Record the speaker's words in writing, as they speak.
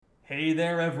Hey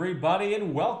there, everybody,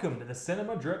 and welcome to the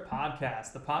Cinema Drip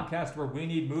Podcast, the podcast where we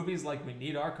need movies like we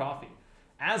need our coffee.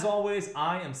 As always,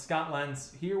 I am Scott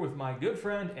Lenz, here with my good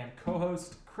friend and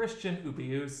co-host, Christian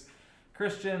Upius.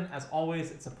 Christian, as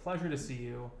always, it's a pleasure to see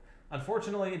you.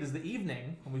 Unfortunately, it is the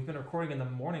evening, and we've been recording in the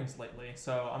mornings lately,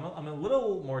 so I'm a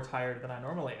little more tired than I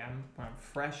normally am. I'm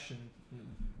fresh and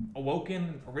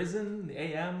awoken, arisen, the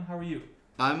AM. How are you?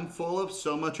 I'm full of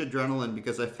so much adrenaline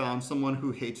because I found someone who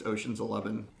hates Ocean's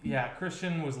 11. Yeah,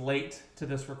 Christian was late to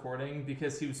this recording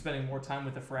because he was spending more time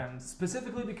with a friend,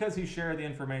 specifically because he shared the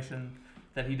information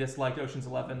that he disliked Ocean's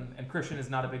 11, and Christian is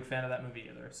not a big fan of that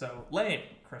movie either. So, lame,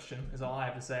 Christian, is all I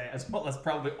have to say, as well as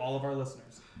probably all of our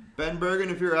listeners. Ben Bergen,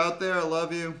 if you're out there, I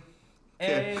love you.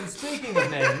 And speaking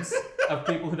of names of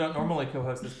people who don't normally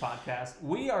co-host this podcast,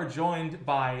 we are joined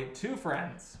by two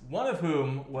friends, one of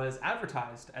whom was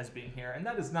advertised as being here, and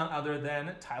that is none other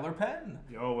than Tyler Penn.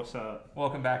 Yo, what's up?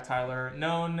 Welcome back, Tyler.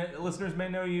 Listeners may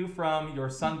know you from your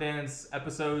Sundance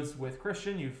episodes with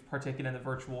Christian. You've partaken in the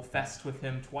virtual fest with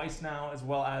him twice now, as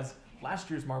well as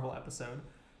last year's Marvel episode.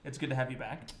 It's good to have you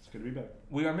back. It's good to be back.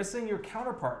 We are missing your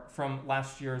counterpart from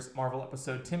last year's Marvel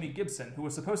episode, Timmy Gibson, who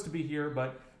was supposed to be here,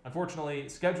 but unfortunately,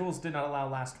 schedules did not allow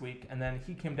last week, and then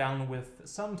he came down with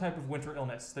some type of winter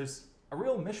illness. There's a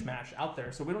real mishmash out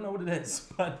there, so we don't know what it is,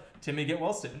 but Timmy, get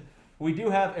well soon. We do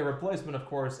have a replacement, of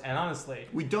course, and honestly,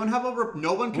 We don't have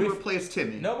no one can replace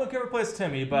Timmy. no one can replace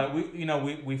Timmy, but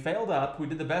we failed up. We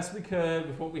did the best we could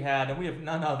with what we had, and we have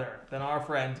none other than our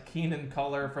friend Keenan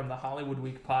Culler from the Hollywood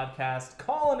Week podcast,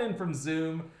 calling in from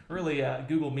Zoom, really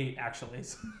Google Meet actually.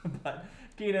 But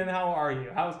Keenan, how are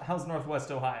you? How's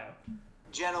Northwest Ohio?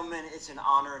 Gentlemen, it's an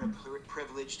honor and a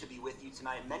privilege to be with you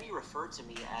tonight. Many refer to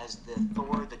me as the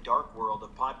Thor, the Dark World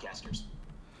of podcasters.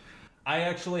 I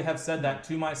actually have said that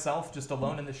to myself just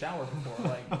alone in the shower before,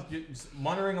 like just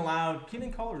muttering aloud,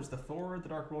 Keenan Culler is the Thor, the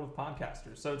Dark World of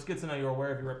podcasters. So it's good to know you're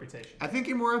aware of your reputation. I think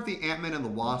you're more of the Ant-Man and the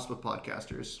Wasp of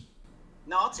podcasters.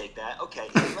 No, I'll take that. Okay.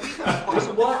 Let me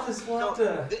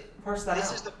parse that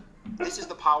out. This is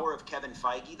the power of Kevin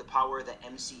Feige, the power of the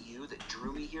MCU that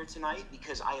drew me here tonight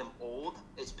because I am old.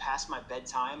 It's past my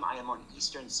bedtime. I am on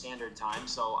Eastern Standard Time,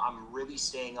 so I'm really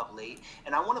staying up late.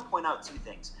 And I want to point out two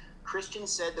things. Christian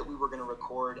said that we were going to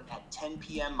record at 10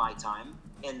 p.m. my time,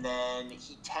 and then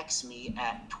he texts me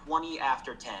at 20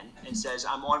 after 10 and says,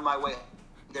 I'm on my way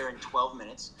there in 12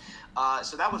 minutes.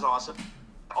 So that was awesome.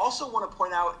 I also want to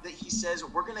point out that he says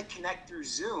we're going to connect through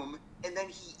Zoom, and then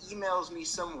he emails me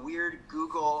some weird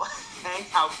Google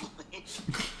Hangout link.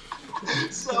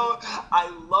 So I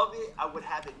love it. I would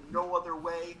have it no other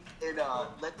way. And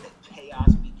let the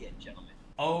chaos begin, gentlemen.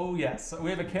 Oh yes, we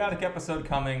have a chaotic episode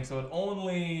coming, so it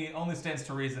only stands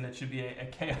to reason it should be a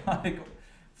chaotic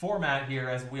format here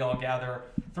as we all gather.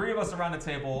 Three of us around a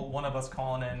table, one of us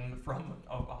calling in from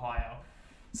Ohio.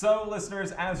 So,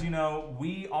 listeners, as you know,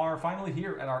 we are finally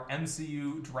here at our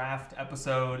MCU draft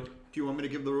episode. Do you want me to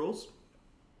give the rules?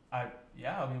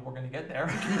 Yeah, I mean, we're going to get there.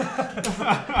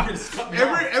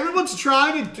 Everyone's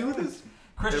trying to do this.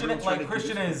 Christian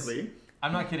is...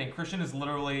 I'm not kidding. Christian is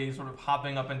literally sort of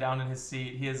hopping up and down in his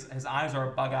seat. His eyes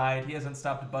are bug-eyed. He hasn't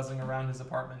stopped buzzing around his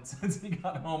apartment since he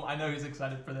got home. I know he's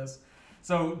excited for this.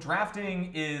 So,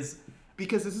 drafting is...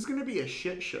 Because this is going to be a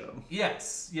shit show.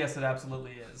 Yes, it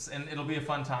absolutely is, and it'll be a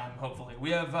fun time. Hopefully,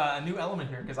 we have a new element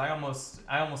here because I almost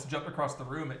jumped across the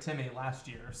room at Timmy last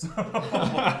year, so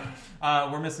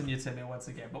we're missing you, Timmy, once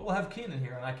again. But we'll have Keenan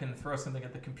here, and I can throw something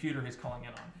at the computer he's calling in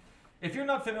on. If you're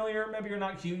not familiar, maybe you're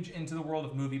not huge into the world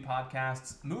of movie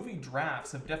podcasts, movie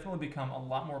drafts have definitely become a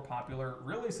lot more popular,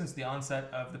 really since the onset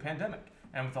of the pandemic,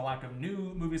 and with the lack of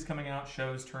new movies coming out,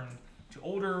 shows turned to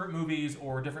older movies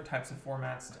or different types of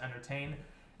formats to entertain,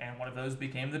 and one of those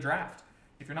became the draft.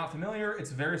 If you're not familiar,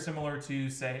 it's very similar to,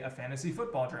 say, a fantasy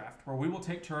football draft, where we will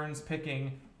take turns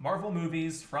picking Marvel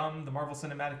movies from the Marvel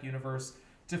Cinematic Universe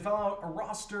to fill out a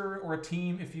roster or a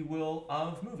team, if you will,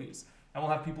 of movies. And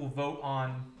we'll have people vote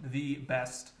on the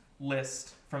best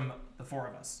list from the four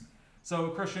of us.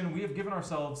 So, Christian, we have given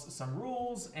ourselves some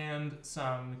rules and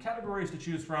some categories to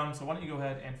choose from, so why don't you go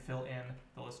ahead and fill in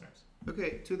the listeners.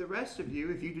 Okay, to the rest of you,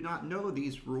 if you do not know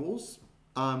these rules,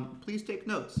 please take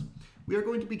notes. We are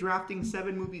going to be drafting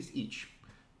 7 movies each,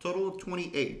 total of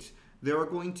 28. There are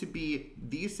going to be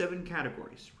these 7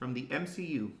 categories. From the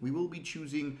MCU, we will be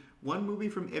choosing one movie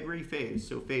from every phase,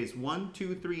 so phase 1,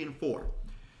 2, 3, and 4,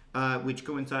 which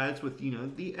coincides with,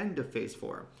 the end of phase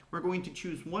 4. We're going to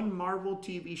choose one Marvel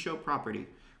TV show property.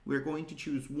 We're going to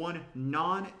choose one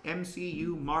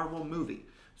non-MCU Marvel movie.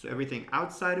 So everything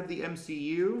outside of the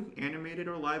MCU, animated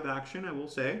or live action, I will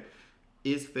say,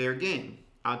 is fair game.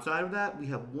 Outside of that, we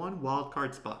have one wild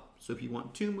card spot. So if you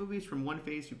want 2 movies from one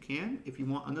phase, you can. If you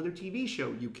want another TV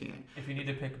show, you can. If you need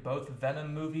to pick both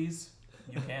Venom movies,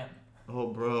 you can. Oh,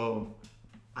 bro.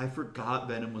 I forgot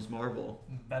Venom was Marvel.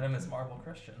 Venom is Marvel,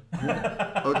 Christian.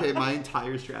 Okay, my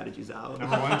entire strategy's out.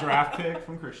 Number 1 draft pick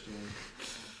from Christian.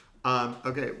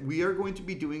 Okay, we are going to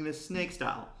be doing this snake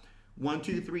style. 1,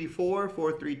 2, 3, 4,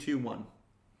 4, 3, 2, 1.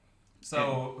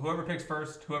 So whoever picks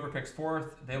first, whoever picks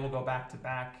fourth, they will go back to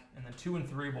back, and then 2 and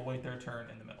 3 will wait their turn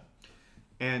in the middle.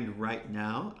 And right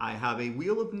now, I have a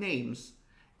wheel of names,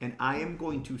 and I am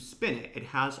going to spin it. It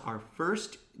has our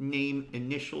first name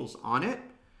initials on it,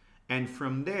 and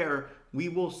from there, we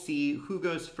will see who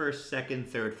goes first, second,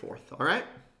 third, fourth. All right?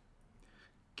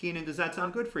 Keenan, does that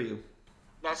sound good for you?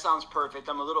 That sounds perfect.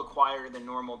 I'm a little quieter than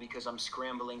normal because I'm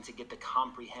scrambling to get the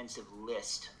comprehensive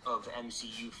list of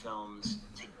MCU films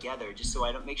together, just so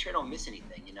I don't make sure I don't miss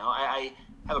anything. You know, I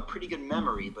have a pretty good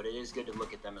memory, but it is good to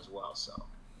look at them as well. So,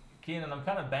 Keenan, I'm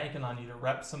kind of banking on you to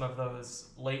rep some of those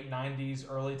late 90s,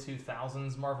 early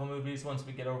 2000s Marvel movies once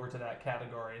we get over to that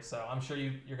category. So I'm sure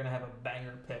you're going to have a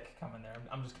banger pick coming there.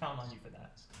 I'm just counting on you for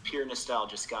that. Pure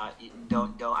nostalgia, Scott.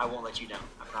 Don't. I won't let you down.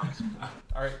 I promise.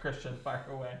 All right, Christian, fire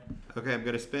away. Okay, I'm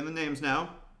going to spin the names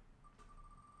now.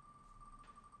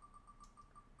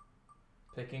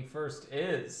 Picking first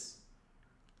is...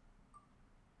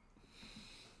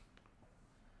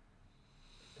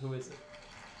 Who is it?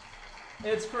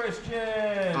 It's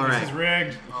Christian! All right. This is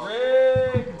rigged.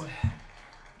 Rigged!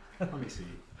 Let me see.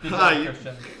 Good job,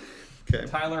 Christian. Okay.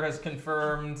 Tyler has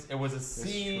confirmed it was a It's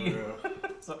C. true.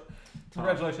 So,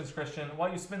 congratulations, Christian.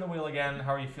 While you spin the wheel again,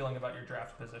 how are you feeling about your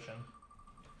draft position?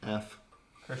 F.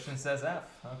 Christian says F.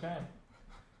 Okay.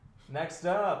 Next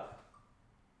up.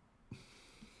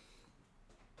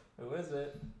 Who is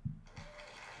it?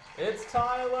 It's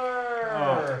Tyler!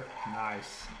 Oh,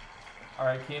 nice. All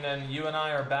right, Keenan, you and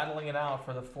I are battling it out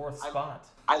for the 4th spot.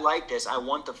 I like this. I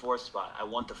want the 4th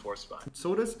spot.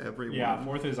 So does everyone. Yeah,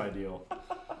 4th is ideal.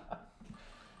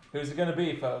 Who's it going to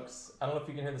be, folks? I don't know if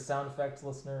you can hear the sound effects,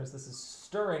 listeners. This is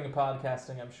stirring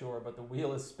podcasting, I'm sure, but the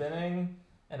wheel is spinning,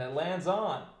 and it lands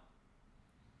on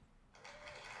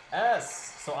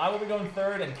S. So I will be going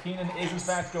 3rd, and Keenan is, in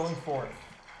fact, going 4th.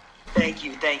 Thank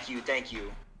you.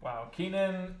 Wow,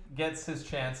 Keenan gets his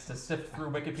chance to sift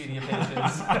through Wikipedia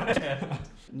pages.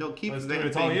 No, keep Let's it. do it.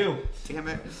 It's all you. Damn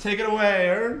it. Take it away,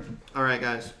 Aaron. All right,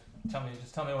 guys.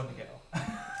 Just tell me when to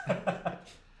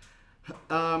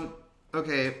go.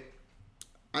 Okay.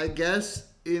 I guess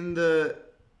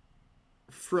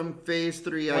from phase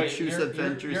 3, I choose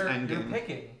Avengers Endgame. You're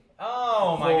picking.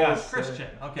 Oh my gosh,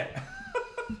 Christian. Okay.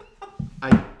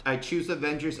 I choose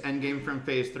Avengers Endgame from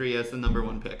phase 3 as the number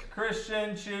 1 pick.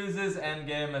 Christian chooses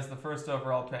Endgame as the first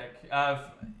overall pick.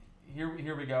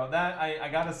 Here we go. That I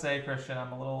gotta say, Christian,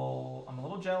 I'm a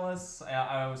little jealous.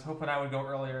 I was hoping I would go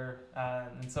earlier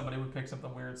and somebody would pick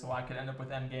something weird so I could end up with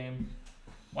Endgame.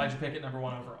 Why'd you pick it number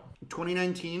 1 overall?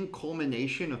 2019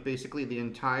 culmination of basically the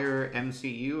entire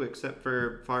MCU except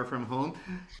for Far From Home.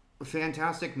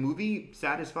 Fantastic movie,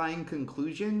 satisfying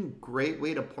conclusion, great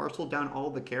way to parcel down all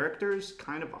the characters,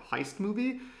 kind of a heist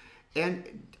movie,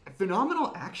 and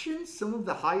phenomenal action. Some of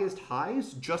the highest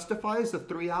highs, justifies the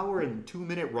 3-hour and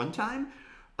 2-minute runtime.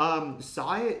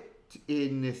 Saw it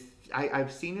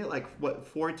I've seen it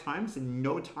 4 times, and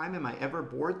no time am I ever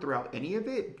bored throughout any of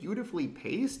it. Beautifully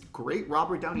paced, great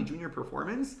Robert Downey Jr.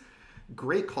 performance.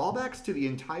 Great callbacks to the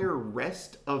entire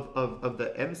rest of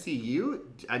the MCU.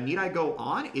 Need I go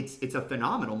on? It's a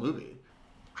phenomenal movie.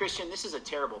 Christian, this is a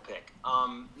terrible pick.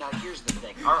 Now, here's the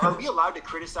thing. Are we allowed to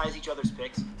criticize each other's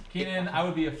picks? Keenan, I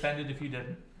would be offended if you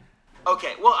didn't.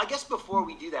 Okay, well, I guess before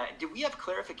we do that, do we have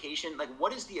clarification? Like,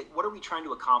 what are we trying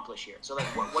to accomplish here? So, like,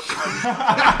 what's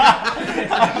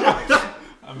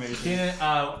Amazing. Keenan,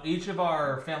 each of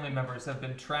our family members have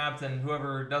been trapped, and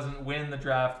whoever doesn't win the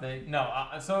draft,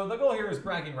 so the goal here is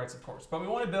bragging rights, of course, but we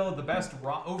want to build the best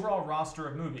overall roster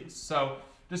of movies. So,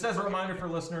 just as a reminder for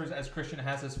listeners, as Christian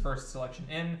has his first selection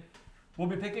in, we'll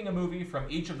be picking a movie from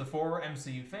each of the 4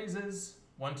 MCU phases,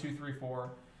 1, 2, 3,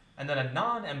 4, and then a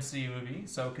non-MCU movie,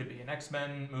 so it could be an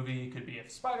X-Men movie, could be a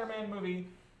Spider-Man movie.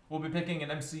 We'll be picking an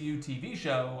MCU TV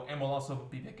show, and we'll also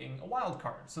be picking a wild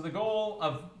card. So the goal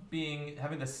of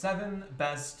having the 7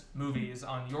 best movies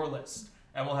on your list,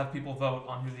 and we'll have people vote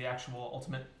on who the actual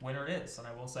ultimate winner is. And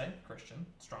I will say, Christian,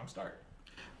 strong start.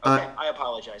 Okay, I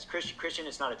apologize. Christian,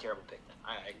 it's not a terrible pick then.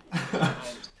 I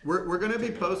We're going to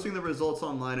be posting the results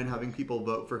online and having people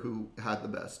vote for who had the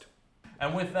best.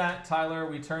 And with that, Tyler,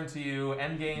 we turn to you.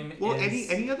 Endgame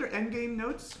is... Any other Endgame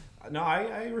notes? No,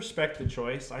 I respect the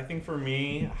choice. I think for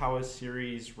me, how a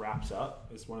series wraps up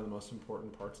is one of the most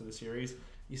important parts of the series.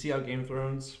 You see how Game of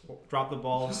Thrones dropped the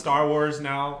ball. Star Wars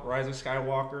now, Rise of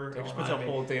Skywalker. It just puts a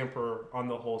whole damper on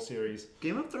the whole series.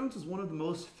 Game of Thrones is one of the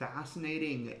most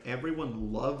fascinating.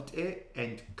 Everyone loved it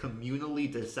and communally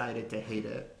decided to hate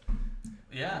it.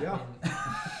 Yeah.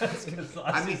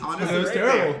 I mean, honestly, it was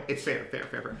terrible. It's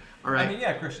fair. All right. I mean,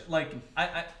 yeah, Christian. Like,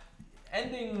 I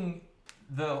ending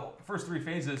the first 3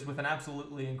 phases with an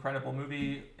absolutely incredible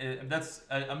movie. That's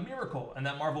a miracle, and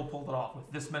that Marvel pulled it off with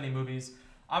this many movies.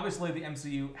 Obviously, the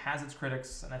MCU has its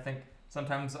critics, and I think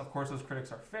sometimes, of course, those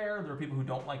critics are fair. There are people who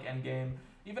don't like Endgame,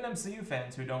 even MCU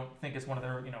fans who don't think it's one of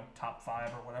their, top 5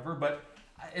 or whatever. But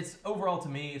it's overall, to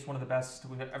me, it's one of the best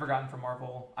we've ever gotten from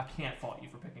Marvel. I can't fault you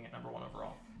for picking it number 1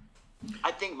 overall.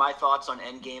 I think my thoughts on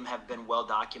Endgame have been well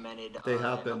documented. They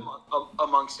have been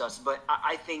amongst us, but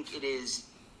I think it is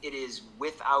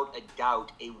without a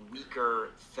doubt a weaker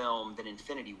film than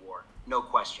Infinity War, no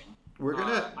question. We're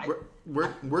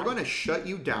gonna shut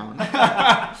you down,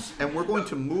 and we're going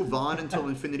to move on until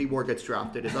Infinity War gets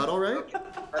drafted. Is that all right?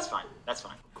 That's fine.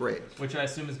 Great. Which I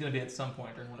assume is going to be at some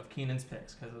point during one of Keenan's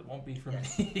picks, because it won't be for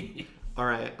me. All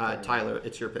right, Tyler,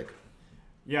 it's your pick.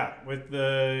 Yeah, with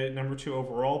the number 2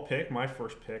 overall pick, my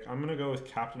first pick, I'm gonna go with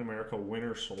Captain America: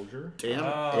 Winter Soldier.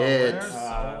 Damn Winter it!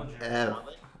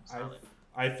 Solid.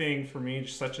 I think for me,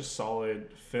 just such a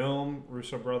solid film.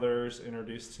 Russo brothers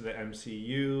introduced to the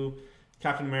MCU.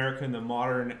 Captain America in the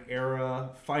modern era,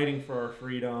 fighting for our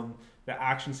freedom. The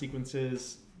action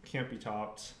sequences can't be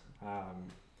topped.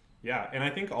 And I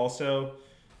think also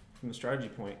from the strategy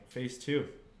point, Phase 2,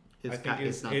 It's not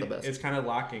the best. It's kind of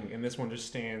lacking, and this one just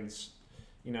stands,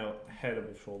 head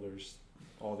of the shoulders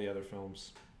all the other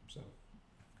films. So.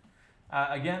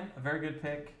 Again, a very good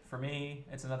pick. For me,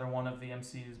 it's another one of the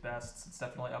MCU's best. It's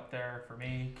definitely up there for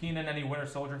me. Keenan, any Winter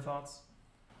Soldier thoughts?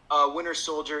 Winter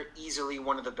Soldier, easily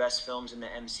one of the best films in the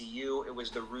MCU. It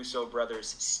was the Russo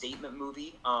brothers' statement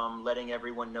movie, letting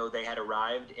everyone know they had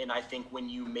arrived. And I think when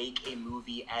you make a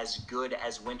movie as good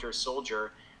as Winter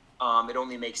Soldier, it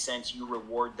only makes sense you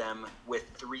reward them with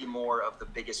 3 more of the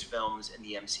biggest films in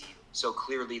the MCU. So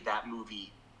clearly that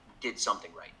movie did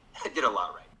something right. It did a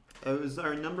lot right. It was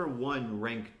our number 1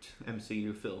 ranked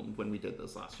MCU film when we did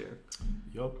this last year.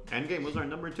 Yup. Endgame was our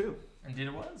number 2. Indeed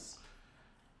it was.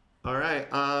 All right.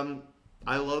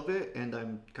 I love it, and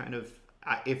I'm kind of...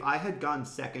 if I had gone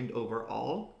second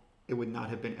overall, it would not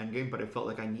have been Endgame, but I felt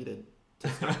like I needed to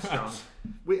start strong.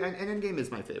 And Endgame is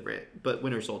my favorite, but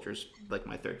Winter Soldier's like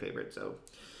my 3rd favorite, so...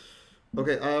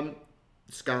 Okay,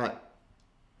 Scott...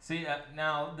 See,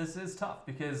 now this is tough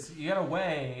because you gotta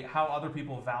weigh how other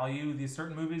people value these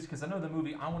certain movies, because I know the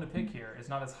movie I want to pick here is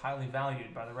not as highly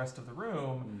valued by the rest of the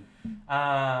room.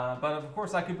 But of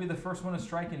course, I could be the first one to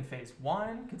strike in Phase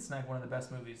 1, could snag one of the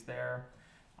best movies there.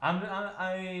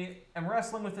 I am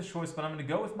wrestling with this choice, but I'm going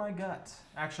to go with my gut.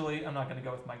 Actually, I'm not going to go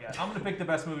with my gut. I'm going to pick the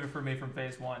best movie for me from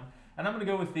Phase 1, and I'm going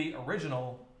to go with the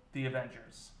original, The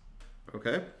Avengers.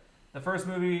 Okay. The first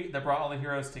movie that brought all the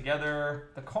heroes together,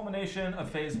 the culmination of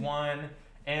Phase 1,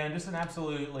 and just an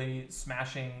absolutely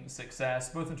smashing success,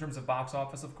 both in terms of box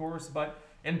office, of course, but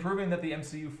in proving that the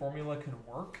MCU formula could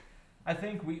work. I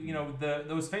think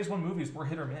those Phase 1 movies were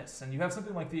hit or miss, and you have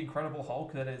something like The Incredible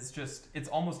Hulk that is just, it's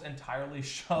almost entirely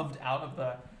shoved out of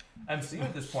the MCU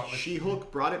at this point.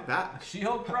 She-Hulk brought it back.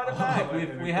 She-Hulk brought it back.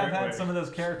 We have had some of those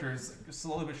characters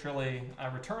slowly but surely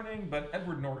returning, but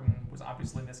Edward Norton was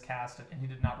obviously miscast, and he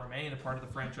did not remain a part of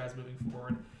the franchise moving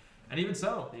forward. And even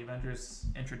so, the Avengers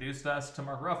introduced us to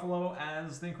Mark Ruffalo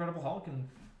as the Incredible Hulk, and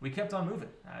we kept on moving.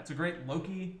 It's a great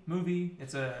Loki movie.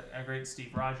 It's a great Steve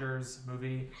Rogers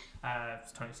movie.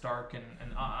 It's Tony Stark and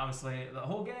obviously the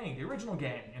whole gang, the original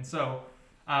gang. And so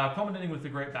culminating with the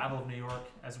great Battle of New York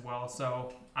as well.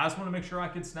 So I just want to make sure I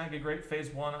could snag a great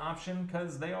Phase 1 option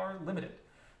because they are limited.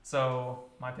 So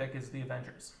my pick is the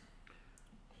Avengers.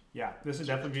 Yeah, this would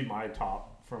definitely be my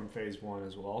top from Phase 1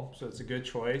 as well. So it's a good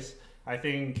choice. I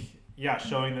think,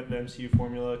 showing that the MCU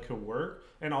formula could work.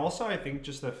 And also, I think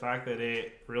just the fact that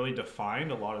it really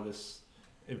defined a lot of this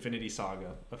Infinity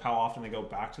Saga of how often they go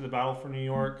back to the battle for New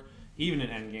York, even in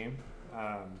Endgame.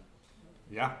 I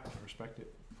respect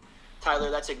it.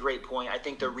 Tyler, that's a great point. I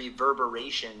think the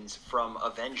reverberations from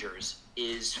Avengers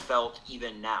is felt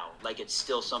even now. Like, it's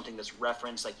still something that's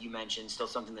referenced, like you mentioned, still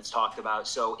something that's talked about.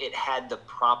 So it had the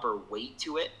proper weight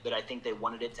to it that I think they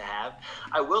wanted it to have.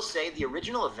 I will say the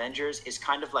original Avengers is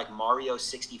kind of like Mario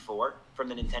 64 from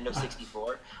the Nintendo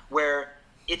 64, where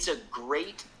it's a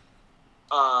great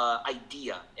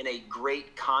idea and a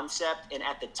great concept, and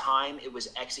at the time it was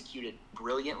executed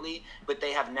brilliantly, but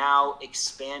they have now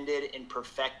expanded and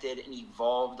perfected and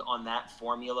evolved on that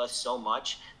formula so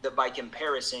much that by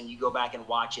comparison you go back and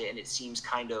watch it and it seems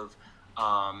kind of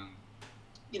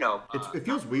It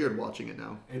feels weird watching it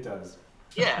now. It does.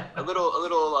 Yeah, a little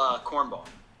cornball.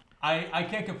 I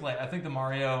can't complain. I think the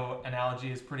Mario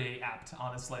analogy is pretty apt,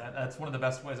 honestly. That's one of the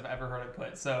best ways I've ever heard it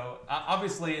put. So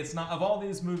obviously, it's not of all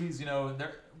these movies,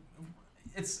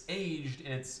 it's aged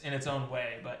in its own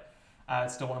way, but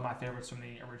it's still one of my favorites from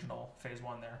the original Phase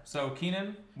 1 there. So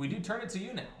Keenan, we do turn it to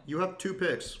you now. You have 2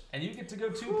 picks. And you get to go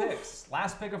 2 picks.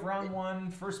 Last pick of round 1,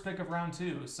 first pick of round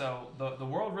 2. So the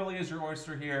world really is your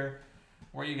oyster here.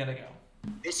 Where are you going to go?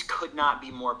 This could not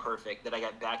be more perfect that I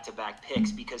got back-to-back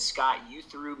picks because, Scott, you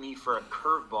threw me for a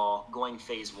curveball going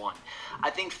Phase 1.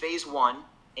 I think Phase 1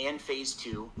 and Phase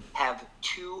 2 have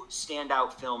 2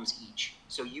 standout films each.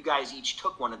 So you guys each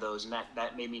took one of those, and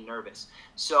that made me nervous.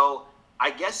 So I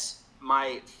guess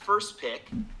my first pick,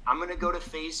 I'm going to go to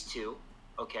Phase 2,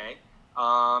 okay?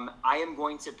 I am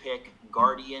going to pick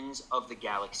Guardians of the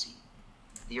Galaxy,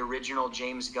 the original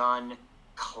James Gunn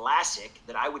classic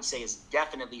that I would say is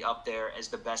definitely up there as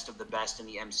the best of the best in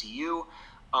the MCU.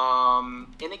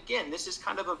 And again, this is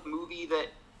kind of a movie that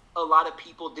a lot of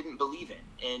people didn't believe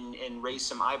in and raised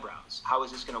some eyebrows. How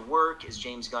is this going to work? Is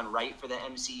James Gunn right for the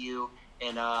MCU?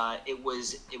 And it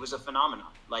was a phenomenon.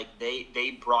 Like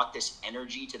they brought this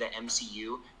energy to the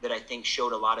MCU that I think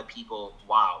showed a lot of people,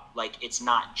 wow, like it's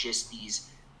not just these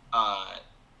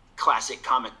classic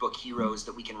comic book heroes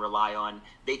that we can rely on.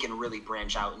 They can really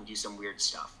branch out and do some weird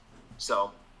stuff.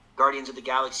 So Guardians of the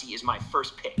Galaxy is my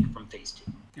first pick from Phase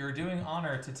 2. You're doing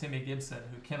honor to Timmy Gibson,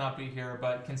 who cannot be here,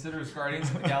 but considers Guardians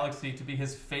of the Galaxy to be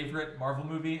his favorite Marvel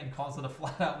movie and calls it a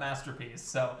flat-out masterpiece.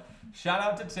 So shout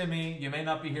out to Timmy. You may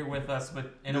not be here with us,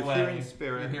 but You're here in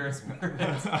spirit. You're here in spirit.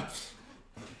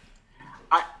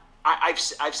 I've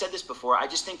said this before. I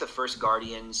just think the first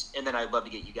Guardians, and then I'd love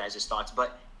to get you guys' thoughts,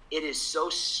 but it is so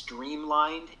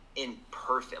streamlined and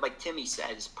perfect. Like Timmy said,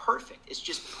 it's perfect. It's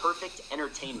just perfect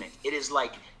entertainment. It is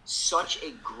like such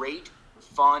a great,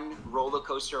 fun roller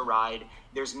coaster ride.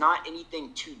 There's not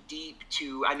anything too deep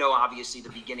I know obviously the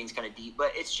beginning's kind of deep,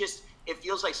 but it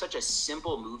feels like such a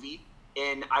simple movie.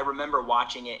 And I remember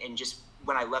watching it and just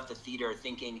when I left the theater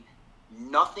thinking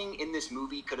nothing in this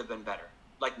movie could have been better.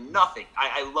 Like nothing.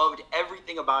 I loved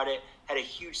everything about it. Had a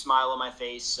huge smile on my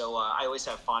face. So I always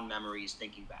have fond memories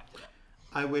thinking back to that.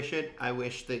 I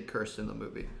wish they'd cursed in the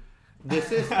movie.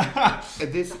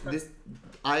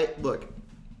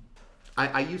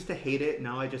 I used to hate it.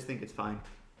 Now I just think it's fine.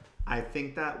 I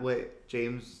think that what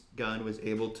James Gunn was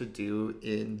able to do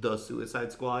in The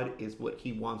Suicide Squad is what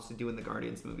he wants to do in the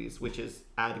Guardians movies, which is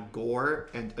add gore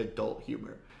and adult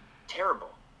humor. Terrible.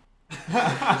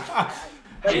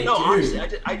 No, honestly,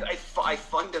 I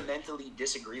fundamentally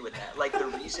disagree with that. Like the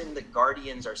reason that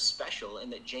Guardians are special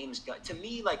and that James Gunn, to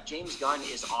me, like James Gunn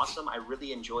is awesome. I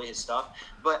really enjoy his stuff,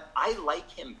 but I like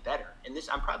him better. And this,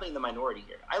 I'm probably in the minority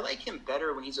here. I like him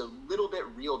better when he's a little bit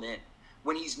reeled in,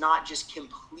 when he's not just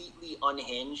completely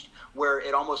unhinged, where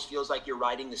it almost feels like you're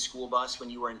riding the school bus when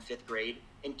you were in 5th grade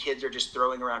and kids are just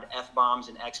throwing around F-bombs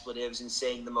and expletives and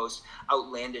saying the most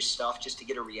outlandish stuff just to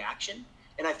get a reaction.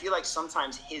 And I feel like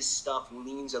sometimes his stuff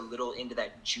leans a little into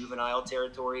that juvenile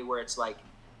territory where it's like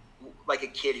a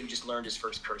kid who just learned his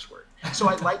first curse word. So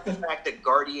I like the fact that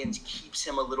Guardians keeps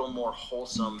him a little more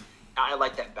wholesome. I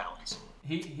like that balance.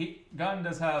 Gunn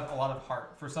does have a lot of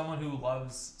heart for someone who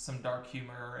loves some dark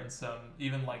humor and some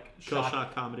even like kill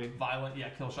shot comedy, violent,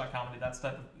 kill shot comedy.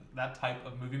 That type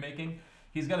of movie making.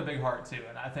 He's got a big heart too,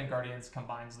 and I think Guardians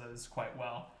combines those quite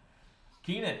well.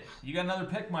 Keenan, you got another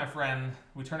pick, my friend.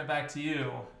 We turn it back to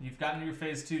you. You've gotten your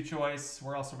Phase 2 choice.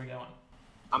 Where else are we going?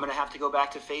 I'm going to have to go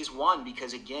back to Phase 1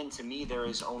 because, again, to me, there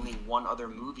is only one other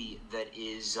movie that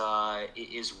is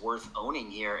worth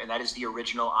owning here, and that is the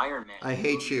original Iron Man. I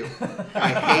hate you.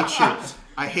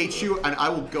 I hate you, and I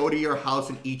will go to your house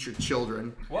and eat your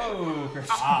children. Whoa,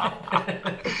 Christian.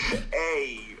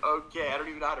 Hey, okay, I don't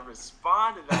even know how to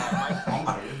respond to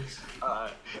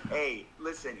that. Hey,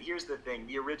 listen, here's the thing.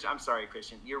 I'm sorry,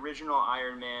 Christian. The original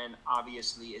Iron Man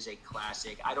obviously is a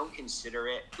classic. I don't consider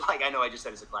it, like I know I just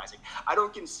said it's a classic. I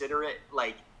don't consider it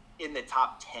like in the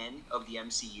top 10 of the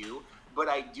MCU, but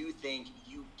I do think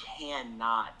you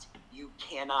cannot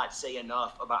say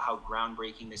enough about how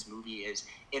groundbreaking this movie is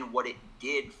and what it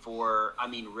did for,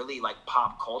 really like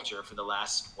pop culture for the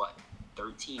last,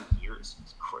 13 years,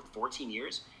 14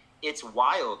 years? It's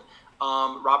wild.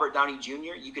 Robert Downey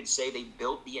Jr., you could say they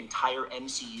built the entire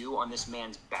MCU on this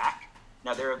man's back.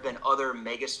 Now, there have been other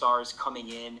megastars coming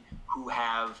in who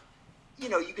have,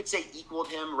 you could say equaled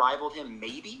him, rivaled him,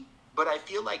 maybe. But I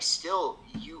feel like still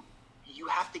you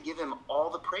have to give him all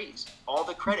the praise, all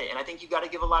the credit. And I think you got to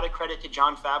give a lot of credit to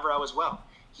Jon Favreau as well.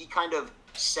 He kind of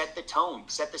set the tone,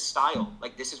 set the style.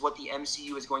 Like, this is what the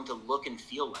MCU is going to look and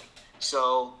feel like.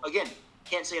 So again,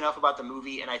 can't say enough about the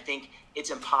movie, and I think it's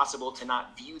impossible to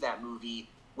not view that movie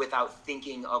without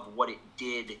thinking of what it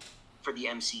did for the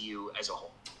MCU as a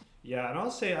whole. Yeah, and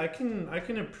I'll say I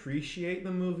can appreciate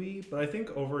the movie, but I think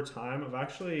over time I've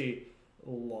actually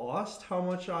lost how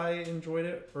much I enjoyed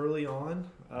it early on.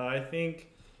 I think,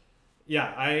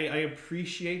 yeah, I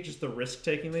appreciate just the risk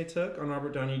taking they took on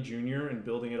Robert Downey Jr. and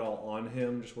building it all on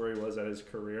him, just where he was at his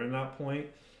career in that point.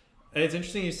 And it's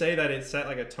interesting you say that it set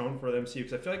like a tone for the MCU,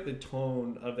 because I feel like the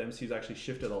tone of the MCU has actually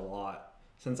shifted a lot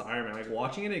since Iron Man. Like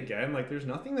watching it again, like there's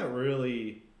nothing that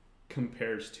really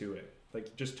compares to it,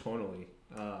 like just tonally.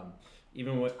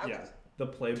 Even with the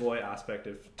playboy aspect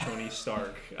of Tony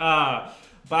Stark.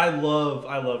 But I love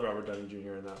Robert Downey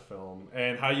Jr. in that film,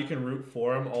 and how you can root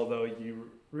for him, although you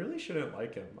really shouldn't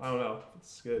like him. I don't know.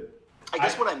 It's good. I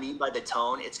guess what I mean by the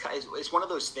tone, it's one of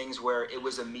those things where it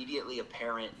was immediately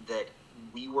apparent that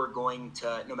we were going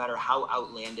to, no matter how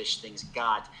outlandish things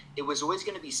got, it was always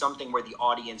going to be something where the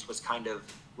audience was kind of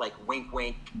like wink,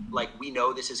 wink, like we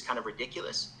know this is kind of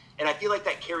ridiculous. And I feel like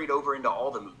that carried over into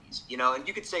all the movies, you know, and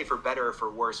you could say for better or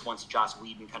for worse once Joss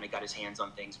Whedon kind of got his hands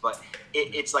on things, but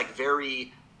it's like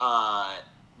very,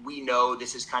 we know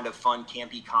this is kind of fun,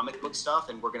 campy comic book stuff,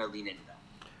 and we're going to lean into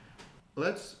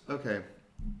that. Okay,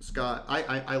 Scott,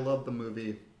 I love the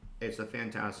movie. It's a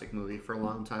fantastic movie. For a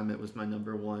long time, it was my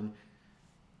number one.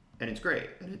 And it's great,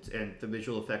 and the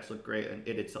visual effects look great, and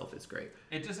it itself is great.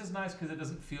 It just is nice because it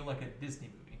doesn't feel like a Disney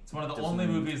movie. It's one of the only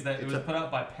movies that it was put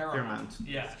out by Paramount.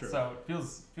 Yeah, so it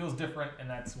feels different, and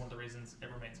that's one of the reasons it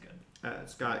remains good.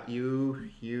 Scott,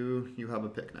 you have a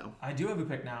pick now. I do have a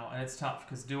pick now, and it's tough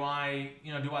because do I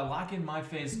lock in my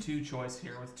Phase 2 choice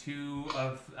here with two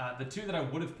of the two that I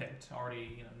would have picked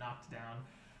already knocked down?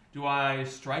 Do I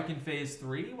strike in Phase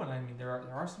 3 when there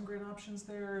are some great options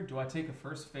there? Do I take a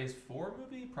first Phase 4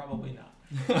 movie? Probably not.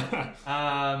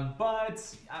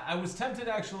 But I was tempted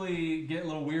to actually get a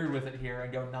little weird with it here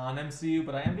and go non-MCU,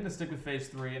 but I am going to stick with Phase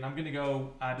 3, and I'm going to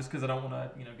go, just because I don't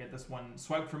want to get this one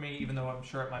swiped for me, even though I'm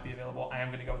sure it might be available, I am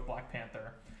going to go with Black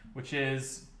Panther, which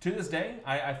is, to this day,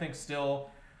 I think still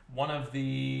one of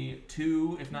the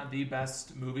two, if not the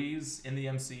best movies in the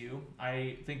MCU.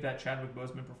 I think that Chadwick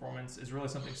Boseman performance is really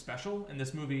something special, and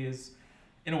this movie is,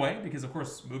 in a way, because of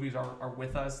course movies are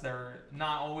with us. They're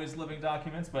not always living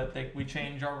documents, but we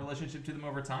change our relationship to them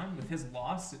over time. With his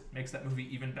loss, it makes that movie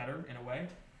even better in a way.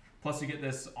 Plus you get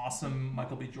this awesome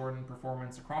Michael B. Jordan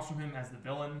performance across from him as the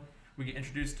villain. We get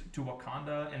introduced to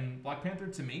Wakanda, and Black Panther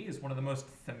to me is one of the most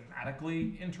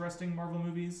thematically interesting Marvel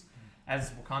movies.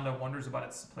 As Wakanda wonders about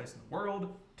its place in the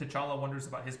world, T'Challa wonders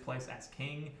about his place as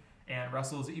king, and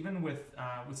wrestles even with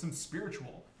some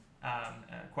spiritual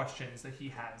questions that he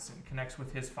has, and connects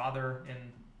with his father in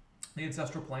the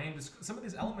ancestral plane. Just some of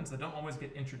these elements that don't always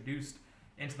get introduced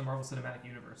into the Marvel Cinematic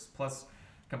Universe. Plus,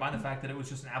 combine the fact that it was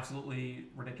just an absolutely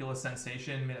ridiculous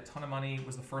sensation, made a ton of money,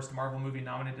 was the first Marvel movie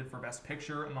nominated for Best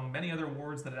Picture, among many other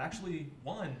awards that it actually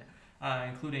won,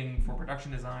 including for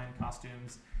production design,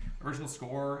 costumes, original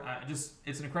score.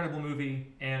 It's an incredible movie,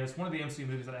 and it's one of the MCU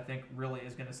movies that I think really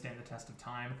is going to stand the test of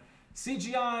time.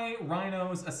 CGI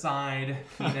rhinos aside,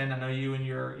 Keenan, I know you and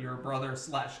your brother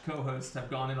 / co-host have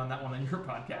gone in on that one on your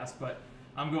podcast, but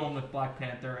I'm going with Black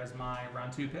Panther as my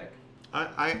round 2 pick.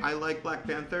 I like Black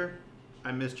Panther.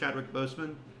 I miss Chadwick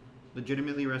Boseman.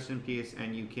 Legitimately, rest in peace.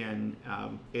 And you can.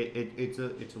 It's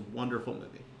a wonderful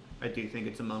movie. I do think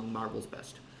it's among Marvel's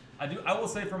best. I will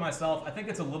say for myself, I think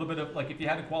it's a little bit of, like, if you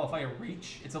had to qualify a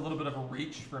reach, it's a little bit of a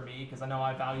reach for me, because I know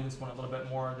I value this one a little bit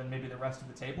more than maybe the rest of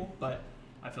the table, but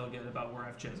I feel good about where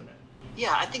I've chosen it.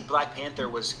 Yeah, I think Black Panther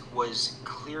was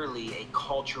clearly a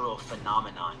cultural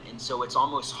phenomenon, and so it's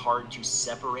almost hard to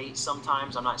separate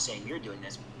sometimes. I'm not saying you're doing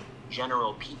this.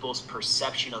 General people's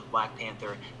perception of Black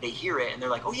Panther, they hear it and they're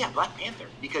like, oh yeah, Black Panther,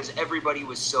 because everybody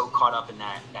was so caught up in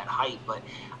that hype. But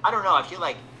I don't know, I feel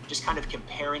like just kind of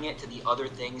comparing it to the other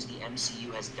things the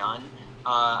MCU has done.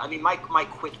 My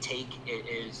quick take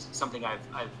is something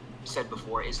I've said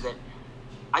before, is that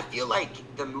I feel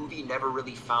like the movie never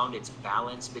really found its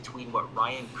balance between what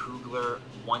Ryan Coogler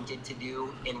wanted to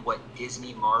do and what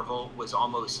Disney Marvel was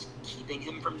almost keeping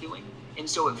him from doing. And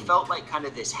so it felt like kind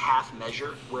of this half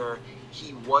measure where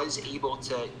he was able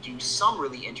to do some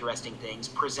really interesting things,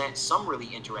 present some really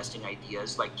interesting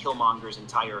ideas, like Killmonger's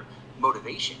entire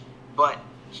motivation. But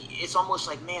it's almost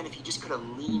like, man, if he just could have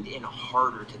leaned in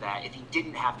harder to that, if he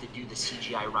didn't have to do the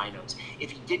CGI rhinos,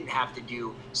 if he didn't have to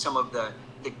do some of the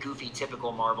goofy,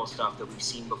 typical Marvel stuff that we've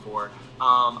seen before,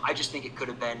 I just think it could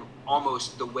have been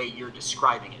almost the way you're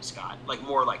describing it, Scott. Like,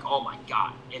 more like, oh my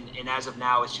God. And as of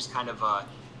now, it's just kind of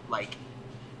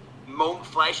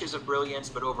flashes of brilliance,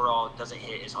 but overall it doesn't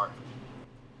hit as hard for me.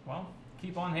 Well,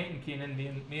 keep on hating, Keenan.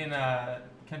 Me and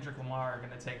Kendrick Lamar are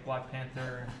going to take Black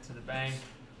Panther to the bank.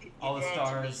 All the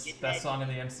stars, best song in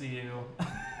the MCU.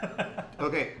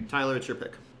 Okay, Tyler, it's your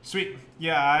pick. Sweet.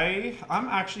 Yeah, I'm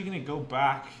actually going to go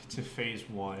back to Phase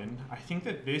 1. I think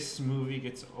that this movie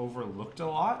gets overlooked a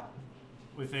lot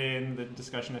within the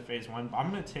discussion of Phase 1. But I'm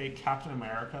going to take Captain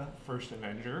America, First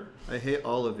Avenger. I hate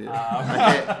all of you.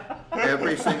 I hate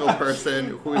every single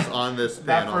person who's on this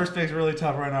panel. That first pick's really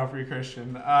tough right now for you,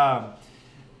 Christian.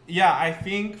 Yeah, I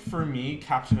think for me,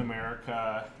 Captain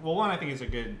America, well, one, I think it's a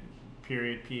good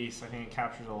period piece. I think it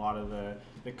captures a lot of the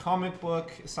comic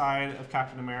book side of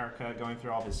Captain America, going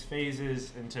through all of his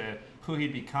phases into who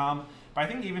he'd become. But I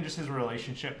think even just his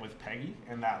relationship with Peggy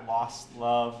and that lost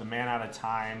love, the man out of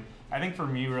time, I think for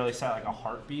me really set like a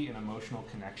heartbeat and emotional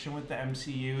connection with the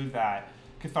MCU that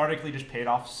cathartically just paid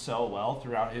off so well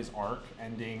throughout his arc,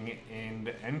 ending in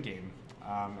the Endgame.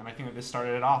 And I think that this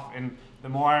started it off. And the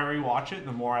more I rewatch it,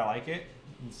 the more I like it.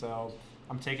 And so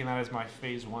I'm taking that as my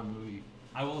Phase 1 movie.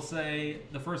 I will say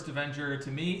the first Avenger,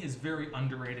 to me, is very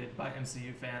underrated by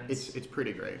MCU fans. It's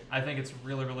pretty great. I think it's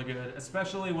really, really good,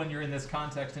 especially when you're in this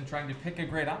context and trying to pick a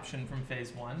great option from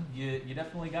Phase 1. You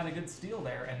definitely got a good steal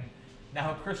there. And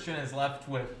now Christian is left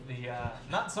with the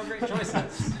not-so-great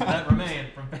choices that remain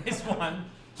from Phase 1.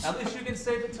 At least you can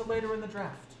save it till later in the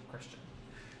draft, Christian.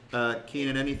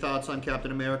 Keenan, any thoughts on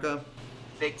Captain America?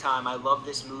 Big time. I love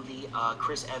this movie.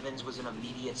 Chris Evans was an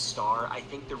immediate star. I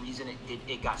think the reason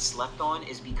it got slept on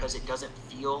is because it doesn't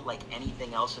feel like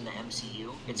anything else in the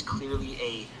MCU. It's clearly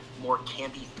a more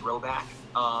campy throwback,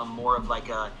 more of like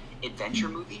a adventure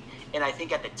movie. And I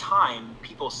think at the time,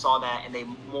 people saw that and they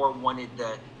more wanted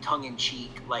the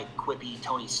tongue-in-cheek, like quippy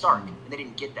Tony Stark, and they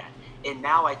didn't get that. And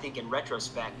now I think in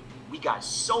retrospect, we got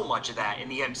so much of that in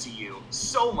the MCU,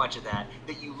 so much of that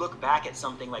you look back at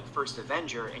something like First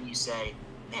Avenger and you say,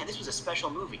 man, this was a special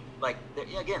movie. Like,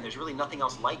 again, there's really nothing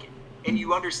else like it. And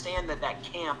you understand that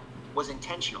camp was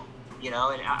intentional, you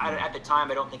know? And at the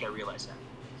time, I don't think I realized that.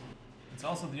 It's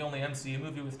also the only MCU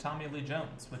movie with Tommy Lee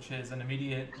Jones, which is an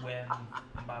immediate win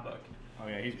in my book. Oh,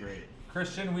 yeah, he's great.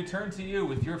 Christian, we turn to you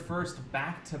with your first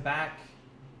back-to-back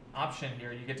option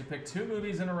here. You get to pick 2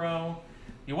 movies in a row.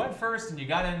 You went first and you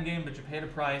got Endgame, but you paid a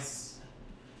price.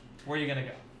 Where are you going to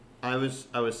go? I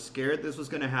was scared this was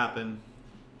going to happen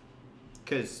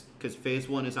because Phase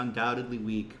 1 is undoubtedly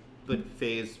weak, but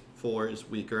Phase 4 is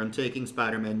weaker. I'm taking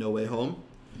Spider-Man No Way Home.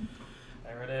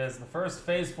 There it is. The first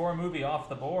Phase 4 movie off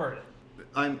the board.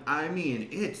 I mean,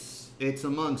 it's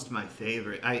amongst my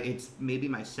favorite. It's maybe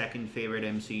my second favorite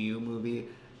MCU movie.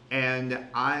 And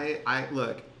I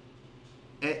look,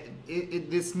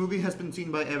 this movie has been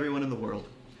seen by everyone in the world.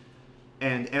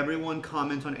 And everyone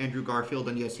comments on Andrew Garfield,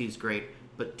 and yes, he's great.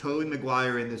 But Tobey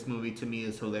Maguire in this movie, to me,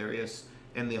 is hilarious.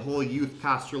 And the whole youth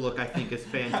pastor look, I think, is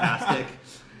fantastic.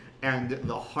 And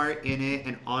the heart in it,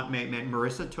 and Aunt May, man,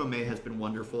 Marissa Tomei has been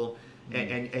wonderful.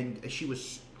 And she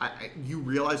was, you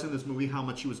realize in this movie how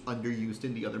much she was underused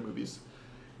in the other movies.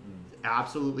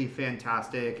 Absolutely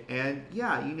fantastic. And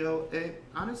yeah, you know,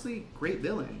 honestly, great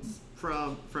villains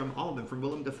from all of them. From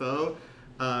Willem Dafoe,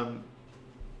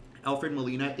 Alfred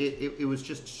Molina, it was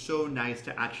just so nice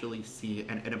to actually see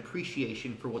an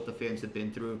appreciation for what the fans have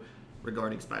been through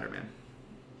regarding Spider-Man.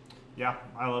 Yeah,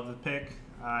 I love the pick.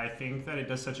 I think that it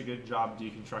does such a good job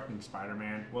deconstructing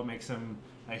Spider-Man, what makes him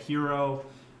a hero,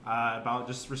 about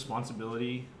just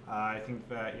responsibility. I think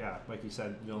that, yeah, like you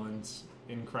said, villains,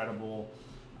 incredible.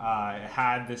 It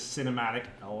had this cinematic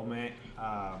element,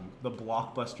 the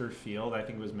blockbuster feel that I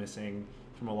think was missing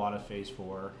from a lot of Phase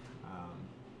 4.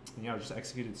 And, yeah, just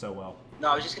executed so well.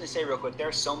 No, I was just going to say real quick, there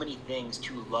are so many things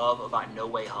to love about No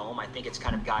Way Home. I think it's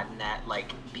kind of gotten that,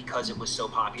 like, because it was so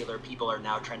popular, people are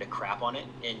now trying to crap on it,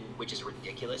 and which is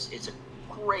ridiculous. It's a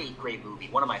great movie,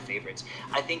 one of my favorites.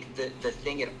 I think the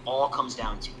thing it all comes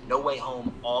down to, No Way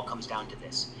Home all comes down to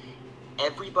this.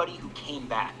 Everybody who came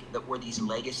back that were these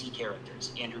legacy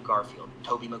characters, Andrew Garfield,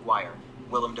 Tobey Maguire,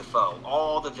 Willem Dafoe,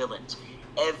 all the villains,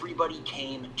 everybody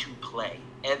came to play.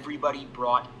 Everybody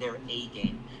brought their A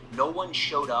game. No one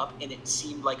showed up and it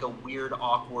seemed like a weird,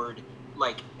 awkward,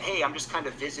 like, hey, I'm just kind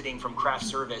of visiting from craft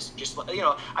service. Just, you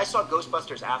know, I saw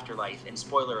Ghostbusters Afterlife, and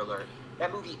spoiler alert,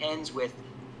 that movie ends with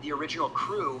the original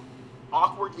crew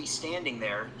awkwardly standing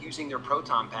there using their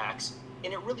proton packs,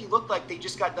 and it really looked like they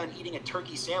just got done eating a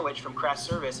turkey sandwich from craft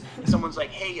service, and someone's like,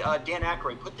 hey, Dan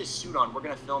Aykroyd, put this suit on, we're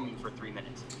going to film you for 3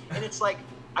 minutes. And it's like,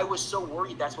 I was so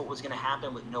worried that's what was going to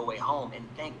happen with No Way Home, and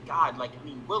thank God, like, I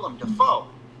mean, Willem Dafoe,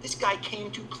 this guy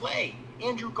came to play.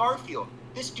 Andrew Garfield,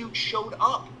 this dude showed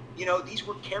up. these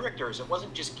were characters. It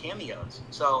wasn't just cameos.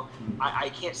 So I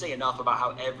can't say enough about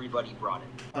how everybody brought it.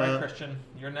 All right, Christian,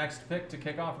 your next pick to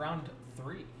kick off round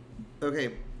 3.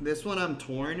 Okay, this one I'm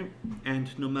torn,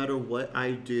 and no matter what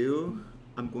I do,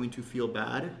 I'm going to feel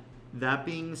bad. That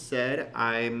being said,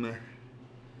 I'm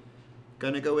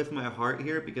gonna go with my heart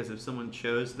here, because if someone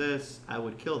chose this, I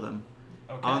would kill them.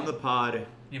 Okay. On the pod.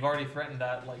 You've already threatened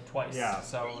that like twice. Yeah.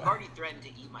 So You've already threatened to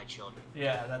eat my children.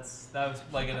 yeah, that was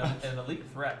like an elite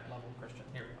threat level, Christian.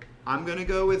 Here we go. I'm gonna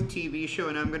go with TV show,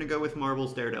 and I'm gonna go with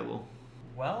Marvel's Daredevil.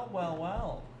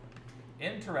 Well.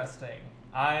 Interesting.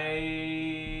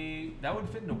 That would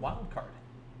fit into wild card.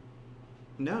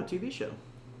 No, TV show.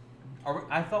 I thought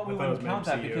we I thought it wouldn't was count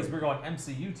that MCU. because we're going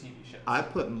MCU TV shows. I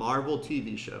put Marvel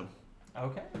TV show.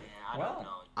 Okay. Yeah, I don't know.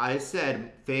 I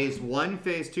said phase 1,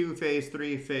 phase 2, phase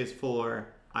 3, phase 4.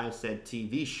 I said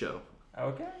TV show.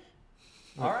 Okay.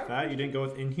 With All right. that, you didn't go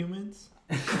with Inhumans?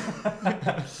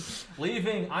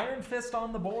 Leaving Iron Fist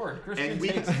on the board. Christian And we-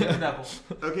 takes Daredevil.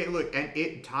 Okay, look, and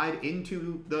it tied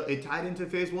into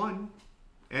phase 1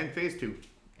 and phase 2.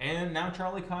 And now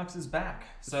Charlie Cox is back.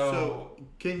 So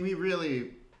can we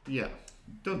really? Yeah,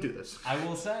 don't do this. I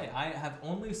will say, I have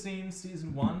only seen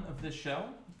season 1 of this show,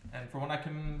 and from what I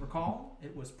can recall,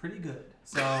 it was pretty good.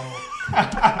 So,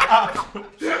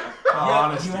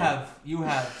 Honesty. you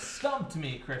have stumped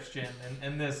me, Christian,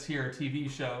 in this here TV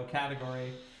show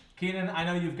category. Keenan, I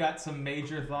know you've got some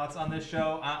major thoughts on this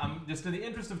show. I'm just in the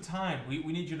interest of time, we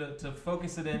need you to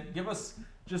focus it in. Give us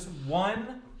just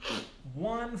one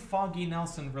Foggy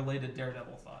Nelson related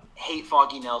Daredevil thought. Hate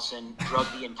Foggy Nelson, drug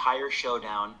the entire show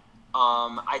down.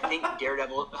 I think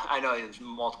Daredevil, I know there's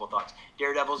multiple thoughts.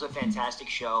 Daredevil's a fantastic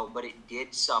show, but it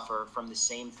did suffer from the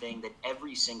same thing that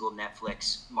every single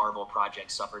Netflix Marvel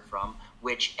project suffered from,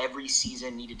 which every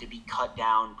season needed to be cut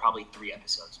down probably 3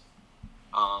 episodes.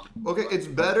 Okay, it's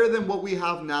better than what we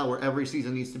have now, where every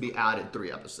season needs to be added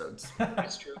 3 episodes.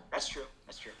 That's true.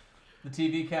 The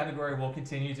TV category will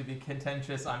continue to be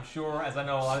contentious, I'm sure, as I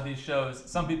know a lot of these shows.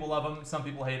 Some people love them, some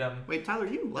people hate them. Wait, Tyler,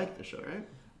 you like the show, right?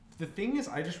 The thing is,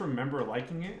 I just remember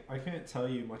liking it. I can't tell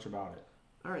you much about it.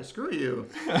 All right, screw you.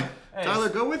 Hey, Tyler,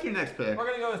 go with your next pick. we're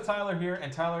going to go with Tyler here.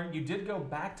 And Tyler, you did go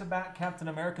back-to-back Captain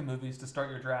America movies to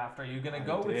start your draft. Are you going to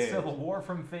go with did. Civil War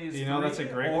from Phase 3? That's a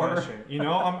great or question. I'm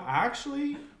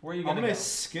where are you I'm going going to to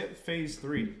skip phase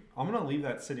 3. I'm going to leave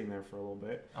that sitting there for a little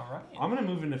bit. All right. I'm going to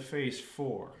move into phase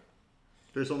 4.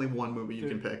 There's only one movie you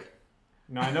can pick.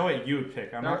 No, I know what you would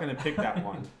pick. I'm not going to pick that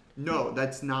one. No,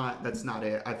 that's not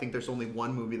it. I think there's only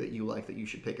one movie that you like that you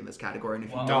should pick in this category. And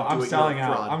if you Well, don't I'm do it, selling you're a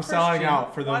out. fraud. I'm selling Christian,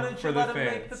 out for why don't the you let him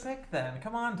fans. make the pick then?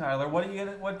 Come on, Tyler. What are you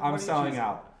going to... I'm selling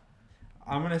out.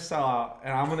 I'm going to sell out,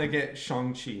 and I'm going to get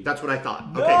Shang-Chi. That's what I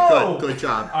thought. No! Okay, good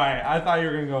job. All right, I thought you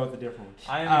were going to go with a different one.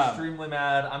 I am extremely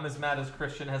mad. I'm as mad as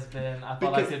Christian has been. I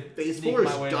thought I Because could Phase sneak 4 is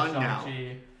my way done to now.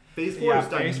 Shang-Chi. Phase 4 is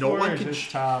done. Phase No 4 one is can.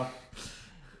 just tough.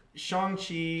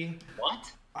 Shang-Chi.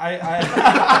 What? I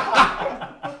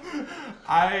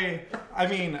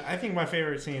mean, I think my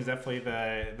favorite scene is definitely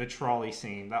the trolley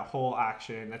scene. That whole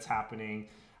action that's happening.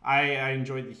 I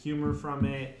enjoyed the humor from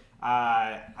it.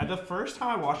 The first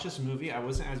time I watched this movie, I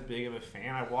wasn't as big of a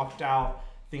fan. I walked out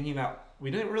thinking that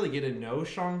we didn't really get to know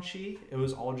Shang-Chi. It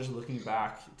was all just looking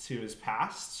back to his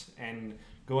past and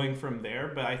going from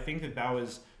there. But I think that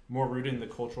was more rooted in the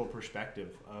cultural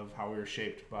perspective of how we were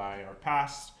shaped by our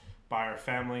past, by our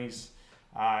families.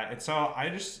 And so I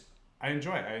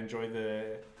enjoy it. I enjoy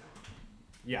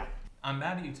yeah. I'm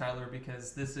mad at you, Tyler,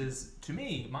 because this is, to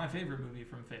me, my favorite movie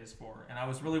from Phase 4. And I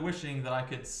was really wishing that I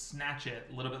could snatch it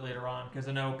a little bit later on, because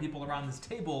I know people around this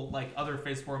table like other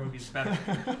Phase 4 movies better.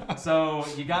 So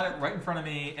you got it right in front of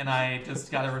me, and I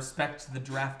just got to respect the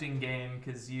drafting game,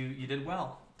 because you did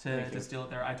well to steal it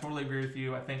there. I totally agree with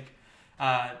you. I think,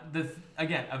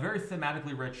 again, a very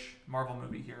thematically rich Marvel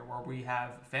movie here, where we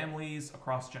have families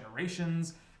across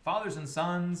generations, fathers and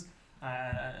sons,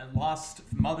 lost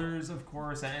mothers, of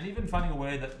course, and even finding a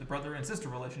way that the brother and sister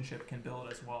relationship can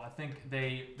build as well. I think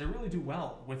they really do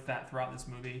well with that throughout this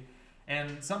movie.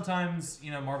 And sometimes,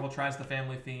 Marvel tries the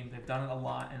family theme. They've done it a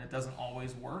lot, and it doesn't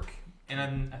always work.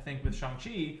 And I think with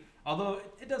Shang-Chi, although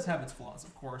it does have its flaws,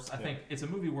 of course, I think it's a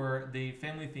movie where the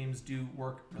family themes do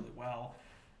work really well.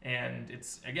 And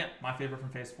it's, again, my favorite from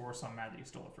Phase 4, so I'm mad that you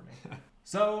stole it from me.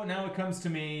 So now it comes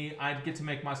to me. I get to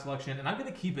make my selection, and I'm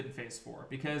going to keep it in Phase 4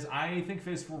 because I think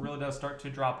Phase 4 really does start to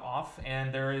drop off,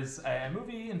 and there is a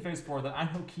movie in Phase 4 that I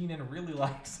know Keenan really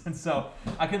likes, and so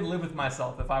I couldn't live with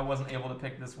myself if I wasn't able to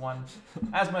pick this one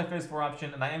as my Phase 4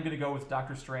 option, and I am going to go with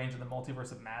Doctor Strange and the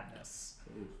Multiverse of Madness.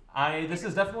 This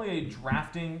is definitely a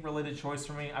drafting-related choice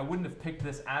for me. I wouldn't have picked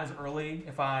this as early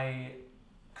if I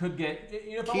could get,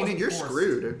 if I Keenan, wasn't you're forced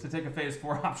screwed to take a Phase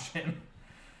 4 option.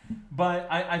 But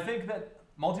I think that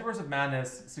Multiverse of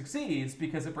Madness succeeds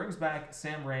because it brings back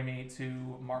Sam Raimi to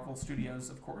Marvel Studios,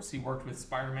 of course. He worked with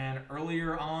Spider-Man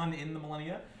earlier on in the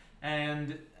millennia.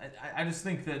 And I just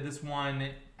think that this one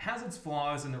has its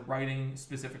flaws in the writing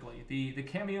specifically. The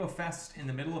cameo fest in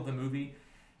the middle of the movie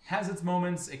has its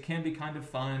moments. It can be kind of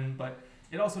fun, but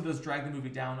it also does drag the movie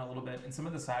down a little bit. And some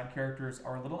of the side characters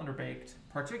are a little underbaked,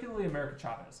 particularly America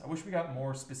Chavez. I wish we got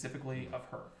more specifically of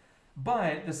her.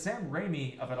 But the Sam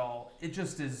Raimi of it all, it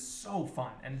just is so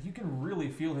fun. And you can really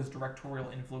feel his directorial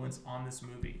influence on this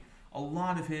movie. A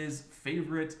lot of his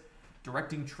favorite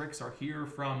directing tricks are here,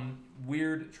 from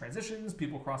weird transitions,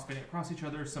 people crossfading across each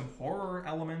other, some horror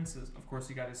elements. Of course,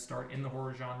 he got his start in the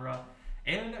horror genre.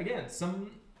 And again,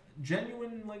 some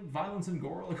genuine violence and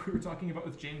gore, like we were talking about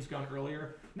with James Gunn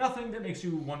earlier. Nothing that makes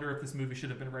you wonder if this movie should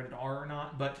have been rated R or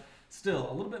not, but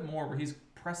still a little bit more where he's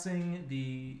pressing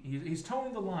he's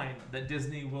towing the line that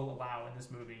Disney will allow in this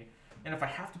movie. And if I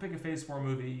have to pick a Phase 4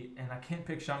 movie and I can't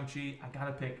pick Shang-Chi, I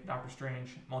gotta pick Doctor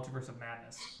Strange, Multiverse of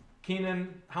Madness.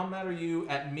 Keenan, how mad are you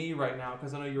at me right now?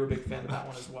 Because I know you're a big fan of that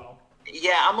one as well.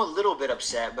 Yeah, I'm a little bit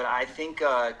upset, but I think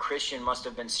Christian must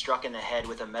have been struck in the head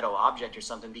with a metal object or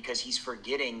something, because he's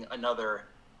forgetting another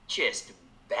just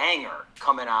banger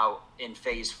coming out in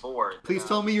Phase 4. Please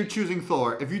tell me you're choosing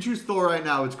Thor. If you choose Thor right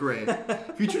now, it's great.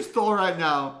 If you choose Thor right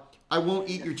now, I won't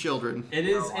eat your children. It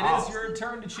is your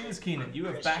turn to choose, Keenan. You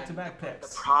have back-to-back picks.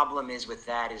 The problem is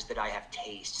that I have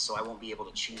taste, so I won't be able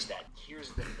to choose that. Here's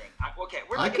the thing.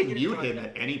 I can mute him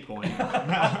at any point.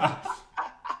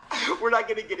 We're not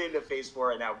going to get into Phase 4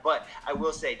 right now, but I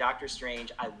will say Doctor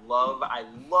Strange, I love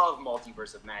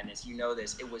Multiverse of Madness. You know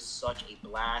this. It was such a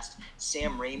blast.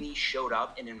 Sam Raimi showed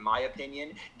up, and in my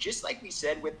opinion, just like we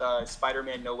said with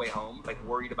Spider-Man No Way Home,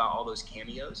 worried about all those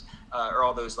cameos, or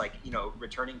all those,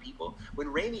 returning people. When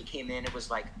Raimi came in, it was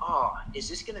like, is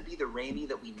this going to be the Raimi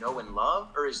that we know and love,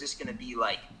 or is this going to be,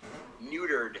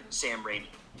 neutered Sam Raimi?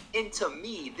 And to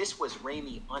me, this was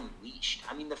Raimi unleashed.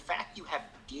 I mean, the fact you have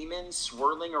demons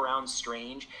swirling around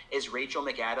Strange as Rachel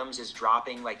McAdams is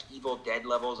dropping Evil Dead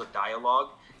levels of dialogue,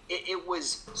 it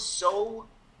was so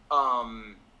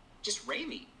just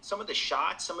Raimi. Some of the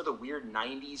shots, some of the weird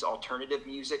 90s alternative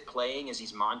music playing as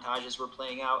these montages were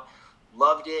playing out,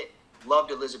 loved it.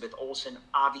 Loved Elizabeth Olsen,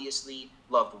 obviously.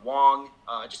 Loved Wong.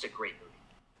 Just a great movie.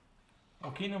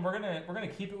 Well, Keenan, we're gonna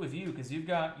keep it with you because you've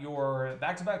got your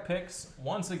back-to-back picks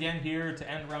once again here to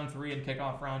end round 3 and kick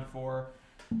off round 4.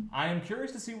 I am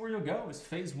curious to see where you'll go, as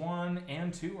Phase 1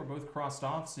 and 2 are both crossed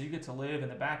off, so you get to live in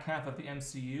the back half of the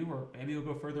MCU, or maybe you'll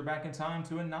go further back in time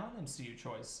to a non-MCU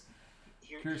choice.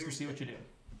 Curious to see what you do.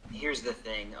 Here's the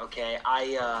thing, okay?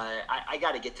 I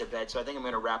got to get to bed, so I think I'm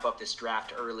going to wrap up this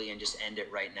draft early and just end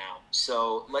it right now.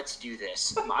 So let's do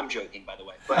this. I'm joking, by the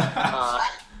way, but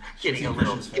getting a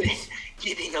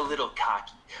little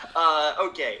cocky.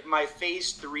 Okay, my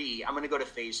Phase 3. I'm going to go to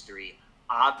Phase 3.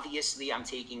 Obviously, I'm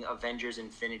taking Avengers: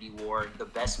 Infinity War, the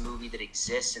best movie that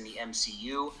exists in the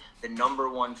MCU, the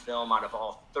 #1 film out of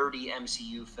all 30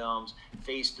 MCU films.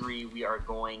 Phase 3, we are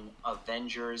going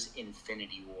Avengers: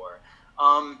 Infinity War.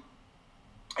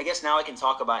 I guess now I can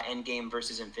talk about Endgame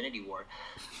versus Infinity War.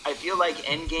 I feel like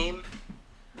Endgame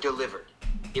delivered.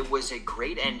 It was a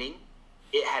great ending.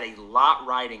 It had a lot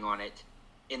riding on it,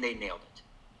 and they nailed it.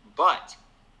 But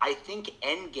I think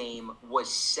Endgame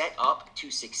was set up to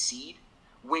succeed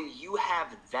when you have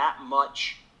that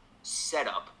much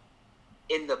setup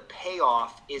and the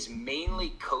payoff is mainly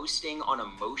coasting on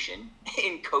emotion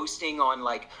and coasting on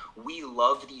we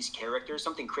love these characters,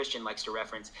 something Christian likes to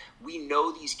reference. We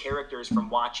know these characters from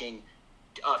watching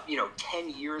 10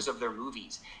 years of their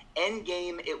movies.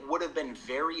 Endgame, it would have been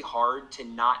very hard to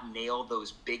not nail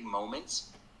those big moments.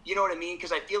 You know what I mean?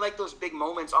 Because I feel like those big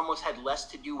moments almost had less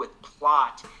to do with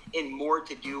plot and more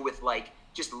to do with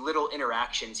just little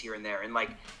interactions here and there, and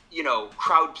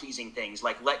crowd-pleasing things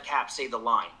like let Cap say the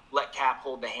line, let Cap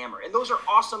hold the hammer. And those are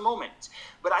awesome moments.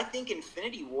 But I think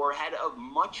Infinity War had a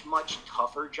much, much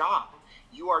tougher job.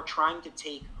 You are trying to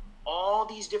take all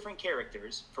these different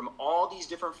characters from all these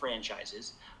different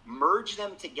franchises, merge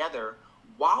them together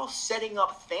while setting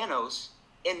up Thanos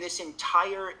in this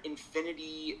entire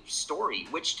Infinity story,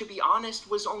 which, to be honest,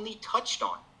 was only touched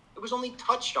on. It was only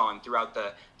touched on throughout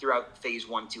Phase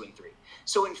 1, 2, and 3.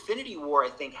 So Infinity War, I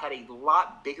think, had a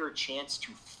lot bigger chance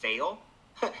to fail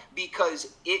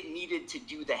because it needed to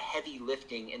do the heavy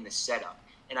lifting in the setup,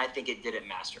 and I think it did it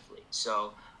masterfully.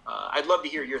 So I'd love to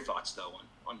hear your thoughts, though,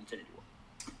 on Infinity War.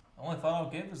 The only thought I'll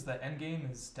give is that Endgame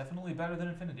is definitely better than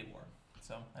Infinity War.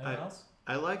 So, anyone else?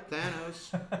 I like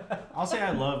Thanos. I'll say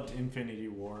I loved Infinity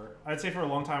War. I'd say for a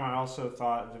long time I also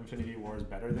thought Infinity War is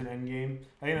better than Endgame.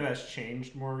 I think that's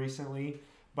changed more recently.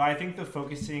 But I think the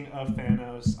focusing of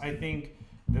Thanos, I think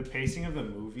the pacing of the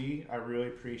movie, I really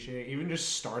appreciate. Even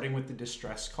just starting with the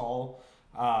distress call,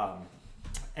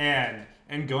 and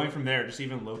going from there, just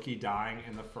even Loki dying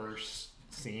in the first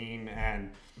scene,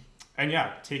 and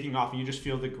yeah, taking off, and you just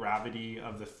feel the gravity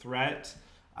of the threat.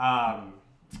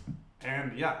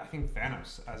 And yeah, I think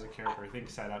Thanos as a character, I think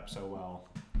set up so well.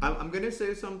 I'm going to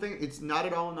say something. It's not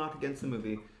at all a knock against the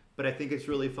movie, but I think it's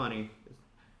really funny.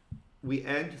 We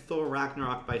end Thor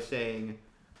Ragnarok by saying...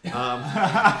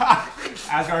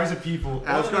 Asgard is a people.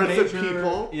 Asgard is a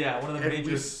people. Yeah, one of the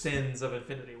major sins of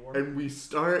Infinity War. And we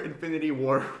start Infinity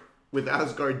War with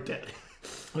Asgard dead.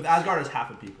 With Asgard as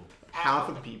half a people. Half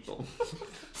a people.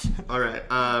 All right.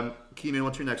 Keenan,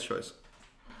 what's your next choice?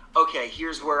 Okay,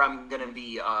 here's where I'm gonna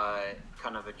be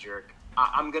kind of a jerk.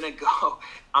 I'm gonna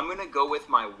go with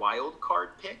my wild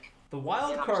card pick. The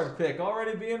wild card pick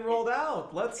already being rolled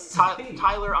out. Let's see.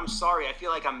 Tyler, I'm sorry. I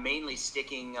feel like I'm mainly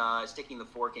sticking the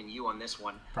fork in you on this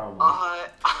one. Probably.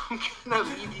 I'm gonna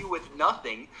leave you with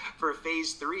nothing for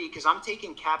Phase 3 because I'm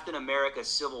taking Captain America: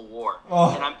 Civil War,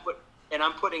 and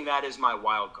I'm putting that as my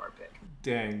wild card pick.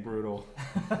 Dang, brutal.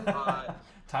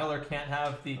 Tyler can't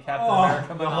have the Captain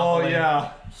America monopoly. Oh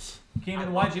yeah.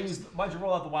 Keenan, why'd you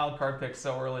roll out the wild card pick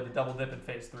so early to double dip in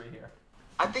Phase 3 here?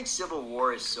 I think Civil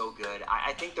War is so good.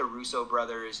 I think the Russo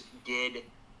brothers did.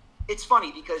 It's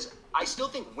funny because I still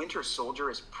think Winter Soldier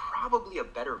is probably a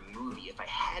better movie if I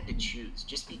had to choose,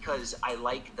 just because I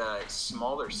like the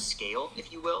smaller scale,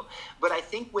 if you will. But I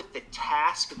think with the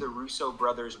task the Russo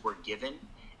brothers were given,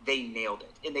 they nailed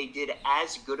it. And they did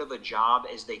as good of a job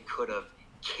as they could have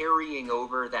carrying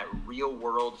over that real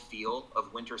world feel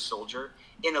of Winter Soldier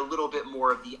in a little bit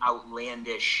more of the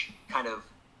outlandish kind of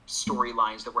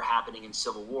storylines that were happening in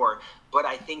Civil War. But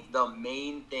I think the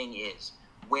main thing is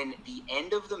when the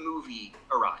end of the movie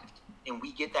arrived and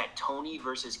we get that Tony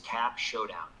versus Cap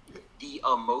showdown, the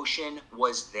emotion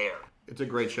was there. It's a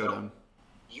great showdown.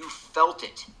 You felt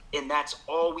it, and that's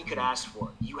all we could ask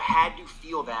for. You had to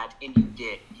feel that, and you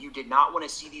did. You did not want to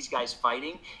see these guys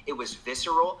fighting. It was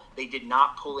visceral. They did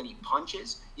not pull any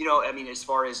punches. You know, I mean, as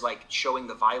far as like showing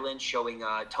the violence, showing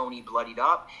Tony bloodied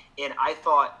up. And I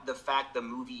thought the fact the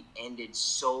movie ended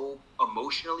so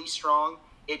emotionally strong,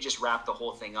 it just wrapped the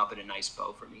whole thing up in a nice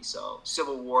bow for me. So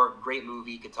Civil War, great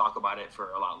movie. Could talk about it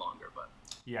for a lot longer, but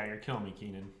yeah, you're killing me,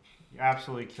 Keenan. You're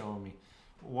absolutely killing me.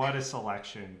 What a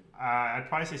selection. I'd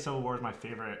probably say Civil War is my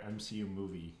favorite MCU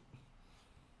movie,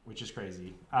 which is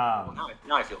crazy. Well,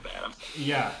 now I feel bad.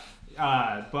 Yeah.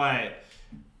 But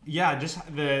yeah, just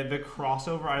the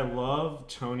crossover. I love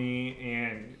Tony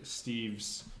and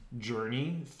Steve's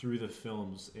journey through the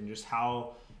films and just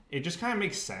how it just kind of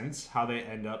makes sense how they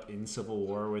end up in Civil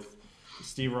War with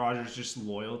Steve Rogers' just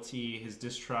loyalty, his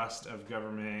distrust of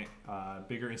government,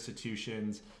 bigger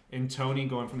institutions, and Tony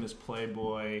going from this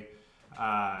playboy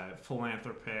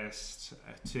philanthropist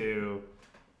to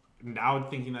now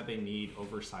thinking that they need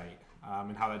oversight,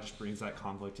 and how that just brings that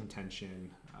conflict and tension.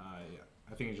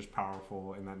 I think it's just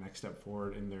powerful in that next step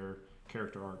forward in their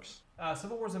character arcs.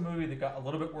 Civil War is a movie that got a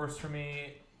little bit worse for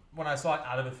me when I saw it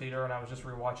out of the theater and I was just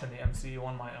rewatching the MCU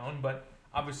on my own, but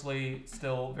obviously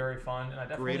still very fun. And I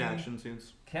definitely great action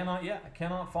scenes.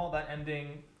 Cannot fault that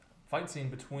ending fight scene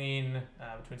between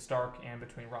Stark and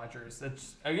between Rogers.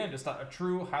 It's again just a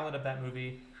true highlight of that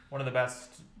movie. One of the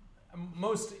best,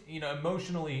 most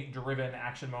emotionally driven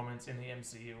action moments in the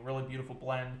MCU. Really beautiful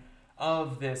blend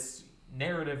of this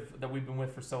narrative that we've been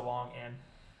with for so long and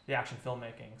the action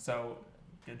filmmaking. So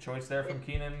good choice there from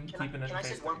Keenan. Can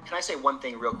I say one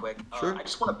thing real quick? Sure. I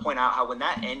just want to point out how when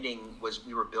that ending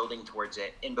we were building towards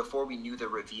it, and before we knew the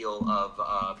reveal of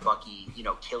Bucky,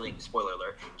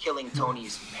 killing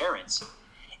Tony's parents,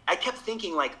 I kept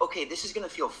thinking like, okay, this is going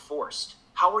to feel forced.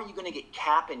 How are you going to get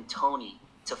Cap and Tony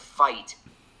to fight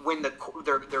when their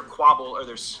quabble or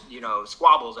their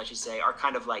squabbles, I should say, are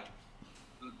kind of like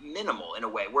minimal in a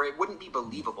way where it wouldn't be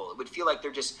believable. It would feel like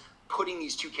they're just putting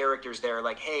these two characters there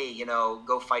like, hey,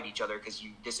 go fight each other because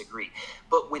you disagree.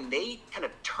 But when they kind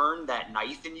of turned that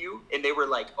knife in you and they were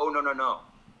like, oh, no.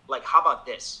 Like, how about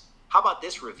this? How about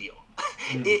this reveal?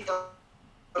 It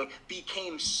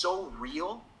became so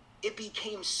real. It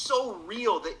became so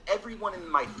real that everyone in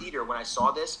my theater, when I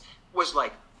saw this, was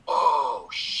like, oh,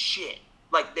 shit.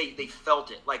 Like, they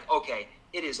felt it. Like, okay,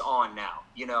 it is on now.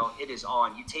 It is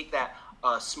on. You take that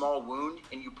small wound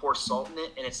and you pour salt in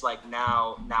it, and it's like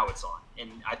now it's on. And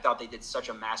I thought they did such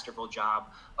a masterful job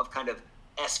of kind of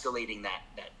escalating that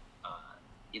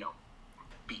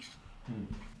beef.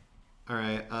 All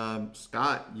right,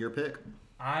 Scott, your pick.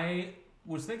 I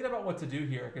was thinking about what to do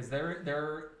here because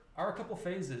there are a couple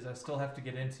phases I still have to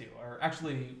get into. Or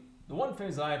actually, the one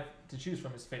phase I have to choose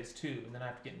from is phase 2, and then I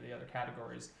have to get into the other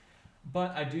categories.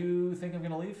 But I do think I'm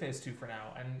going to leave phase 2 for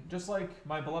now. And just like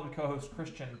my beloved co-host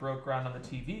Christian broke ground on the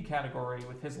TV category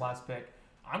with his last pick,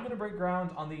 I'm going to break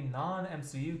ground on the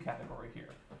non-MCU category here.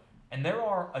 And there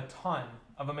are a ton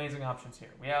of amazing options here.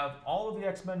 We have all of the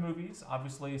X-Men movies,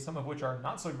 obviously some of which are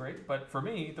not so great, but for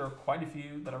me, there are quite a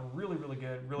few that are really, really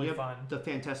good, really fun. The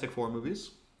Fantastic Four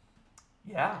movies.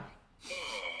 Yeah.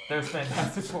 There's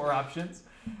Fantastic Four options.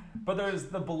 But there's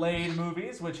the Blade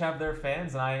movies, which have their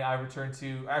fans, and I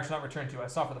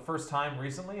saw for the first time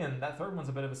recently, and that third one's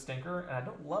a bit of a stinker, and I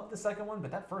don't love the second one,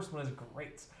 but that first one is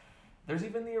great. There's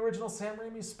even the original Sam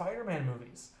Raimi Spider-Man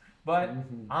movies. But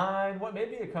on what may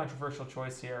be a controversial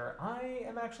choice here, I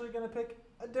am actually going to pick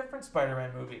a different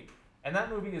Spider-Man movie. And that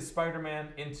movie is Spider-Man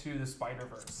Into the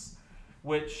Spider-Verse,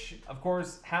 which, of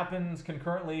course, happens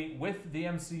concurrently with the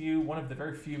MCU, one of the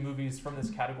very few movies from this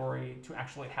category to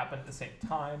actually happen at the same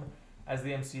time as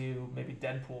the MCU. Maybe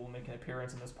Deadpool will make an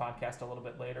appearance in this podcast a little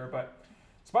bit later. But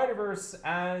Spider-Verse,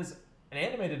 as an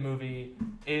animated movie,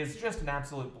 is just an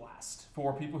absolute blast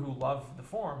for people who love the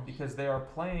form because they are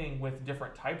playing with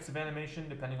different types of animation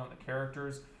depending on the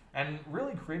characters and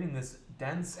really creating this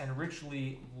dense and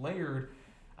richly layered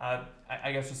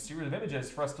just series of images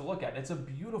for us to look at. It's a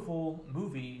beautiful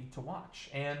movie to watch.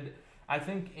 And I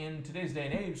think in today's day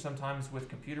and age, sometimes with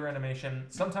computer animation,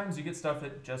 sometimes you get stuff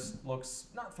that just looks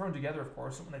not thrown together, of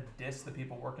course. I don't want to diss the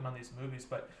people working on these movies,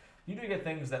 but you do get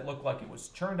things that look like it was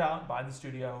churned out by the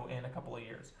studio in a couple of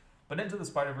years. But Into the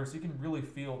Spider-Verse, you can really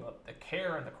feel the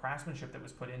care and the craftsmanship that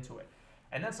was put into it.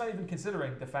 And that's not even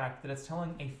considering the fact that it's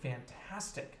telling a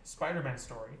fantastic Spider-Man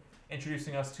story,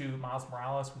 introducing us to Miles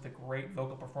Morales with a great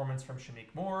vocal performance from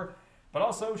Shameik Moore, but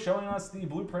also showing us the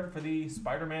blueprint for the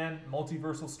Spider-Man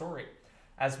multiversal story.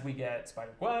 As we get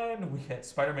Spider-Gwen, we get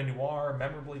Spider-Man Noir,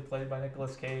 memorably played by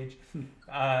Nicolas Cage,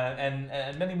 and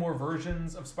many more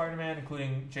versions of Spider-Man,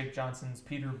 including Jake Johnson's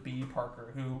Peter B.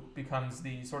 Parker, who becomes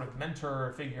the sort of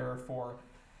mentor figure for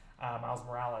Miles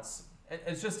Morales.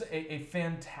 It's just a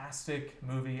fantastic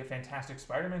movie, a fantastic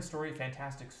Spider-Man story, a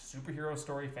fantastic superhero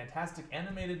story, fantastic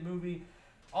animated movie.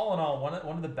 All in all, one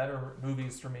of the better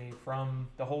movies for me from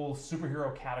the whole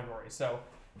superhero category. So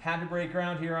had to break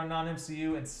ground here on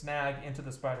non-MCU and snag Into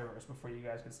the Spider-Verse before you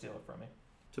guys could steal it from me.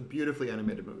 It's a beautifully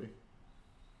animated movie.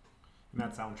 And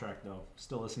that soundtrack, though,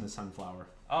 still listen to Sunflower.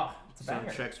 Oh, it's a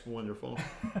banger. Soundtrack's wonderful.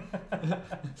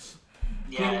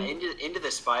 Yeah, Into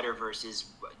the Spider-Verse is,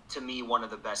 to me, one of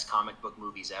the best comic book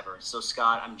movies ever. So,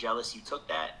 Scott, I'm jealous you took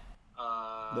that.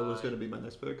 That was going to be my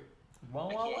next pick.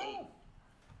 Well.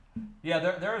 Yeah,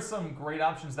 there are some great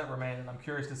options that remain, and I'm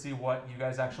curious to see what you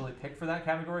guys actually pick for that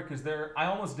category, because I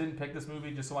almost didn't pick this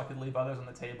movie just so I could leave others on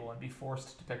the table and be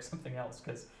forced to pick something else,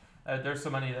 because there's so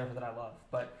many there that I love.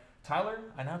 But, Tyler,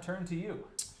 I now turn to you.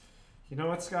 You know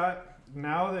what, Scott?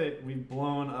 Now that we've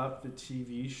blown up the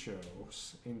TV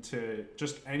shows into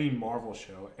just any Marvel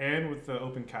show, and with the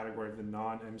open category of the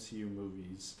non-MCU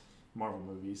movies, Marvel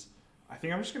movies, I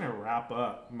think I'm just going to wrap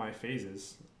up my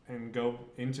phases and go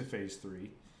into phase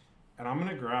 3. And I'm going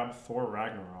to grab Thor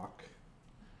Ragnarok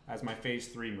as my phase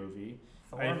 3 movie.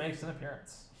 Thor makes an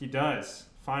appearance. He does,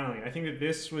 finally. I think that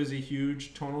this was a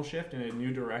huge tonal shift and a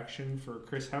new direction for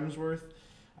Chris Hemsworth,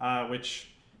 which...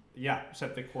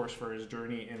 set the course for his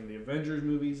journey in the Avengers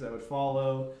movies that would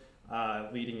follow,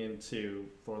 leading into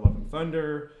Thor Love and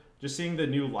Thunder. Just seeing the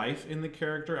new life in the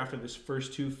character after this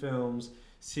first 2 films,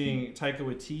 seeing Taika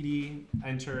Waititi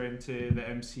enter into the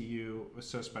MCU was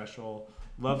so special.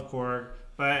 Love Korg,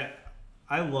 but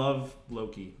I love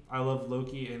Loki. I love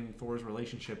Loki and Thor's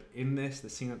relationship in this, the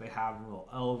scene that they have in the little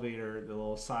elevator, the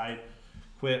little side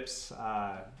quips.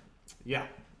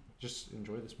 Just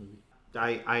enjoy this movie.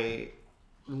 I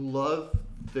love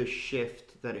the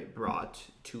shift that it brought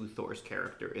to Thor's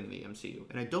character in the MCU,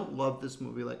 and I don't love this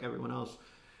movie like everyone else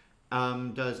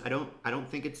does. I don't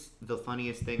think it's the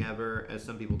funniest thing ever, as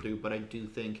some people do, but I do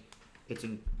think it's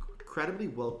incredibly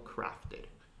well crafted,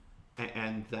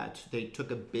 and that they took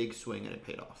a big swing and it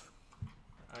paid off.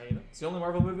 It's the only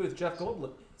Marvel movie with Jeff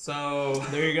Goldblum. So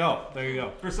there you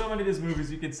go. For so many of these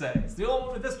movies, you could say it's the only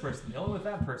one with this person, the only one with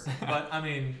that person. But I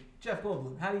mean, Jeff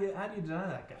Goldblum, how do you deny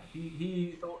that guy?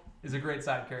 He is a great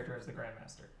side character as the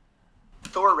Grandmaster.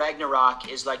 Thor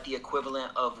Ragnarok is like the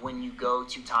equivalent of when you go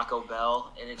to Taco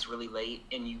Bell and it's really late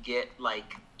and you get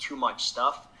like too much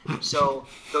stuff. So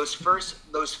those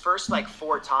first like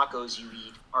 4 tacos you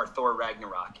eat are Thor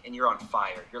Ragnarok, and you're on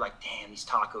fire. You're like, damn, these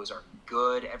tacos are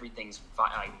good. Everything's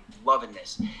I'm loving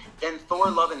this. Then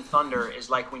Thor Love and Thunder is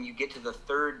like when you get to the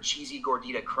 3rd cheesy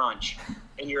gordita crunch,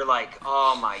 and you're like,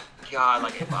 oh my god,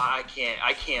 like I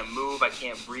can't move, I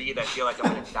can't breathe, I feel like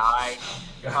I'm gonna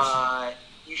die.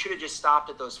 You should have just stopped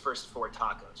at those first 4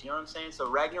 tacos. You know what I'm saying? So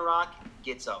Ragnarok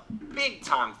gets a big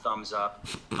time thumbs up.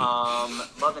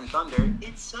 Love and Thunder,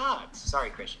 it sucks. Sorry,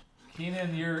 Christian.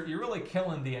 Keenan, you're really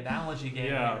killing the analogy game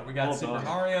Yeah, here. We got well Super done.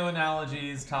 Mario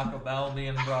analogies, Taco Bell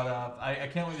being brought up. I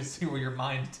can't wait to see where your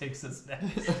mind takes us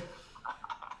next.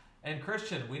 And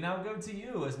Christian, we now go to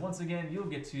you, as once again you'll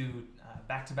get to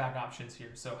back-to-back options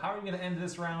here. So how are you going to end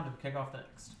this round and kick off the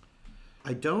next?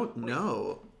 I don't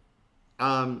know.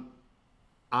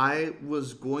 I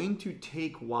was going to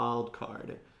take wild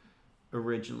card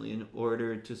originally in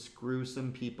order to screw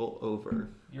some people over.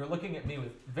 You're looking at me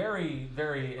with very,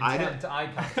 very intent eye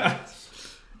contact.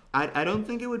 I don't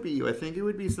think it would be you. I think it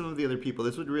would be some of the other people.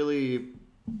 This would really,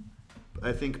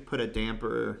 I think, put a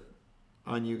damper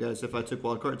on you guys if I took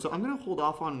wild card. So I'm going to hold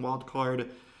off on wild card.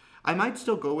 I might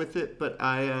still go with it, but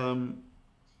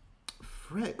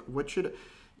frick, what should,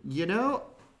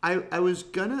 I was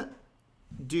going to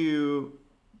do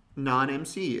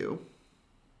non-MCU.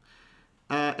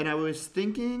 And I was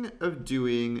thinking of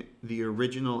doing the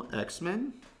original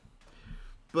X-Men.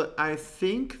 But I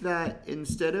think that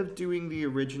instead of doing the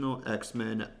original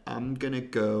X-Men, I'm going to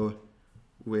go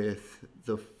with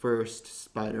the first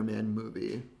Spider-Man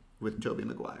movie with Tobey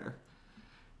Maguire.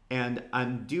 And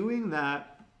I'm doing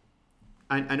that.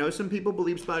 I know some people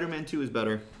believe Spider-Man 2 is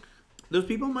better. Those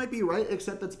people might be right,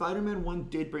 except that Spider-Man 1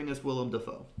 did bring us Willem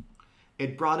Dafoe.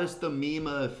 It brought us the meme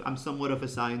of I'm somewhat of a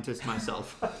scientist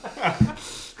myself.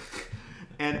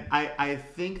 And I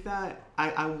think that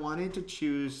I wanted to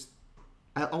choose...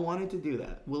 I wanted to do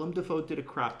that. Willem Dafoe did a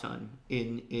crap ton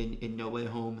in No Way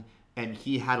Home, and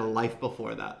he had a life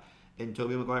before that. And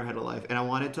Tobey Maguire had a life. And I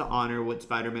wanted to honor what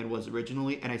Spider-Man was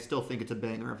originally, and I still think it's a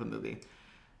banger of a movie.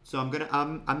 So I'm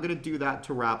gonna do that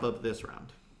to wrap up this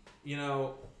round. You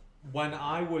know, when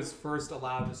I was first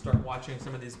allowed to start watching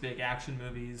some of these big action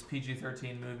movies,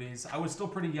 PG-13 movies, I was still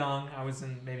pretty young. I was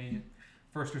in maybe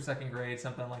 1st or 2nd grade,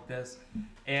 something like this.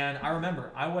 And I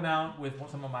remember I went out with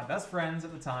some of my best friends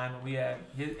at the time.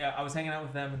 I was hanging out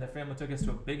with them, and their family took us to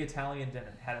a big Italian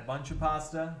dinner. Had a bunch of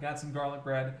pasta, got some garlic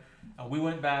bread. We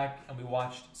went back and we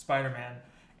watched Spider-Man.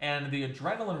 And the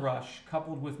adrenaline rush,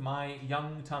 coupled with my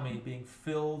young tummy being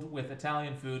filled with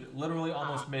Italian food, literally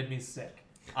almost made me sick.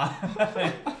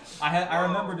 I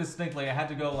remember distinctly. I had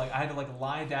to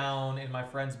lie down in my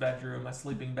friend's bedroom, my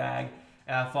sleeping bag,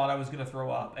 and I thought I was going to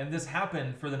throw up. And this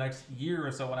happened for the next year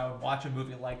or so when I would watch a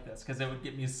movie like this, because it would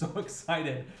get me so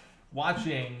excited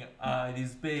watching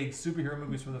these big superhero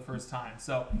movies for the first time.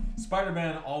 So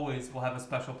Spider-Man always will have a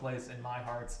special place in my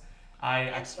heart.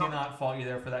 I cannot fault you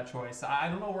there for that choice. I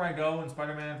don't know where I go in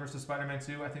Spider-Man versus Spider-Man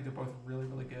 2. I think they're both really,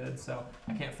 really good. So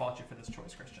I can't fault you for this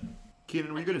choice, Christian.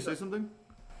 Keenan, were you going to say something?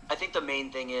 I think the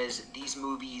main thing is these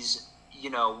movies,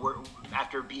 were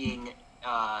after being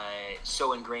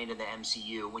so ingrained in the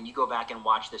MCU, when you go back and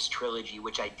watch this trilogy,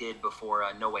 which I did before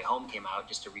No Way Home came out,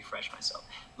 just to refresh myself,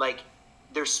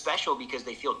 they're special because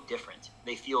they feel different.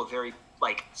 They feel very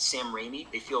like Sam Raimi.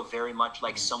 They feel very much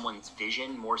like someone's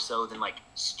vision, more so than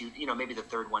maybe the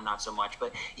 3rd one, not so much,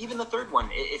 but even the 3rd one,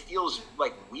 it feels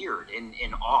like weird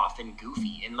and off and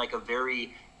goofy in like a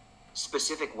very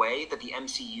specific way that the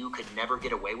MCU could never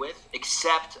get away with,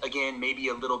 except again maybe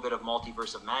a little bit of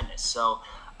Multiverse of Madness. So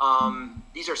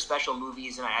these are special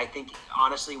movies, and I think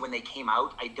honestly when they came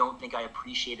out, I don't think I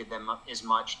appreciated them as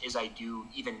much as I do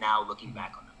even now looking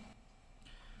back on them.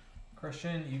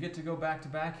 Christian, you get to go back to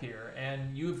back here,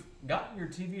 and you've gotten your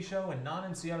TV show and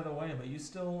non-MC out of the way, but you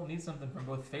still need something from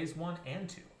both Phase 1 and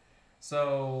 2.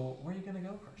 So where are you going to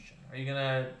go, Christian? Are you going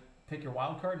to pick your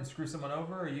wild card and screw someone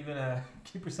over, or are you going to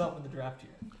keep yourself in the draft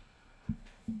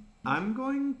here? I'm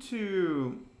going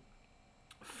to...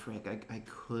 Frick, I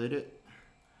could...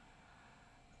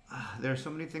 there are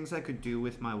so many things I could do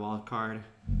with my wild card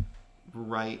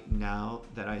right now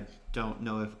that I don't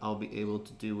know if I'll be able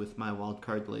to do with my wild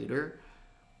card later.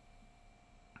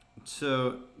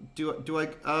 So do I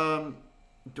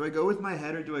go with my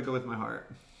head or do I go with my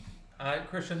heart?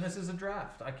 Christian, this is a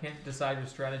draft. I can't decide your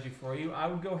strategy for you. I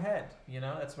would go head.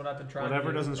 That's what I've been trying to do.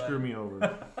 Whatever doesn't screw me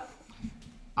over.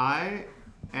 I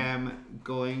am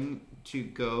going to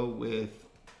go with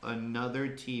another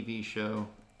TV show.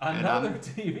 Another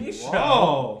TV show?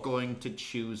 Whoa! Going to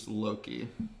choose Loki.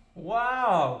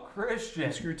 Wow,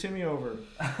 Christian. Screw Timmy over.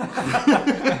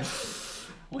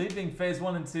 leaving Phase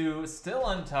 1 and 2 still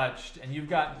untouched, and you've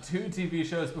got 2 TV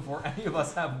shows before any of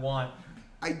us have one.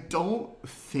 I don't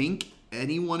think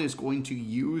anyone is going to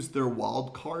use their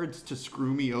wild cards to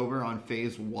screw me over on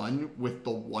Phase 1 with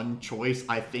the one choice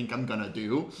I think I'm going to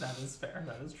do. That is fair.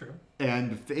 That is true.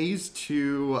 And Phase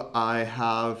 2, I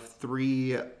have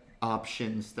 3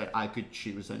 options that I could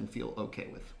choose and feel okay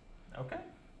with. Okay.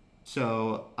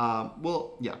 So,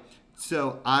 yeah.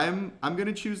 So I'm going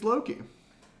to choose Loki,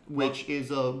 which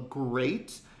is a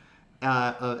great,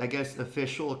 I guess,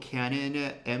 official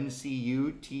canon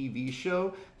MCU TV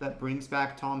show that brings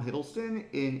back Tom Hiddleston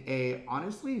in a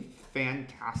honestly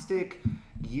fantastic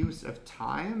use of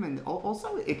time. And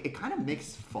also it kind of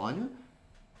makes fun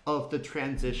of the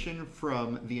transition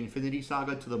from the Infinity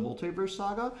Saga to the Multiverse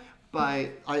Saga.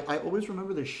 I always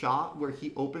remember the shot where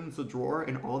he opens the drawer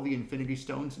and all the Infinity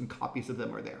Stones and copies of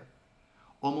them are there.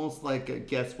 Almost like,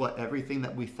 guess what, everything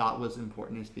that we thought was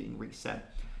important is being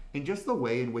reset. And just the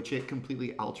way in which it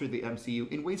completely altered the MCU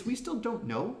in ways we still don't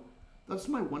know. That's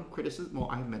my one criticism. Well,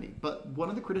 I have many. But one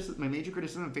of the my major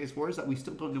criticism of Phase 4 is that we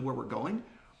still don't know where we're going.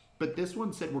 But this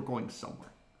one said we're going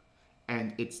somewhere.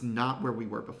 And it's not where we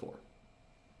were before.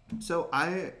 So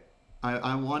I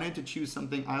wanted to choose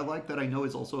something I like that I know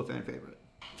is also a fan favorite.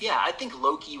 Yeah, I think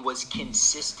Loki was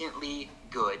consistently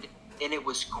good, and it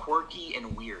was quirky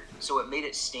and weird, so it made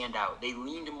it stand out. They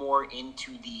leaned more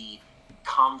into the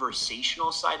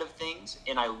conversational side of things,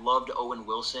 and I loved Owen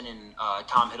Wilson and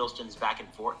Tom Hiddleston's back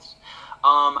and forths.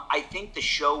 I think the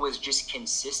show was just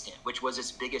consistent, which was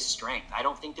its biggest strength. I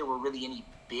don't think there were really any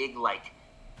big,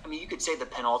 you could say the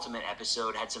penultimate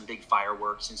episode had some big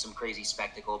fireworks and some crazy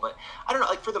spectacle, but I don't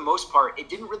know, for the most part, it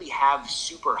didn't really have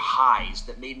super highs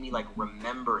that made me,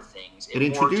 remember things. It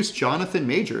introduced Jonathan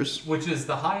Majors. Which is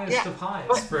the highest of highs.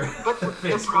 But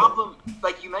the problem,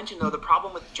 like you mentioned, though, the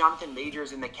problem with Jonathan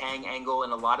Majors and the Kang angle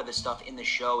and a lot of the stuff in the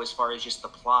show as far as just the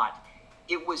plot,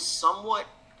 it was somewhat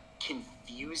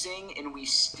confusing, and we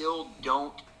still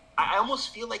don't... I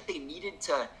almost feel like they needed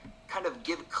to kind of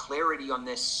give clarity on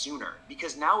this sooner,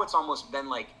 because now it's almost been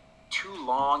too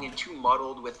long and too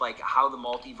muddled with how the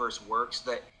multiverse works.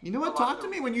 That, you know what, talk to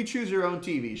me when you choose your own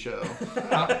TV show.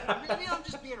 I'm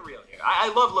just being real here.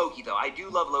 I love Loki, though. I do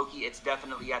love Loki. It's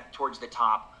definitely towards the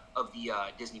top of the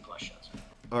Disney Plus shows.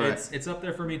 All right. It's up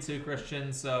there for me too,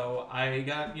 Christian. So I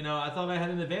got, I thought I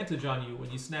had an advantage on you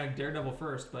when you snagged Daredevil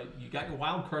first, but you got your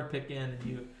wild card pick in and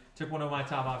you took one of my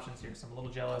top options here, so I'm a little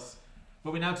jealous.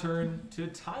 But we now turn to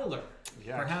Tyler.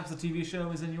 Yeah. Perhaps the TV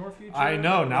show is in your future? I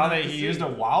know. Now that he used a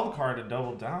wild card to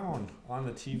double down on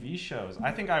the TV shows,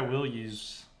 I think I will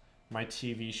use my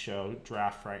TV show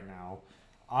draft right now.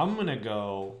 I'm going to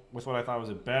go with what I thought was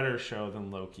a better show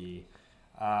than Loki.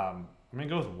 I'm going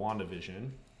to go with WandaVision.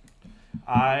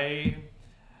 I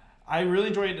really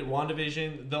enjoyed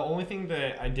WandaVision. The only thing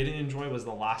that I didn't enjoy was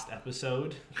the last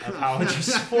episode of how it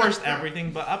just forced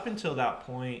everything. But up until that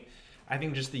point, I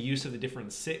think just the use of the different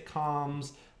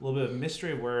sitcoms, a little bit of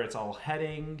mystery of where it's all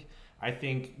heading. I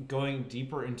think going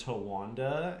deeper into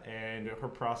Wanda and her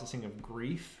processing of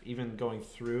grief, even going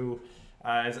through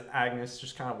as Agnes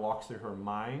just kind of walks through her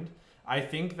mind. I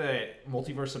think that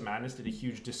Multiverse of Madness did a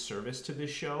huge disservice to this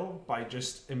show by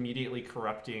just immediately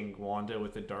corrupting Wanda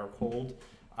with the Darkhold.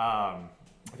 I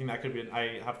think that could be.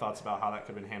 I have thoughts about how that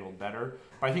could have been handled better.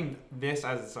 But I think this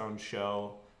as its own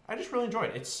show, I just really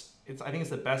enjoyed it. I think it's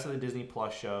the best of the Disney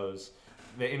Plus shows.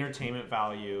 The entertainment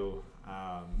value,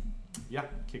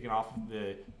 kicking off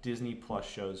the Disney Plus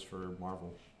shows for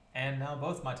Marvel. And now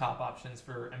both my top options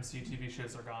for MCU TV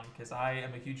shows are gone, because I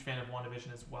am a huge fan of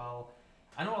WandaVision as well.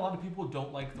 I know a lot of people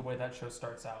don't like the way that show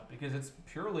starts out, because it's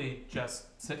purely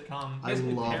just sitcom. I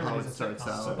love how it starts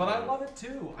out. But I love it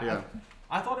too. Yeah.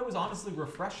 I thought it was honestly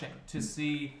refreshing to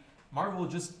see Marvel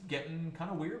just getting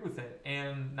kind of weird with it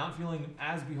and not feeling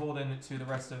as beholden to the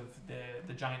rest of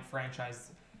the giant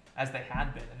franchise as they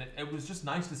had been. And it was just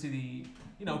nice to see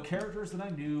the characters that I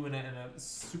knew in a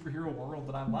superhero world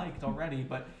that I liked already,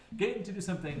 but getting to do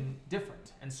something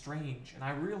different and strange. And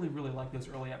I really, really liked those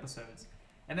early episodes.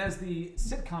 And as the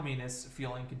sitcominess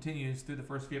feeling continues through the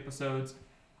first few episodes,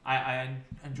 I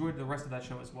enjoyed the rest of that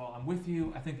show as well. I'm with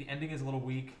you. I think the ending is a little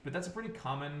weak, but that's a pretty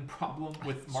common problem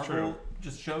with Marvel,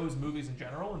 just shows, movies in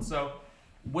general. And so,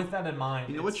 with that in mind,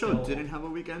 you know what show didn't have a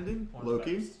weak ending?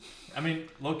 Loki. I mean,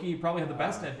 Loki probably had the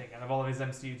best ending out of all of his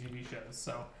MCU TV shows,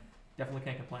 so definitely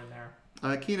can't complain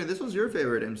there. Keena, this was your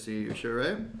favorite MCU show,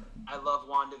 right? I love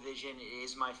WandaVision. It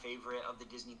is my favorite of the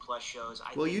Disney Plus shows.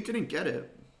 You didn't get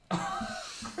it.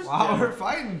 Wow, we're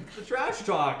fighting. The trash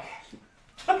talk.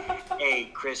 Hey,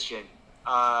 Christian.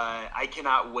 I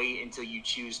cannot wait until you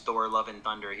choose Thor: Love and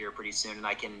Thunder here pretty soon, and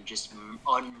I can just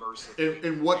unmercifully.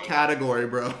 In what category,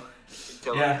 bro?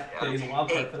 Yeah, he's a wild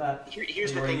card for that.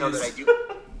 Here's the thing, though, that I do.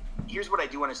 Here's what I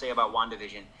do want to say about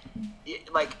WandaVision.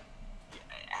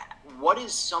 What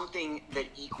is something that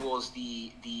equals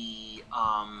the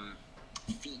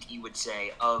feat, you would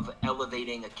say, of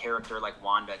elevating a character like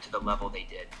Wanda to the level they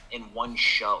did in one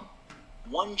show?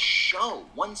 One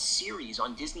series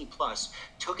on Disney Plus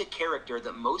took a character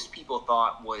that most people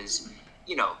thought was,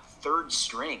 third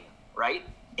string, right?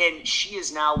 And she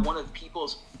is now one of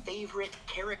people's favorite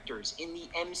characters in the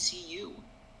MCU.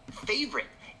 Favorite.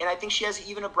 And I think she has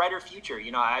even a brighter future.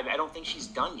 I don't think she's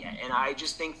done yet. And I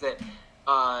just think that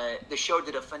the show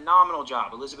did a phenomenal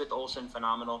job. Elizabeth Olsen,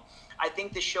 phenomenal. I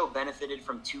think the show benefited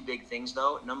from two big things,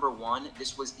 though. Number one,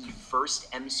 this was the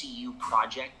first MCU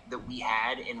project that we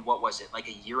had in, what was it, like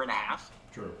a year and a half?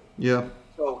 True. Yeah.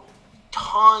 So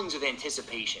tons of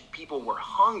anticipation. People were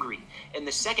hungry. And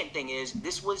the second thing is,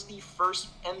 this was the first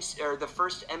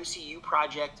MCU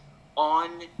project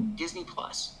on Disney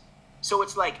Plus. So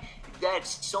it's like,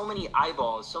 that's so many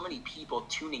eyeballs, so many people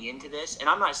tuning into this. And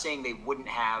I'm not saying they wouldn't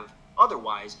have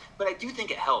otherwise, but I do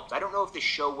think it helped. I don't know if the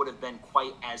show would have been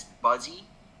quite as buzzy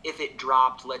if it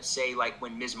dropped, let's say, like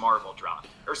when Ms. Marvel dropped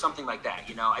or something like that.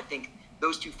 I think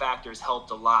those two factors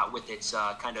helped a lot with its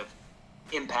kind of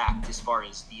impact as far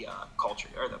as the culture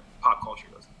or the pop culture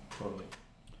goes. Totally.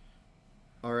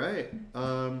 All right.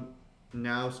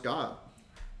 Now Scott.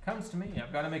 Comes to me.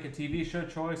 I've got to make a TV show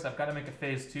choice. I've got to make a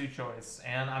Phase 2 choice.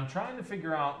 And I'm trying to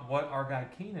figure out what our guy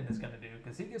Keenan is going to do,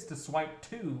 because he gets to swipe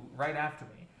 2 right after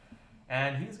me.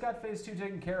 And he's got Phase 2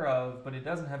 taken care of, but it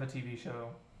doesn't have a TV show.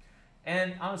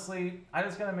 And honestly, I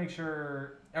just got to make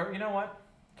sure, or you know what?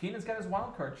 Keenan's got his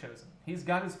wild card chosen. He's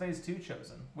got his Phase 2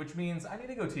 chosen, which means I need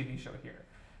to go TV show here.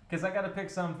 Because I got to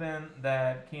pick something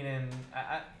that Keenan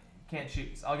I can't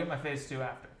choose. I'll get my Phase 2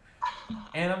 after.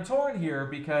 And I'm torn here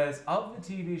because of the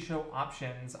TV show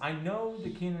options. I know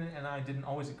that Keenan and I didn't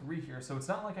always agree here, so it's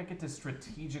not like I get to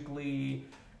strategically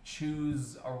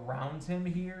choose around him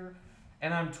here.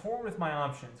 And I'm torn with my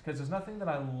options because there's nothing that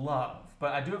I love,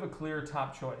 but I do have a clear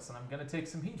top choice, and I'm going to take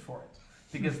some heat for it.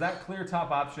 Because that clear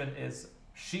top option is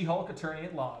She-Hulk Attorney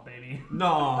at Law, baby.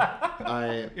 No.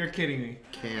 You're kidding me.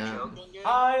 Can't.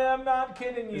 I am not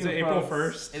kidding you. Is it April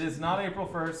 1st? It is not April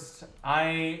 1st.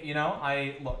 I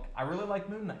really like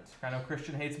Moon Knight. I know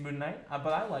Christian hates Moon Knight,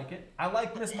 but I like it. I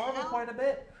like Ms. Marvel quite a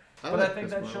bit. But I think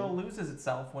that show loses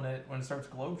itself when it starts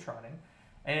globetrotting.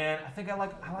 And I think I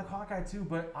like Hawkeye too,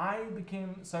 but I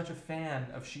became such a fan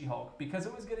of She-Hulk because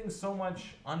it was getting so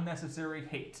much unnecessary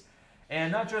hate.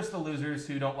 And not just the losers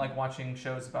who don't like watching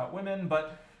shows about women,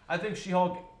 but I think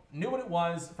She-Hulk knew what it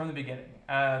was from the beginning.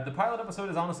 The pilot episode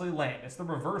is honestly lame. It's the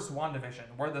reverse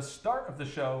WandaVision, where the start of the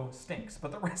show stinks, but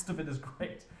the rest of it is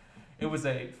great. It was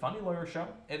a funny lawyer show.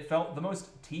 It felt the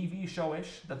most TV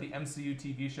show-ish that the MCU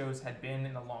TV shows had been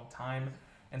in a long time.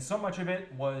 And so much of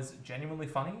it was genuinely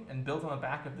funny and built on the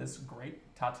back of this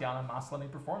great Tatiana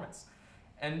Maslany performance.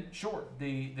 And sure,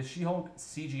 the She-Hulk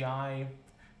CGI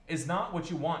is not what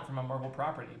you want from a Marvel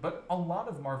property, but a lot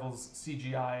of Marvel's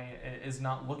CGI is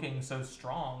not looking so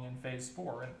strong in Phase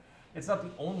 4, and it's not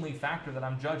the only factor that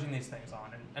I'm judging these things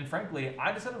on. And frankly,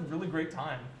 I just had a really great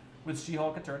time with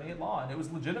She-Hulk Attorney at Law, and it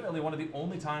was legitimately one of the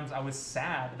only times I was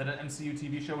sad that an MCU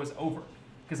TV show was over,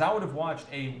 because I would have watched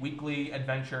a weekly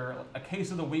adventure, a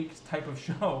case of the week type of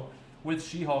show with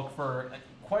She-Hulk for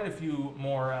quite a few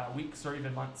more weeks or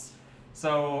even months.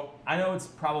 So I know it's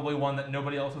probably one that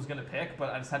nobody else was going to pick,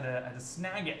 but I just had to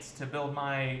snag it to build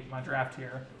my draft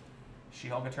here.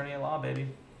 She-Hulk Attorney at Law, baby.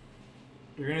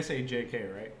 You're going to say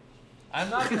JK, right? I'm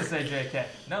not going to say JK.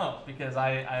 No, because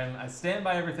I stand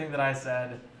by everything that I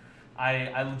said.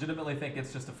 I legitimately think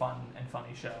it's just a fun and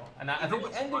funny show. And I think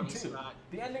the ending, too. Scott,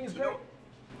 the ending is great.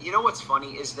 You know what's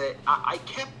funny is that I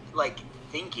kept,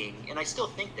 thinking, and I still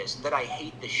think this, that I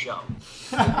hate the show.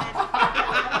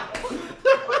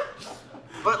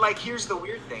 But here's the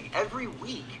weird thing. Every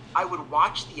week, I would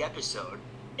watch the episode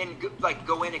and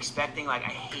go in expecting I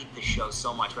hate the show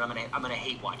so much, but I'm gonna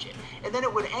hate watch it. And then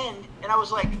it would end, and I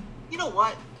was like, you know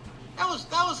what? That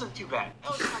wasn't too bad.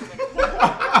 That was kind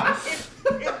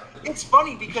of it's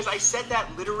funny because I said that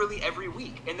literally every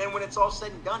week, and then when it's all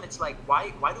said and done, it's like,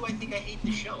 why do I think I hate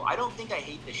the show? I don't think I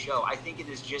hate the show. I think it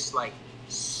is just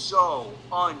so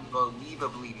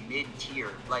unbelievably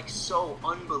mid-tier, so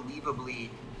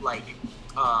unbelievably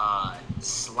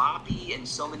sloppy in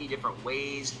so many different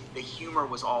ways. The humor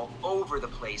was all over the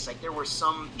place. There were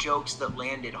some jokes that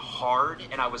landed hard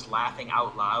and I was laughing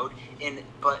out loud,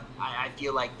 but I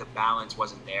feel like the balance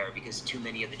wasn't there because too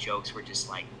many of the jokes were just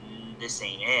this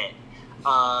ain't it.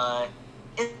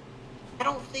 And I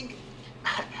don't think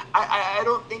I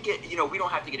don't think it, we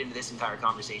don't have to get into this entire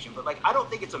conversation, but like, I don't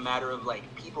think it's a matter of like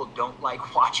people don't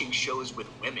like watching shows with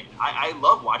women. I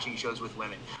love watching shows with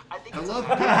women. I love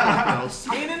girls.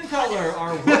 Kanan Color,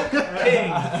 our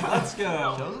king. Let's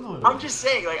go. I'm just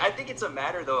saying, like, I think it's a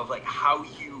matter though of like how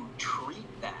you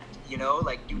treat that.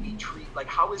 Like, do we treat, like,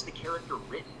 how is the character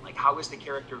written? Like, how is the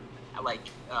character like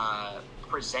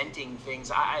presenting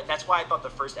things? That's why I thought the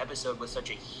first episode was such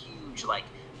a huge, like,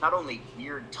 not only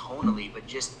weird tonally, but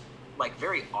just like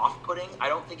very off-putting. I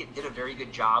don't think it did a very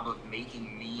good job of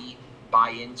making me buy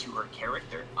into her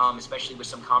character, especially with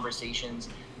some conversations,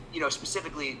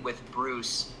 specifically with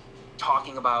Bruce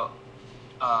talking about,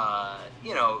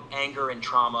 anger and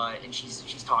trauma, and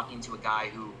she's talking to a guy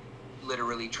who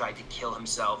literally tried to kill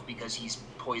himself because he's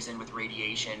poisoned with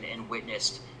radiation and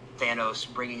witnessed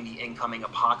Thanos bringing the incoming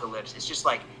apocalypse. It's just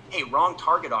like, hey, wrong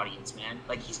target audience, man.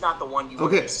 Like, he's not the one you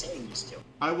want to be saying this to.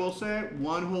 I will say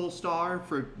 1 whole star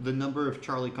for the number of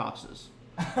Charlie Coxes.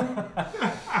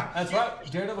 That's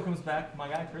right. Daredevil comes back, my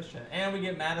guy Christian. And we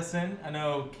get Madison. I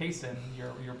know Kaysen,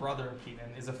 your brother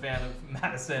Keenan, is a fan of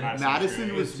Madison.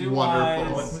 Madison was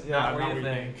wonderful. Yeah, what do you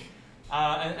think?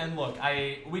 And look,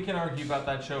 we can argue about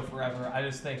that show forever. I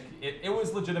just think it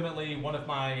was legitimately one of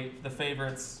the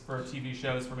favorites for TV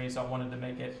shows for me, so I wanted to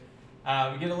make it.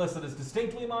 We get a list that is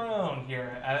distinctly my own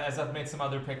here, as I've made some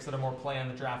other picks that are more play on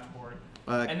the draft board.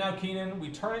 And now, Keenan, we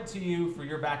turn it to you for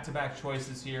your back-to-back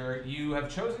choices here. You have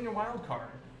chosen your wild card,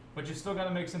 but you still got to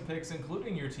make some picks,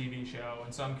 including your TV show.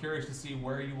 And so I'm curious to see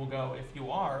where you will go if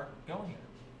you are going there.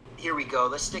 Here we go.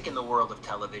 Let's stick in the world of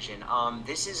television.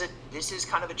 This is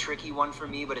kind of a tricky one for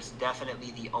me, but it's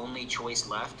definitely the only choice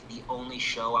left, the only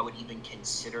show I would even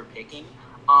consider picking.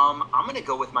 I'm going to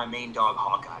go with my main dog,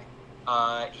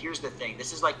 Hawkeye. Here's the thing.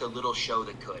 This is like the little show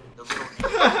that could.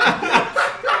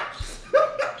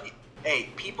 Hey,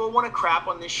 people want to crap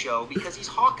on this show because he's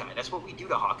Hawkeye. That's what we do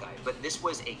to Hawkeye. But this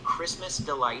was a Christmas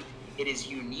delight. It is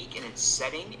unique in its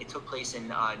setting. It took place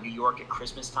in New York at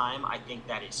Christmas time. I think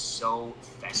that is so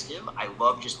festive. I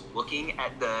love just looking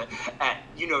at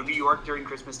New York during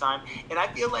Christmas time. And I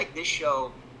feel like this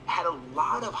show had a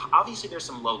lot of, obviously there's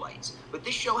some lowlights, but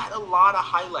this show had a lot of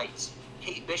highlights.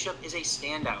 Kate Bishop is a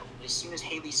standout. As soon as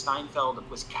Haley Steinfeld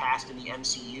was cast in the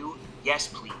MCU, yes,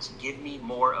 please, give me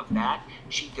more of that.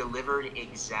 She delivered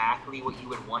exactly what you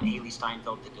would want Haley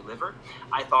Steinfeld to deliver.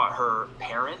 I thought her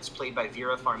parents, played by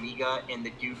Vera Farmiga, and the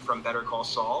dude from Better Call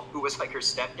Saul, who was like her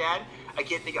stepdad,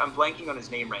 I'm blanking on his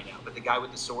name right now, but the guy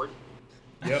with the sword.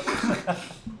 Yep.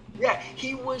 Yeah,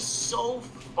 he was so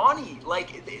funny. Like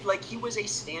he was a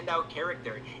standout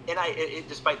character, and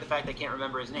despite the fact I can't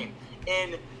remember his name.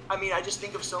 And I mean, I just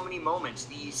think of so many moments.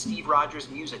 The Steve Rogers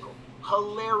musical,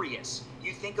 hilarious.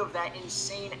 You think of that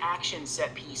insane action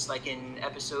set piece, like in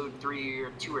episode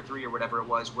 2 or 3 or whatever it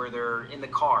was, where they're in the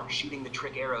car shooting the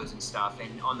trick arrows and stuff,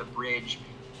 and on the bridge.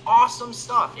 Awesome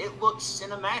stuff. It looks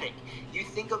cinematic. You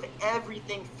think of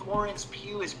everything Florence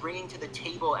Pugh is bringing to the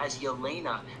table as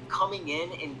Yelena, coming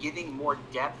in and giving more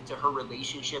depth to her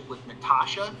relationship with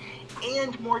Natasha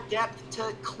and more depth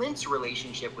to Clint's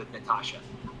relationship with Natasha.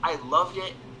 I loved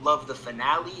it. Loved the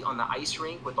finale on the ice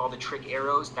rink with all the trick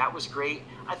arrows. That was great.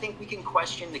 I think we can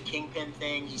question the Kingpin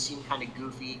thing. He seemed kind of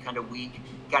goofy, kind of weak.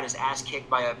 Got his ass kicked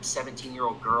by a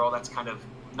 17-year-old girl. That's kind of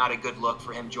not a good look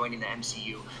for him joining the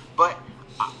MCU. But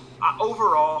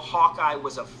overall, Hawkeye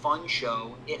was a fun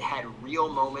show. It had real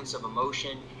moments of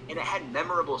emotion, and it had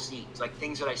memorable scenes, like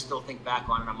things that I still think back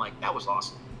on, and I'm like, that was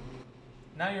awesome.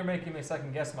 Now you're making me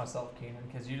second guess myself, Keenan,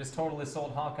 because you just totally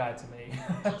sold Hawkeye to me.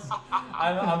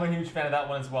 I'm a huge fan of that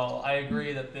one as well. I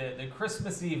agree that the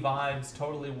Christmassy vibes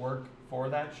totally work for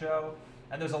that show,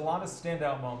 and there's a lot of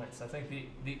standout moments. I think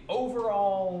the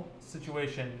overall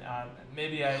situation,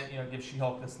 maybe I give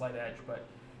She-Hulk this slight edge, but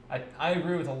I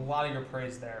agree with a lot of your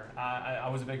praise there. I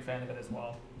was a big fan of it as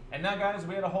well. And now, guys,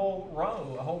 we had a whole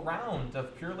round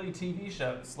of purely TV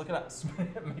shows. Look at us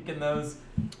making those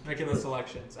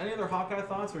selections. Any other Hawkeye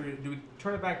thoughts, or do we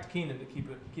turn it back to Keenan to keep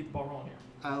the ball rolling here?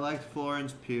 I liked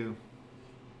Florence Pugh.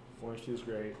 Florence Pugh is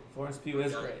great. Florence Pugh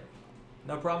is great.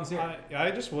 No problems here.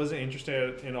 I just wasn't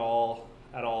interested at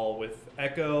all with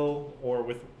Echo or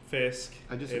with Fisk.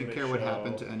 I just didn't care what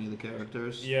happened to any of the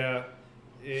characters. Yeah,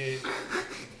 it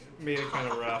made it kind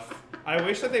of rough. I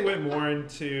wish that they went more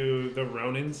into the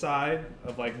Ronin side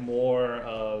of like more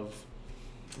of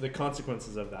the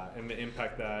consequences of that and the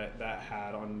impact that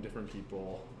had on different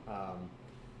people.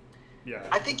 Yeah.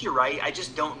 I think you're right. I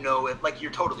just don't know if, like,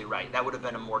 you're totally right. That would have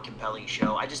been a more compelling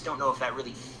show. I just don't know if that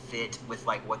really fit with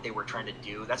like what they were trying to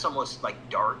do. That's almost like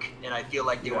dark, and I feel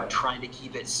like they were trying to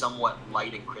keep it somewhat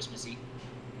light and Christmassy.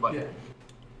 But Yeah.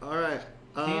 All right.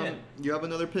 Keenan. You have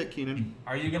another pick, Keenan.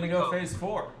 Are you going to go Phase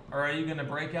 4? Or are you going to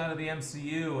break out of the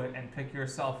MCU and pick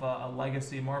yourself a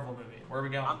legacy Marvel movie? Where are we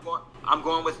going? I'm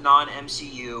going with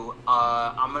non-MCU.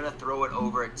 I'm going to throw it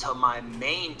over to my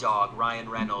main dog, Ryan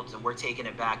Reynolds, and we're taking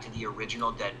it back to the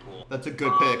original Deadpool. That's a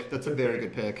good pick. That's a very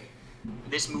good pick.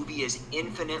 This movie is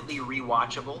infinitely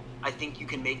rewatchable. I think you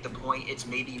can make the point it's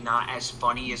maybe not as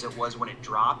funny as it was when it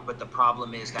dropped, but the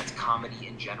problem is that's comedy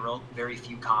in general. Very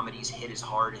few comedies hit as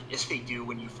hard as they do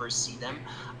when you first see them.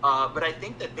 But I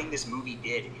think the thing this movie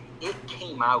did, it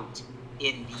came out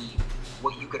in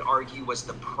what you could argue was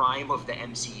the prime of the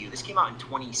MCU. This came out in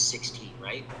 2016,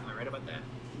 right? Am I right about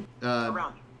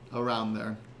that? Around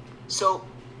there. So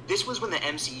this was when the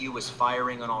MCU was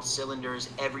firing on all cylinders.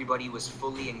 Everybody was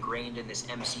fully ingrained in this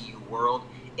MCU world.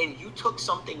 And you took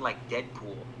something like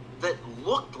Deadpool that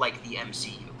looked like the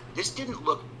MCU. This didn't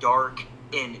look dark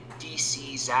and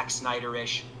DC, Zack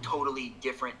Snyder-ish, totally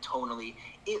different tonally.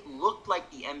 It looked like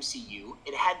the MCU.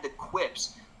 It had the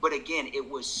quips, but again, it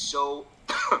was so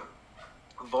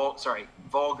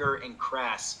vulgar and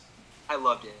crass. I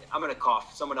loved it. I'm going to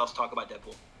cough. Someone else talk about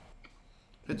Deadpool.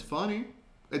 It's funny.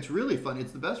 It's really funny.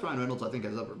 It's the best Ryan Reynolds I think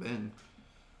has ever been.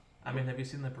 I mean, have you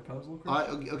seen the proposal, Chris?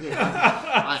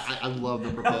 I love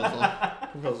the proposal.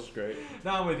 Proposal's great.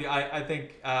 No, I'm with you. I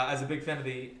think, as a big fan of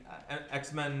the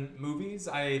X-Men movies,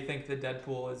 I think that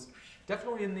Deadpool is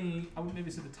definitely in the, I would maybe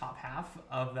say the top half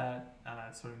of that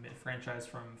sort of mid-franchise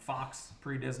from Fox,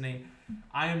 pre-Disney.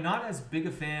 I am not as big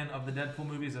a fan of the Deadpool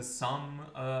movies as some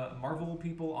Marvel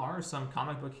people are, some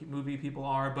comic book movie people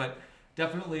are, but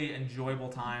definitely enjoyable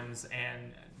times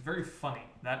and very funny.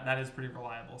 That is pretty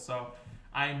reliable. So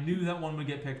I knew that one would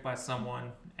get picked by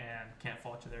someone, and can't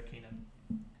fault you there, Keenan.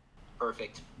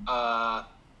 Perfect. I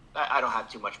don't have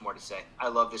too much more to say. I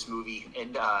love this movie,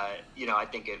 and I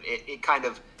think it kind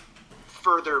of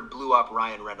further blew up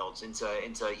Ryan Reynolds into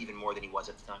even more than he was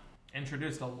at the time.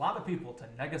 Introduced a lot of people to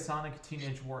Negasonic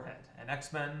Teenage Warhead, an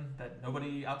X-Men that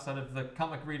nobody outside of the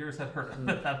comic readers had heard of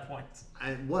at that point.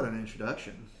 And what an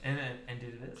introduction. And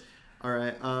indeed it is. All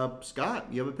right, Scott,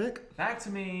 you have a pick? Back to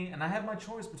me, and I have my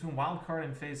choice between Wildcard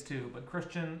and Phase 2, but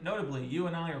Christian, notably, you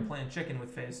and I are playing chicken with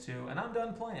Phase 2, and I'm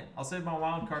done playing. I'll save my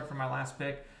Wildcard for my last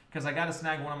pick, because I got to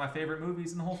snag one of my favorite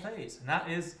movies in the whole phase, and that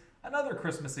is another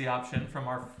Christmassy option from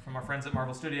our friends at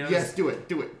Marvel Studios. Yes, do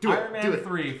it. Iron Man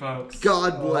 3, folks.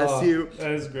 God bless you.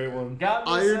 That is a great one.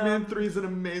 Iron Man 3 is an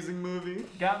amazing movie.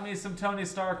 Got me some Tony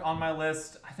Stark on my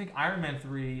list. I think Iron Man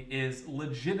 3 is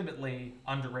legitimately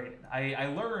underrated. I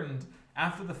learned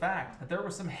after the fact that there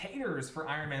were some haters for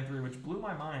Iron Man 3, which blew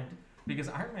my mind because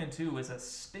Iron Man 2 is a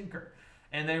stinker.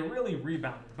 And they really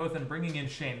rebounded, both in bringing in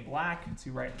Shane Black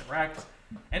to write and direct,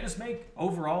 and just make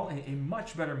overall a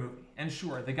much better movie. And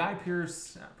sure, the Guy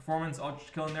Pearce performance, I'll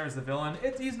just kill him there as the villain.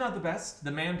 He's not the best.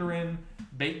 The Mandarin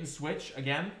bait and switch,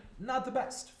 again, not the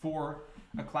best for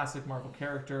a classic Marvel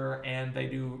character. And they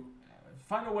do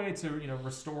find a way to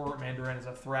restore Mandarin as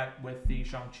a threat with the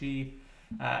Shang-Chi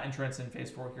entrance in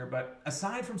Phase 4 here. But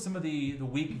aside from some of the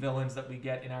weak villains that we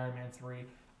get in Iron Man 3,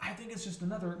 I think it's just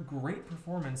another great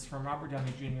performance from Robert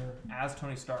Downey Jr. as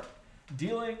Tony Stark,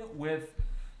 dealing with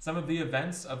some of the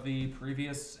events of the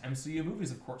previous MCU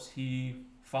movies. Of course, he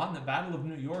fought in the Battle of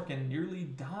New York and nearly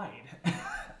died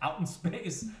out in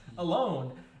space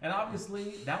alone. And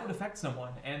obviously, that would affect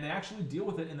someone. And they actually deal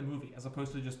with it in the movie, as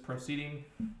opposed to just proceeding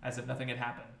as if nothing had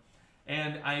happened.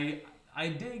 And I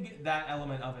dig that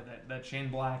element of it, that Shane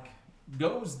Black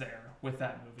goes there with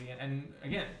that movie. And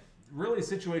again, really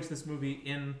situates this movie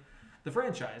in the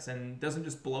franchise and doesn't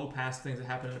just blow past things that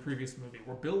happened in the previous movie.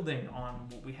 We're building on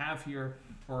what we have here.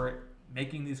 We're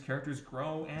making these characters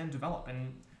grow and develop.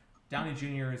 And Downey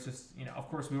Jr. is just, of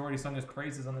course, we already sung his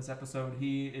praises on this episode.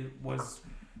 He was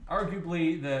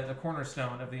arguably the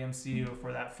cornerstone of the MCU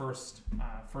for that first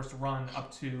run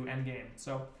up to Endgame.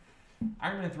 So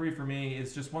Iron Man 3 for me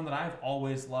is just one that I've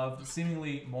always loved,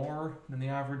 seemingly more than the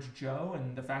average Joe,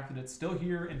 and the fact that it's still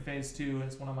here in Phase 2, and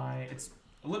it's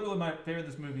literally my favorite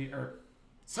of this movie, or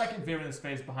second favorite of this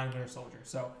phase behind Winter Soldier.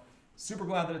 So super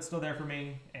glad that it's still there for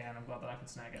me, and I'm glad that I can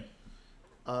snag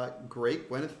it. Great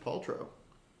Gwyneth Paltrow.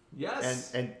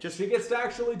 Yes, and just she gets to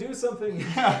actually do something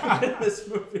in this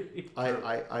movie.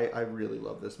 I really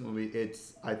love this movie.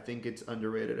 I think it's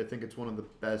underrated. I think it's one of the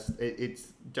best. It's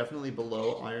definitely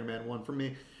below Iron Man 1 for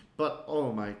me, but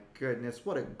oh my goodness,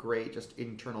 what a great just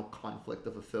internal conflict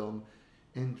of a film,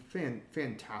 and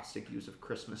fantastic use of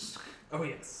Christmas. Oh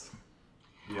yes.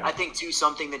 Yeah. I think too,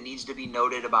 something that needs to be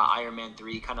noted about Iron Man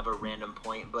 3, kind of a random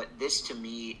point, but this to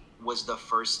me was the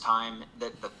first time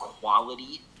that the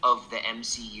quality of the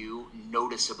MCU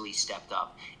noticeably stepped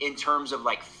up in terms of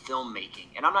like filmmaking.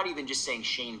 And I'm not even just saying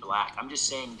Shane Black. I'm just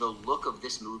saying the look of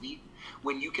this movie,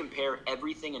 when you compare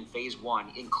everything in Phase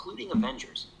 1, including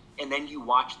Avengers, and then you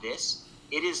watch this,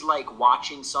 it is like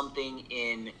watching something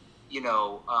in,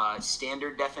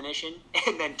 standard definition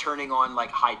and then turning on like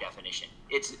high definition.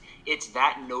 It's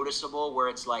that noticeable where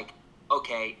it's like,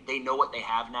 okay, they know what they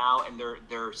have now and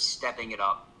they're stepping it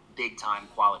up big time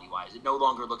quality wise. It no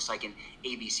longer looks like an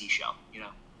ABC show,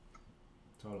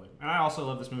 Totally. And I also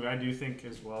love this movie. I do think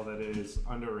as well that it is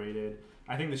underrated.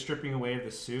 I think the stripping away of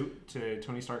the suit to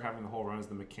Tony Stark having the whole run as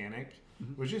the mechanic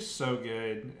was just so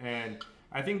good. And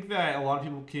I think that a lot of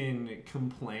people can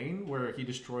complain where he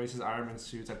destroys his Iron Man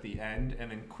suits at the end and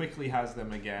then quickly has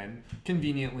them again,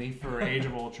 conveniently for Age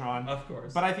of Ultron. Of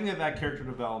course. But I think that character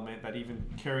development that even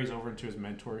carries over into his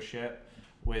mentorship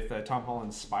with Tom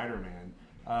Holland's Spider-Man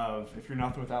of if you're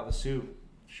nothing without the suit,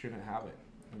 you shouldn't have it.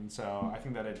 And so I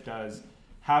think that it does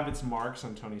have its marks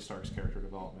on Tony Stark's character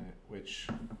development, which,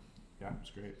 it's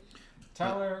great.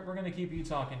 Tyler, we're going to keep you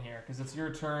talking here because it's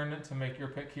your turn to make your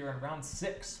pick here in round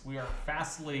 6. We are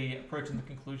fastly approaching the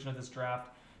conclusion of this draft,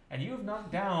 and you have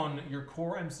knocked down your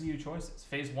core MCU choices.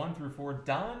 Phase 1 through 4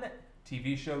 done,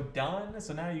 TV show done,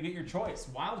 so now you get your choice.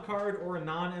 Wild card or a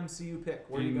non-MCU pick?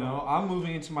 Where do you go? I'm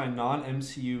moving into my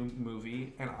non-MCU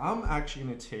movie, and I'm actually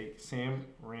going to take Sam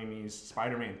Raimi's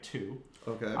Spider-Man 2.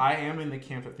 Okay. I am in the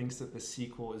camp that thinks that the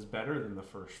sequel is better than the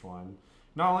first one.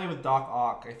 Not only with Doc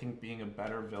Ock, I think being a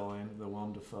better villain than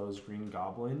Willem Dafoe's Green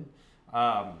Goblin.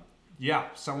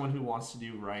 Someone who wants to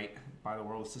do right by the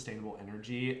world with sustainable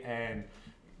energy and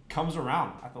comes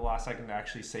around at the last second to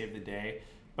actually save the day.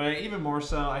 But even more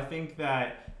so, I think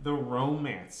that the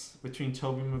romance between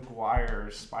Tobey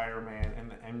Maguire's Spider-Man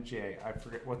and the MJ, I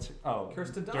forget what's it,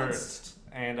 Kirsten Dunst. Durst.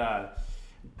 And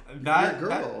That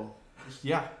girl.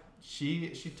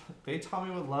 They taught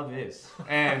me what love is,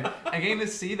 and I getting to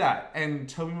see that, and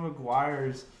Tobey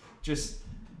Maguire's just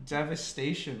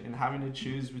devastation in having to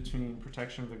choose between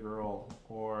protection of the girl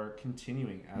or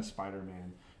continuing as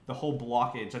Spider-Man. The whole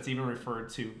blockage that's even referred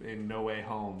to in No Way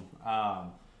Home,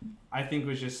 I think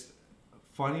was just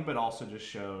funny, but also just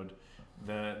showed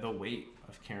the weight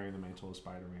of carrying the mantle of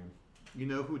Spider-Man. You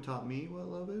know who taught me what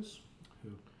love is?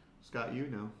 Who? Scott, you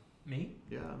know. Me?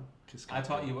 Yeah. I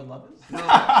taught you what love is? No.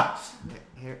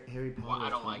 Harry Potter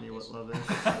taught me what love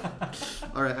is.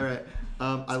 All right.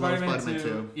 I love Spider-Man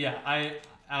 2. Yeah,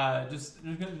 I just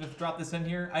going to drop this in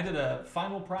here. I did a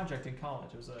final project in college.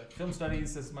 It was a film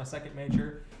studies. This is my second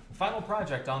major. Final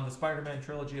project on the Spider-Man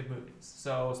trilogy of movies.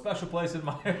 So special place in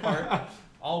my heart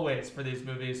always for these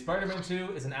movies. Spider-Man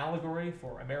 2 is an allegory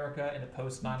for America in a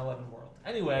post 9/11 world.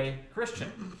 Anyway,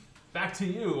 Christian, back to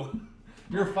you.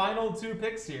 Your final 2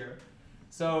 picks here.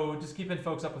 So just keeping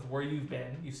folks up with where you've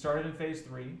been. You started in Phase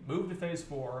 3, moved to Phase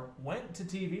 4, went to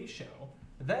TV show,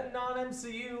 then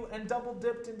non-MCU, and double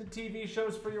dipped into TV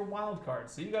shows for your wild card.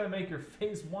 So you got to make your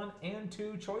Phase 1 and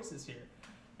 2 choices here.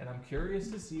 And I'm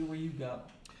curious to see where you go.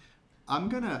 I'm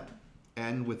going to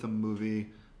end with a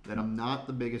movie that I'm not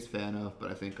the biggest fan of,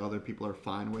 but I think other people are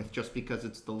fine with just because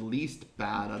it's the least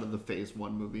bad out of the Phase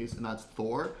 1 movies, and that's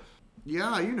Thor.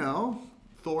 Yeah,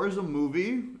 Thor's a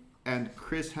movie, and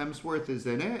Chris Hemsworth is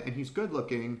in it, and he's good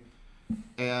looking,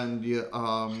 and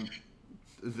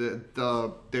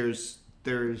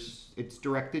it's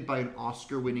directed by an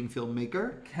Oscar-winning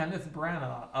filmmaker, Kenneth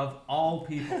Branagh, of all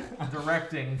people,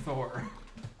 directing Thor.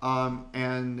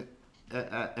 And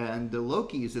the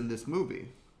Loki's in this movie,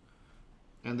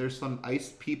 and there's some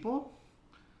ice people,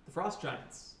 The Frost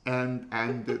Giants, and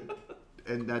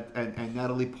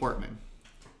Natalie Portman.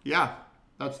 Yeah,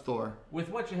 that's Thor. With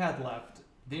what you had left,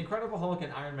 The Incredible Hulk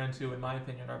and Iron Man 2, in my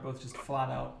opinion, are both just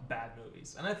flat-out bad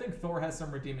movies. And I think Thor has some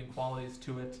redeeming qualities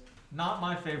to it. Not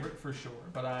my favorite for sure,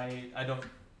 but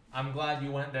I'm glad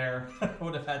you went there. I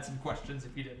would have had some questions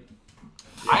if you didn't.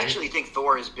 I actually think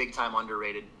Thor is big time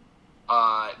underrated.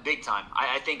 Big time.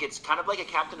 I think it's kind of like a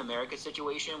Captain America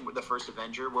situation with the first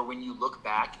Avenger, where when you look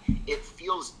back, it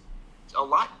feels a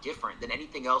lot different than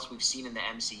anything else we've seen in the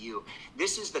MCU.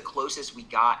 This is the closest we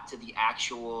got to the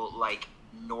actual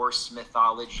Norse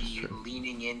mythology,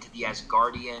 leaning into the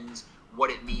Asgardians, what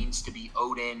it means to be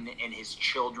Odin and his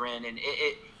children, and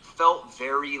it felt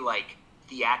very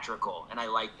theatrical, and I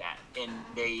like that. And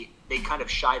they kind of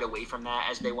shied away from that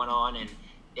as they went on, and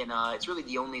it's really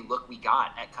the only look we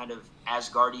got at kind of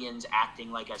Asgardians acting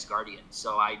like Asgardians.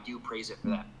 So I do praise it for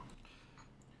that.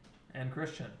 And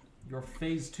Christian, your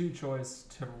Phase 2 choice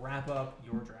to wrap up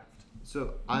your draft.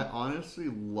 So I honestly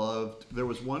loved. There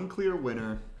was one clear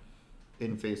winner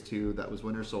in Phase 2 that was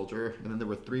Winter Soldier, and then there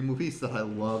were 3 movies that I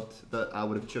loved that I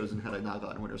would have chosen had I not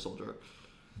gotten Winter Soldier.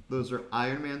 Those are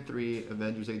Iron Man 3,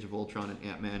 Avengers: Age of Ultron, and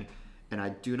Ant-Man. And I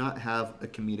do not have a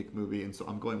comedic movie, and so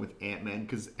I'm going with Ant-Man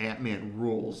because Ant-Man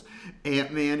rules.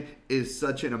 Ant-Man is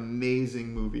such an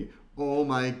amazing movie. Oh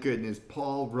my goodness.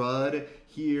 Paul Rudd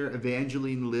here,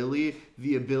 Evangeline Lilly,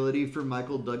 the ability for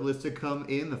Michael Douglas to come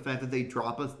in, the fact that they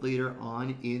drop us later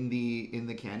on in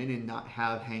the canon and not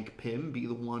have Hank Pym be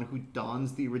the one who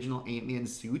dons the original Ant-Man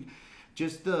suit.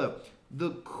 Just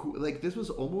like, this was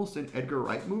almost an Edgar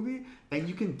Wright movie, and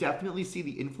you can definitely see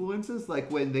the influences,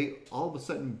 like when they all of a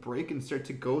sudden break and start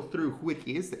to go through who it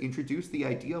is that introduced the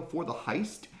idea for the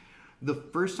heist. The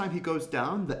first time he goes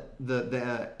down,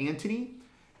 the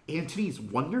Anthony's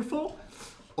wonderful.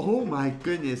 Oh my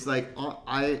goodness! Like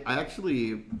Ant-Man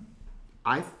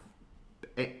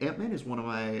is one of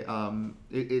my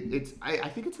I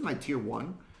think it's in my tier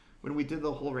 1 when we did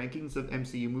the whole rankings of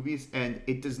MCU movies, and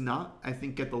it does not, I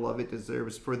think, get the love it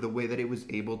deserves for the way that it was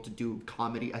able to do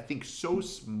comedy, I think, so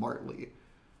smartly.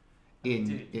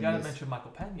 You gotta mention Michael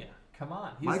Pena. Come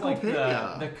on, he's Michael like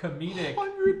Pena. the comedic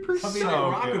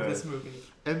 100% rock good. of this movie.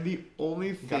 And the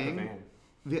only thing,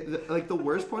 the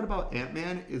worst part about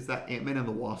Ant-Man is that Ant-Man and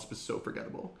the Wasp is so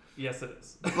forgettable. Yes, it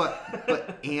is.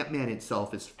 But Ant-Man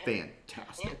itself is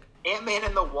fantastic. Ant-Man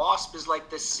and the Wasp is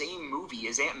like the same movie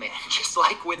as Ant-Man, just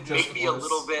like with maybe a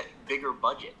little bit bigger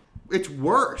budget. It's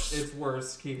worse. It's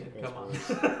worse, Keaton. Come on.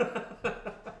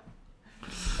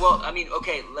 Well, I mean,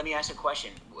 okay, let me ask a question.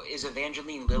 Is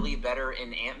Evangeline Lilly better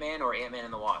in Ant-Man or Ant-Man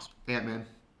and the Wasp? Ant-Man.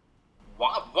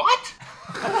 What?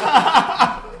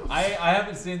 I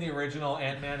haven't seen the original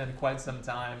Ant-Man in quite some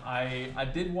time. I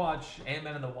did watch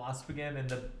Ant-Man and the Wasp again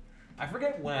I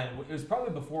forget when. It was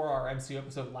probably before our MCU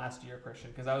episode last year, Christian,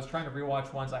 because I was trying to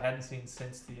rewatch ones I hadn't seen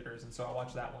since theaters, and so I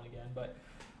watched that one again. But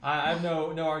I have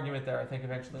no argument there. I think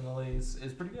Evangeline Lilly is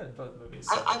pretty good in both movies.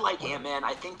 So. I like Ant-Man.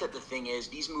 I think that the thing is,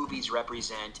 these movies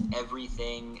represent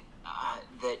everything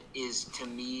that is, to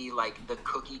me, like the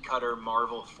cookie-cutter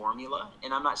Marvel formula.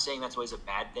 And I'm not saying that's always a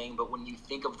bad thing, but when you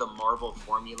think of the Marvel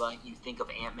formula, you think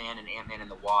of Ant-Man and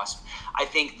the Wasp. I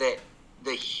think that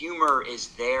the humor is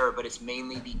there, but it's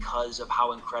mainly because of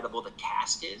how incredible the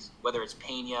cast is, whether it's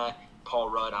Pena, Paul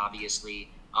Rudd, obviously,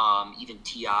 even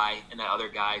T.I. and that other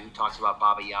guy who talks about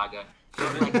Baba Yaga.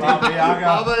 David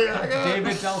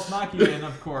Dastmalchian,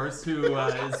 of course, who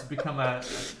has become a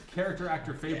character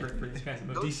actor favorite for these kinds of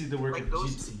movies. DC the work of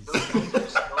gypsies. Those guys are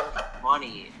so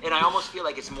funny, and I almost feel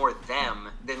like it's more them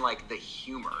than like the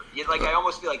humor. Like I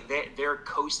almost feel like they're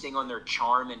coasting on their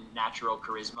charm and natural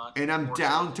charisma. And I'm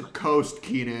down to coast,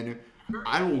 Keenan.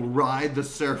 I will ride the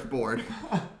surfboard.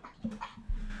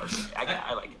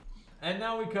 I like it. And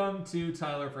now we come to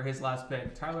Tyler for his last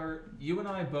pick. Tyler, you and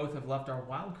I both have left our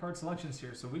wild card selections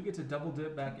here, so we get to double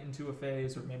dip back into a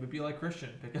phase, or maybe be like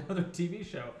Christian, pick another TV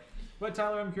show. But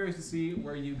Tyler, I'm curious to see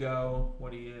where you go.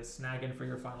 What are you snagging for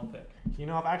your final pick? You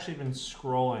know, I've actually been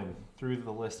scrolling through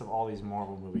the list of all these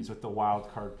Marvel movies with the wild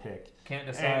card pick. Can't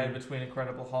decide between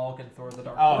Incredible Hulk and Thor: The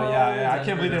Dark World. World. Oh yeah. I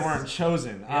can't believe they weren't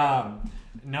chosen. Yeah.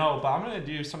 No, but I'm gonna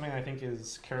do something I think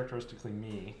is characteristically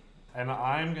me. And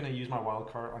I'm going to use my wild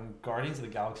card on Guardians of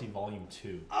the Galaxy Volume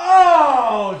 2.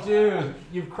 Oh, dude.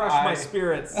 You've crushed my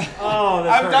spirits. Oh,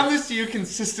 that I've done this to you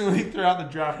consistently throughout the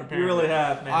draft, apparently. You really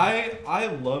have, man. I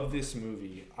love this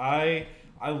movie. I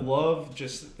love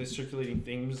just the circulating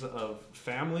themes of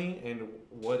family and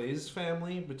what is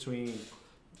family between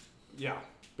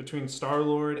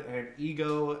Star-Lord and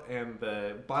Ego and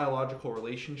the biological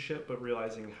relationship, but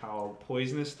realizing how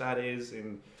poisonous that is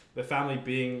and the family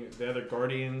being the other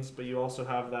Guardians, but you also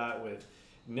have that with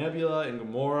Nebula and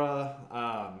Gamora.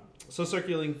 So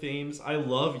circulating themes. I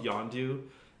love Yondu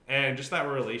and just that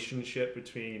relationship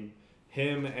between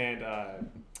him and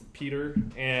Peter.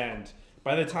 And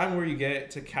by the time where you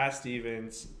get to Cat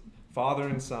Stevens, father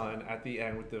and son, at the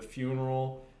end with the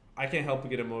funeral, I can't help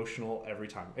but get emotional every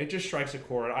time. It just strikes a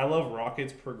chord. I love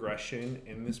Rocket's progression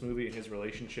in this movie and his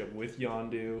relationship with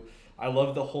Yondu. I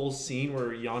love the whole scene where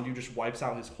Yondu just wipes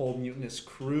out his whole mutinous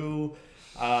crew.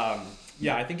 I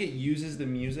think it uses the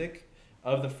music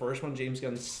of the first one, James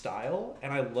Gunn's style,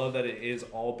 and I love that it is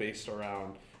all based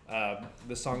around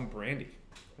the song Brandy.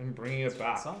 and bringing it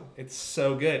back. Song. It's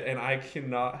so good, and I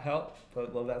cannot help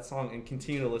but love that song and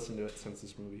continue to listen to it since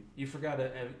this movie. You forgot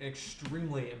an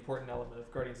extremely important element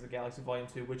of Guardians of the Galaxy Volume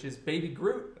 2, which is Baby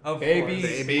Groot, of course.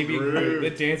 Baby Groot. The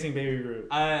dancing Baby Groot.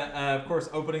 Of course,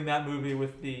 opening that movie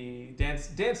with the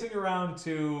dancing around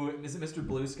to, is it Mr.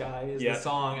 Blue Sky is the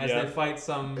song as they fight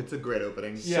some... It's a great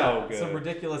opening. So good. Some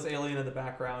ridiculous alien in the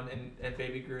background, and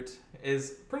Baby Groot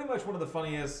is pretty much one of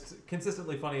the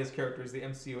consistently funniest characters the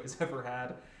MCU has ever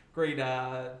had. Great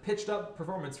pitched up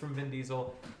performance from Vin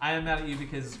Diesel. I am mad at you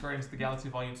because Guardians of the Galaxy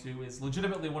Volume 2 is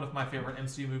legitimately one of my favorite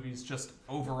MCU movies just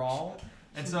overall.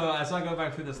 And so as I go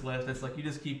back through this list, it's like you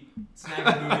just keep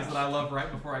snagging movies that I love right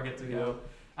before I get to go.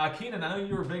 Keenan, I know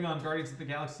you were big on Guardians of the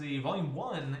Galaxy Volume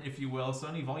 1, if you will. So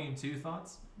any Volume 2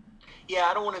 thoughts? Yeah,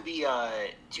 I don't want to be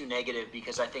too negative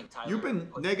because I think Tyler... You've been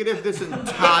negative this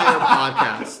entire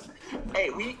podcast. Hey,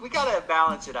 we gotta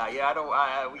balance it out.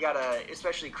 Yeah, we gotta,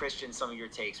 especially Christian, some of your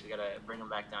takes, we gotta bring them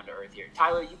back down to earth here.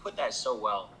 Tyler, you put that so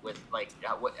well with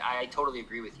what I totally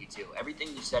agree with you too. Everything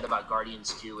you said about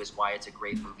Guardians 2 is why it's a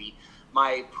great movie.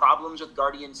 My problems with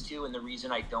Guardians 2 and the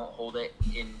reason I don't hold it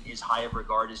in as high of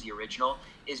regard as the original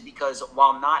is because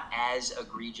while not as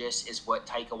egregious as what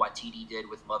Taika Waititi did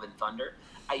with Love and Thunder,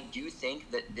 I do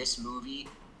think that this movie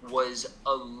was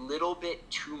a little bit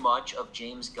too much of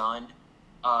James Gunn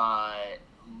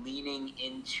leaning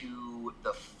into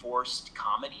the forced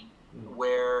comedy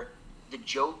where the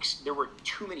jokes, there were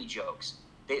too many jokes.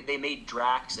 They made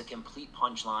Drax a complete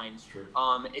punchline.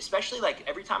 Especially like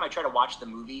every time I try to watch the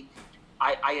movie,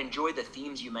 I enjoy the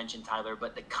themes you mentioned, Tyler,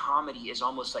 but the comedy is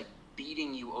almost like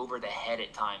beating you over the head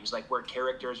at times, like where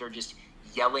characters are just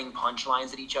yelling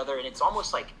punchlines at each other, and it's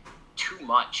almost like too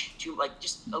much,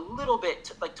 just a little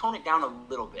bit, tone it down a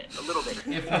little bit.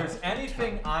 If there's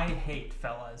anything I hate,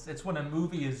 fellas, it's when a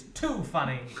movie is too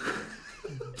funny.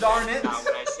 Darn it! That's not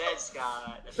what I said,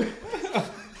 Scott.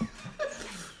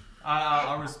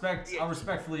 I'll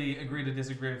respectfully agree to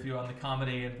disagree with you on the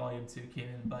comedy in Volume 2,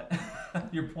 Keenan, but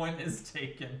your point is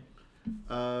taken.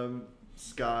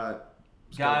 Scott,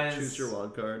 guys, choose your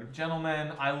wild card.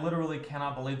 Gentlemen, I literally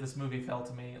cannot believe this movie fell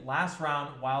to me. Last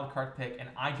round, wild card pick, and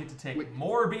I get to take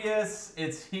Morbius.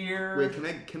 It's here. Wait,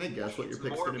 can I guess what your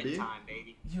pick's going to be? Time,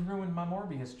 baby. You ruined my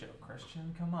Morbius joke,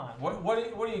 Christian. Come on. What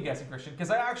are you guessing, Christian? Because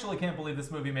I actually can't believe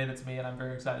this movie made it to me, and I'm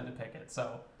very excited to pick it.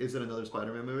 So. Is it another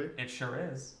Spider-Man movie? It sure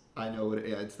is. I know what.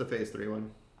 Yeah, it's the Phase 3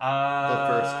 one. The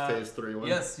first Phase 3 one.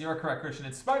 Yes, you're correct, Christian.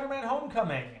 It's Spider-Man: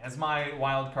 Homecoming as my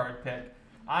wild card pick.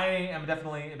 I am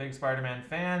definitely a big Spider-Man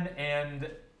fan, and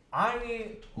I'm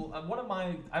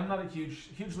not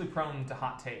hugely prone to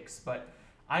hot takes, but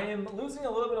I am losing a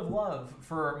little bit of love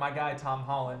for my guy Tom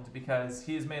Holland because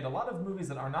he's made a lot of movies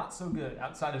that are not so good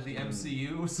outside of the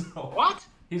MCU. So what?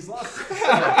 He's lost.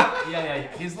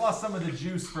 He's lost some of the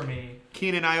juice for me.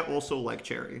 Keenan and I also like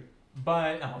Cherry.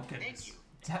 But goodness,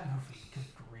 that movie. Good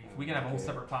grief. We can have a whole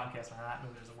separate podcast on how that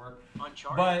movie doesn't work.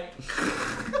 Uncharted. But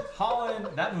Holland,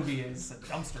 that movie is a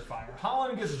dumpster fire.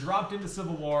 Holland gets dropped into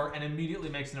Civil War and immediately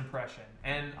makes an impression.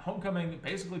 And Homecoming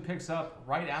basically picks up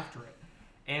right after it.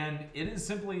 And it is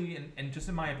simply, and just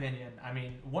in my opinion, I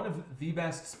mean, one of the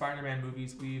best Spider-Man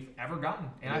movies we've ever gotten.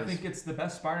 And I think it's the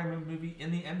best Spider-Man movie in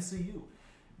the MCU.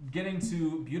 Getting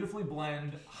to beautifully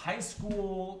blend high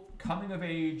school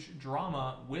coming-of-age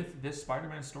drama with this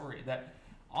Spider-Man story that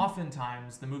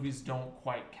oftentimes the movies don't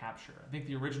quite capture. I think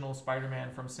the original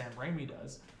Spider-Man from Sam Raimi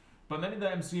does, but many of the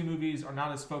MCU movies are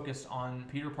not as focused on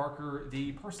Peter Parker,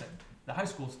 the person, the high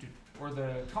school student, or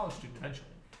the college student eventually.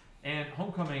 And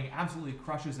Homecoming absolutely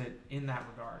crushes it in that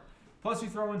regard. Plus, you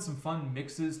throw in some fun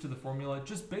mixes to the formula,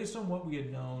 just based on what we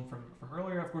had known from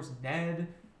earlier. Of course, Ned,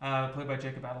 played by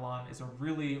Jacob Batalon, is a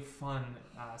really fun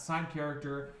side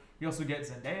character. You also get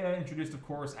Zendaya, introduced, of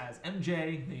course, as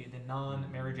MJ, the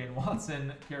non-Mary Jane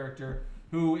Watson character,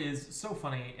 who is so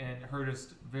funny in her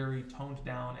just very toned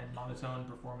down and monotone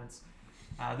performance.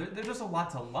 There's just a lot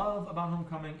to love about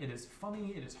Homecoming. It is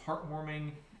funny, it is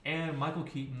heartwarming, and Michael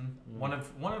Keaton, one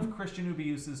of Christian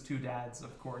Ubiusa's two dads,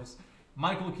 of course.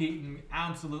 Michael Keaton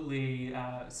absolutely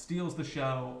steals the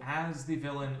show as the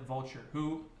villain Vulture,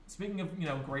 who, speaking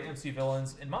of great MC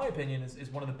villains, in my opinion,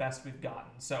 is one of the best we've gotten.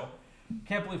 So,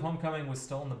 can't believe Homecoming was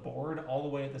still on the board all the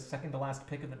way at the second to last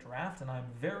pick of the draft, and I'm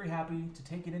very happy to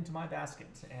take it into my basket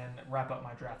and wrap up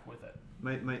my draft with it.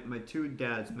 My two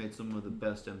dads made some of the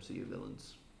best MCU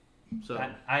villains. So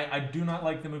I do not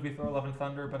like the movie Thor: Love and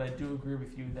Thunder, but I do agree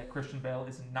with you that Christian Bale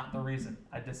is not the reason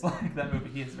I dislike that movie.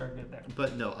 He is very good there.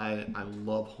 But no, I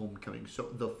love Homecoming. So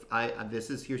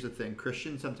here's the thing.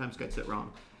 Christian sometimes gets it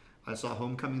wrong. I saw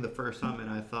Homecoming the first time and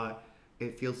I thought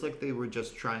it feels like they were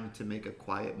just trying to make a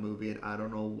quiet movie, and I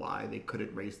don't know why they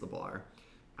couldn't raise the bar.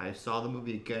 I saw the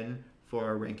movie again for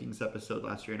our rankings episode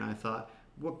last year, and I thought,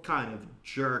 what kind of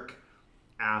jerk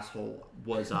asshole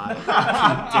was I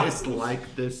to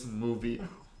dislike this movie?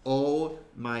 Oh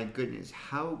my goodness,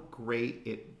 how great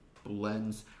it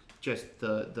blends just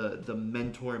the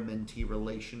mentor-mentee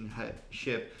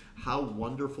relationship, how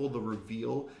wonderful the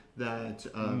reveal that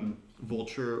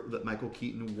Vulture, that Michael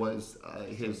Keaton was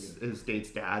his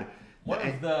date's dad. One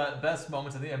of the best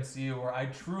moments of the MCU where I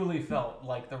truly felt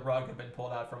like the rug had been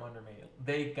pulled out from under me.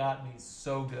 They got me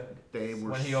so good. They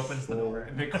were when he opens the door.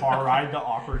 The car ride, the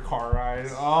awkward car ride.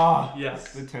 Oh,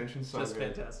 yes, the tension's so just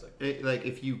good. Fantastic. Like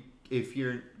if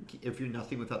you're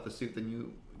nothing without the suit, then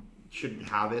you shouldn't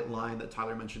have it. Line that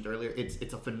Tyler mentioned earlier.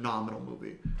 It's a phenomenal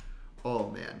movie. Oh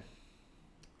man.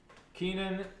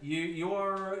 Keenan,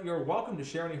 you're welcome to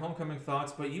share any Homecoming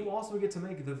thoughts, but you also get to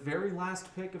make the very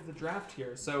last pick of the draft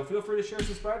here. So feel free to share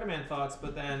some Spider-Man thoughts,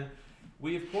 but then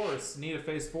we, of course, need a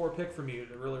Phase 4 pick from you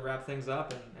to really wrap things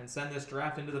up and send this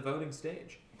draft into the voting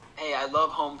stage. Hey, I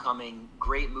love Homecoming.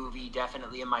 Great movie,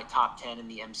 definitely in my top 10 in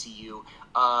the MCU.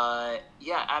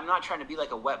 Yeah, I'm not trying to be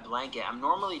like a wet blanket. I'm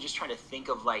normally just trying to think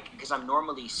of because I'm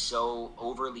normally so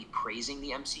overly praising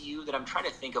the MCU that I'm trying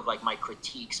to think of my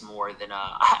critiques more than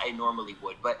I normally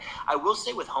would. But I will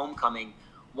say with Homecoming,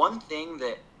 one thing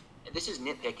that, this is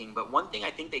nitpicking, but one thing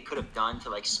I think they could have done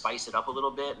to spice it up a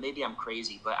little bit, maybe I'm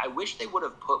crazy, but I wish they would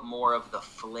have put more of the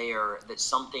flair that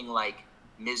something like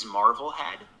Ms. Marvel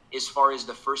had. As far as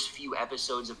the first few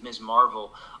episodes of Ms.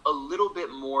 Marvel, a little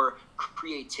bit more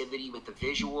creativity with the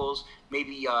visuals,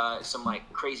 maybe some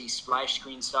crazy splash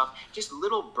screen stuff, just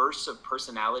little bursts of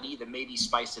personality that maybe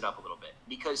spiced it up a little bit.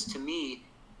 Because to me,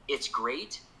 it's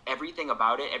great. Everything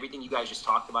about it, everything you guys just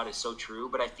talked about is so true,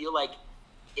 but I feel like,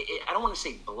 I don't want to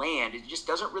say bland, it just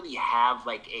doesn't really have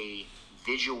a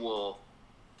visual,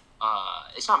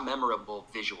 it's not memorable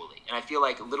visually. And I feel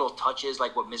like little touches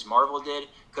like what Ms. Marvel did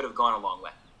could have gone a long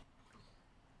way.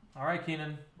 All right,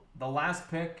 Keenan, the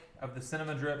last pick of the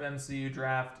Cinema Drip MCU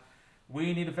draft.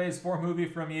 We need a Phase 4 movie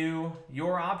from you.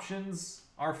 Your options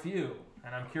are few,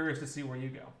 and I'm curious to see where you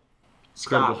go.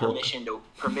 Scott,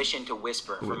 permission to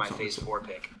whisper for my Phase 4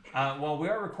 pick. Well, we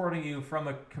are recording you from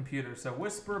a computer, so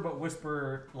whisper, but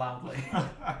whisper loudly.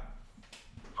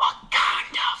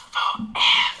 Wakanda forever.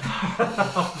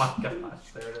 Oh my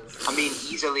gosh, there it is. I mean,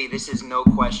 easily, this is no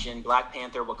question. Black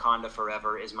Panther Wakanda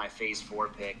Forever is my Phase 4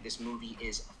 pick. This movie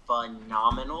is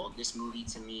phenomenal. This movie,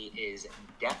 to me, is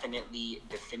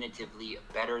definitively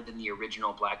better than the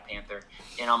original Black Panther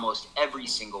in almost every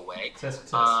single way.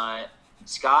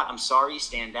 Scott, I'm sorry,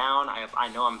 stand down. I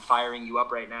know I'm firing you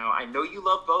up right now. I know you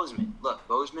love Boseman. Look,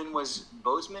 Boseman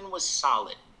was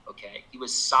solid. Okay, he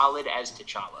was solid as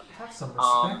T'Challa. Have some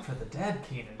respect for the dead,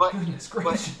 Keenan. Goodness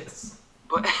gracious.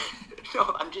 But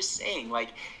no, I'm just saying,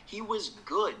 he was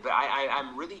good. But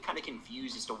I'm really kind of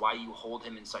confused as to why you hold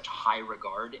him in such high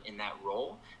regard in that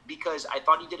role, because I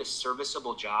thought he did a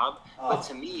serviceable job. But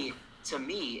to me,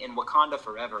 in Wakanda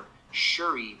Forever,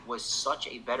 Shuri was such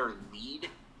a better lead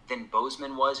than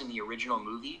Boseman was in the original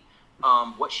movie.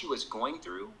 What she was going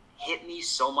through hit me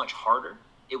so much harder.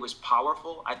 It was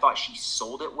powerful. I thought she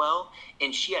sold it well.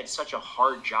 And she had such a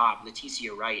hard job,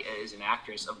 Letitia Wright, as an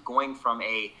actress, of going from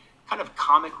a kind of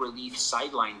comic relief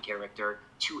sideline character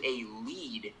to a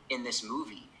lead in this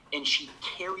movie. And she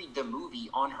carried the movie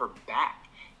on her back.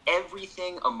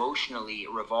 Everything emotionally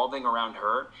revolving around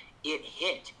her, it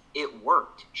hit. It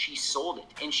worked. She sold it.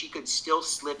 And she could still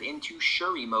slip into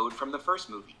Shuri mode from the first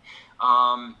movie.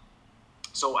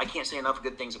 So I can't say enough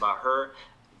good things about her.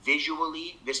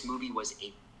 Visually, this movie was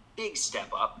a big step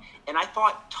up, and I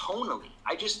thought tonally,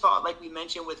 I just thought, like we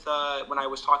mentioned with when I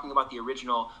was talking about the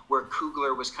original, where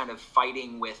Coogler was kind of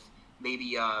fighting with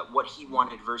maybe what he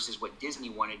wanted versus what Disney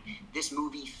wanted, this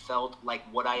movie felt like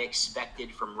what I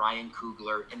expected from Ryan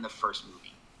Coogler in the first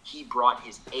movie. He brought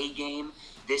his A game.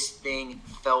 This thing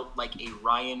felt like a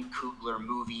Ryan Coogler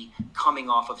movie coming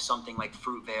off of something like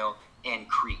Fruitvale and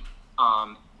Creed.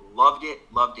 Loved it.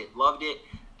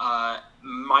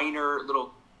 Minor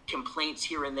little complaints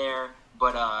here and there,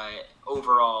 but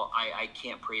overall, I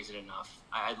can't praise it enough.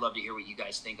 I'd love to hear what you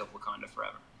guys think of Wakanda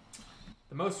Forever.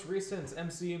 The most recent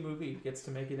MCU movie gets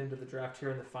to make it into the draft here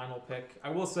in the final pick. I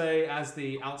will say, as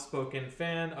the outspoken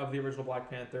fan of the original Black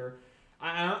Panther,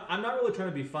 I'm not really trying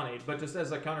to be funny, but just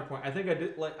as a counterpoint, I think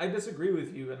I disagree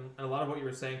with you in a lot of what you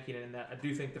were saying, Keenan, in that I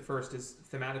do think the first is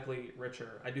thematically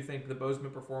richer. I do think the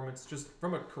Boseman performance, just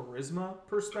from a charisma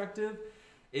perspective,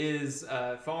 is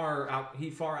far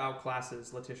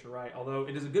outclasses Letitia Wright, although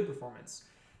it is a good performance.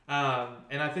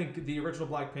 And I think the original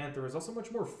Black Panther is also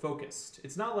much more focused.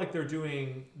 It's not like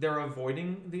they're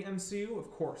avoiding the MCU. Of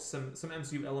course, some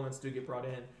MCU elements do get brought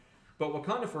in, But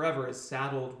Wakanda Forever is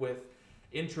saddled with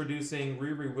introducing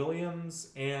Riri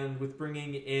Williams and with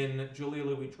bringing in Julia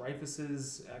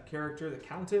Louis-Dreyfus's character, the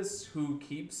Countess, who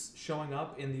keeps showing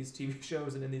up in these TV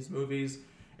shows and in these movies.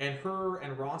 And her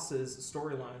and Ross's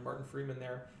storyline, Martin Freeman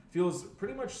there, feels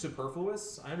pretty much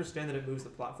superfluous. I understand that it moves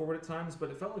the plot forward at times, but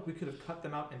it felt like we could have cut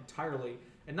them out entirely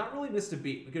and not really missed a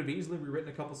beat. We could have easily rewritten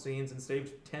a couple scenes and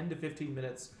saved 10 to 15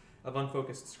 minutes of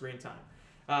unfocused screen time.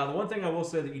 The one thing I will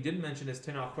say that you didn't mention is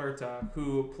Tenoch Huerta,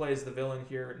 who plays the villain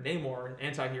here, Namor, an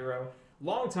anti-hero,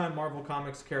 longtime Marvel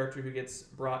Comics character who gets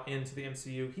brought into the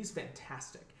MCU. He's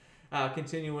fantastic.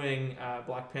 Continuing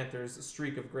Black Panther's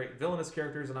streak of great villainous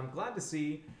characters, and I'm glad to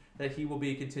see that he will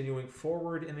be continuing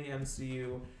forward in the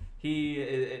MCU. He,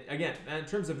 again, in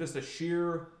terms of just a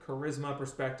sheer charisma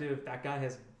perspective, that guy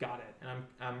has got it. And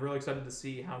I'm really excited to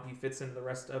see how he fits into the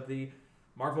rest of the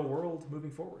Marvel world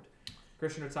moving forward.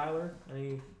 Christian or Tyler,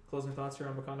 any closing thoughts here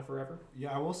on Wakanda Forever?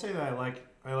 Yeah, I will say that I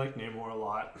like Namor a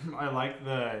lot. I like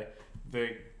the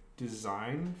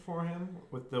design for him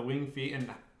with the winged feet,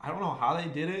 and I don't know how they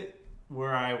did it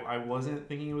where I wasn't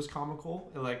thinking it was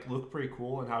comical. It looked pretty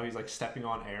cool, and how he's stepping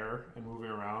on air and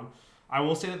moving around. I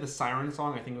will say that the siren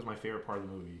song I think was my favorite part of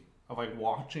the movie. Of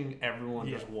watching everyone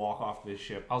just walk off this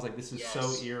ship. I was like, this is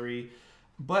so eerie.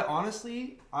 But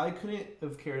honestly, I couldn't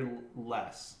have cared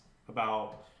less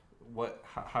about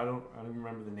I don't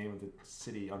remember the name of the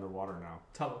city underwater now.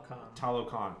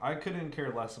 Talokan. I couldn't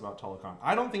care less about Talokan.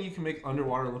 I don't think you can make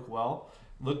underwater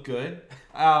look good.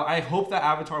 I hope that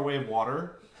Avatar Way of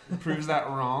Water proves that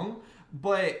wrong.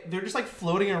 But they're just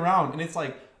floating around, and it's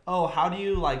oh, how do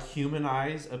you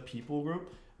humanize a people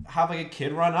group? Have a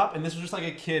kid run up, and this was just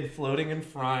a kid floating in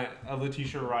front of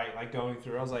Letitia Wright, going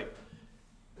through. I was like,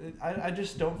 I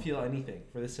just don't feel anything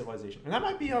for this civilization, and that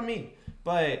might be on me,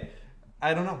 but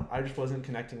I don't know. I just wasn't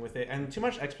connecting with it, and too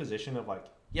much exposition of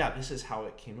this is how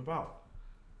it came about.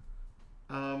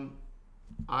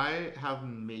 I have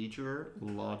major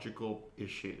logical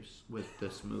issues with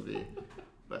this movie,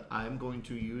 but I'm going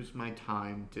to use my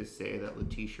time to say that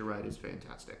Letitia Wright is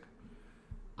fantastic.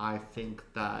 I think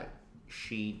that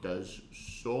she does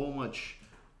so much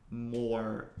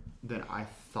more than I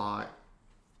thought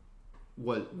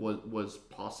was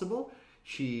possible.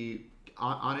 She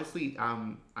honestly, I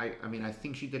mean, I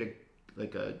think she did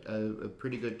a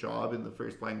pretty good job in the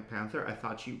first Black Panther. I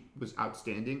thought she was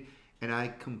outstanding, and I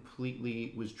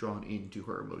completely was drawn into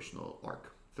her emotional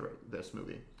arc throughout this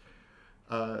movie.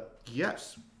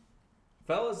 Yes.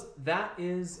 Fellas, that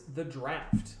is the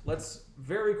draft. Let's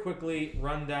very quickly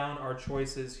run down our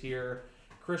choices here.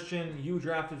 Christian, you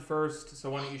drafted first, so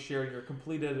why don't you share your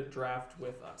completed draft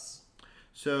with us?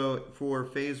 So for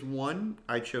Phase 1,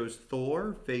 I chose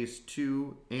Thor. Phase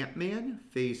 2, Ant-Man.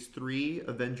 Phase 3,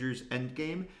 Avengers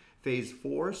Endgame. Phase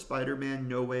 4, Spider-Man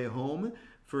No Way Home.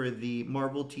 For the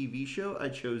Marvel TV show, I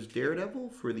chose Daredevil.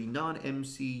 For the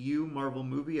non-MCU Marvel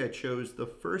movie, I chose the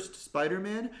first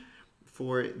Spider-Man.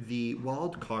 For the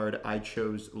wild card, I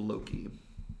chose Loki.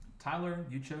 Tyler,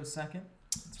 you chose second.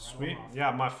 Sweet.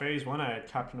 Yeah, my Phase 1, I had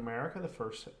Captain America, the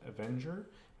first Avenger.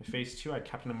 My Phase 2, I had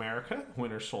Captain America,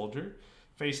 Winter Soldier.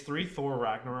 Phase 3, Thor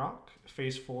Ragnarok.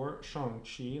 Phase 4,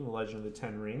 Shang-Chi and the Legend of the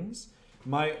Ten Rings.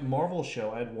 My Marvel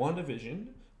show, I had WandaVision.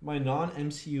 My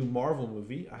non-MCU Marvel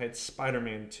movie, I had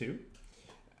Spider-Man 2.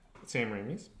 Sam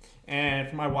Raimi's. And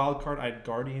for my wild card, I had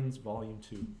Guardians Volume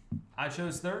 2. I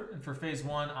chose third, and for Phase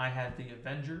 1, I had The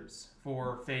Avengers.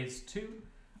 For Phase 2,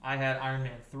 I had Iron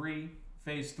Man 3.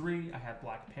 Phase 3, I had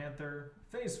Black Panther.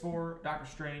 Phase 4, Doctor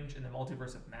Strange and the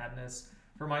Multiverse of Madness.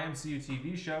 For my MCU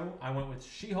TV show, I went with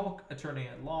She-Hulk, Attorney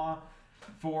at Law.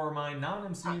 For my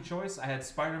non-MCU choice, I had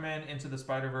Spider-Man Into the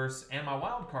Spider-Verse, and my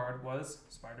wild card was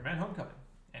Spider-Man Homecoming.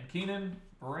 And Keenan,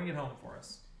 bring it home for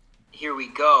us. Here we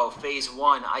go. Phase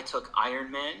 1, I took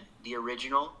Iron Man, the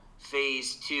original.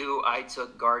 Phase 2, I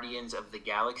took Guardians of the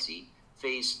Galaxy.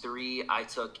 Phase 3, I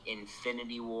took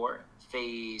Infinity War.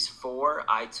 Phase 4,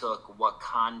 I took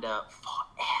Wakanda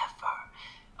Forever.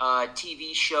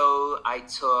 TV show, I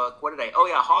took,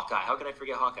 Hawkeye. How could I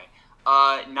forget Hawkeye?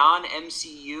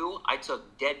 Non-MCU, I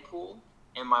took Deadpool.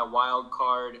 And my wild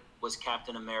card was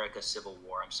Captain America Civil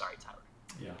War. I'm sorry, Tyler.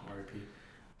 Yeah, R.I.P.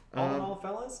 All in all,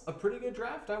 fellas, a pretty good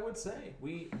draft, I would say.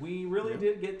 We really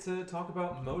did get to talk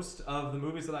about most of the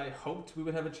movies that I hoped we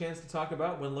would have a chance to talk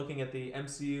about when looking at the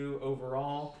MCU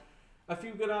overall. A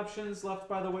few good options left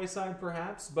by the wayside,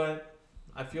 perhaps, but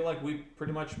I feel like we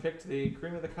pretty much picked the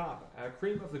cream of the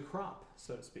crop,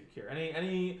 so to speak here.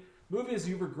 Any movies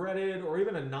you regretted, or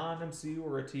even a non-MCU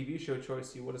or a TV show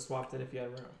choice you would have swapped in if you had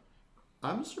room?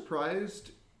 I'm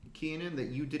surprised, Keenan, that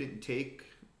you didn't take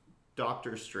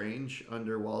Doctor Strange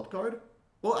under wildcard.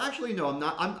 Well, actually, no, I'm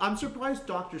not. I'm surprised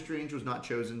Doctor Strange was not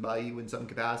chosen by you in some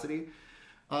capacity.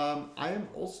 I am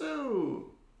also.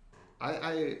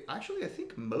 I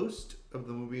think most of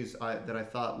the movies that I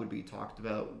thought would be talked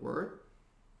about were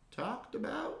talked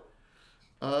about.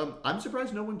 I'm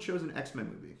surprised no one chose an X-Men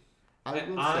movie. I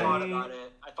thought about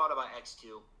it. I thought about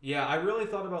X2. Yeah, I really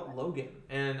thought about Logan,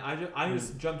 and I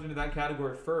just jumped into that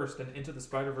category first, and Into the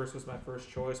Spider-Verse was my first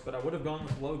choice, but I would have gone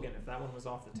with Logan if that one was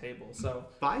off the table. So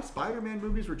 5 Spider-Man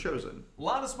movies were chosen. A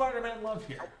lot of Spider-Man love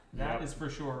here. That is for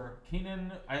sure.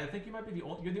 Keenan, I think you might be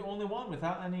you're the only one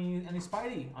without any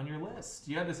Spidey on your list.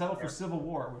 You had to settle for Civil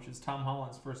War, which is Tom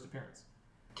Holland's first appearance.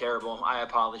 Terrible. I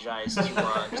apologize to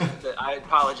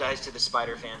the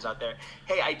Spider fans out there.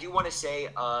 Hey, I do want to say,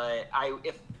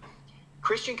 if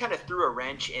Christian kind of threw a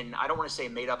wrench in, I don't want to say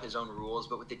made up his own rules,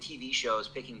 but with the TV shows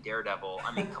picking Daredevil,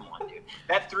 I mean, come on, dude.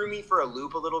 That threw me for a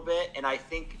loop a little bit, and I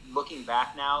think looking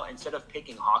back now, instead of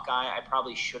picking Hawkeye, I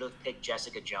probably should have picked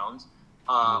Jessica Jones.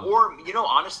 Or,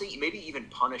 honestly, maybe even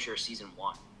Punisher season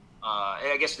 1.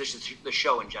 I guess this is the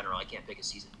show in general. I can't pick a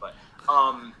season, but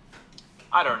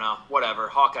I don't know. Whatever.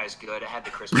 Hawkeye's good. I had the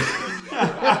Christmas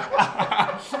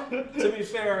To be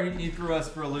fair, he threw us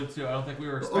for a loop too. I don't think we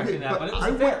were expecting that, but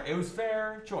it was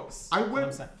fair choice. I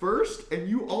went first, and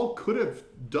you all could have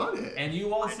done it. And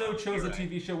you also chose a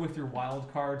TV show with your wild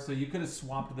card, so you could have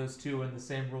swapped those two, and the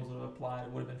same rules would have applied.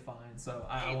 It would have been fine. So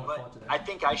I won't fault you there. I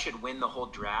think I should win the whole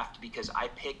draft because I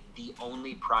picked the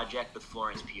only project with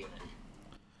Florence Pugh in it.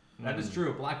 That is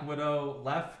true. Black Widow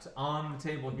left on the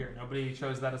table here. Nobody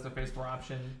chose that as the Phase 4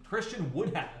 option. Christian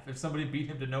would have if somebody beat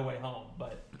him to No Way Home,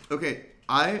 but... Okay,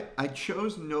 I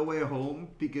chose No Way Home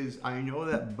because I know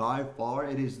that by far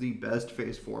it is the best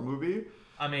Phase 4 movie.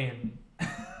 I mean...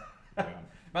 Am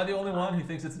I the only one who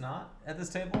thinks it's not at this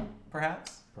table,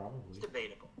 perhaps? Probably. It's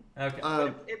debatable.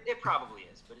 Okay. It probably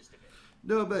is, but it's debatable.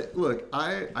 No, but look,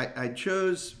 I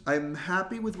chose... I'm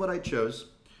happy with what I chose.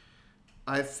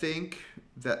 I think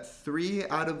that 3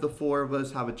 out of the 4 of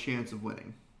us have a chance of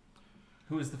winning.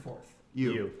 Who is the 4th?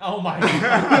 You. Oh my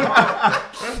God.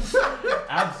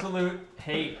 Absolute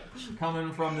hate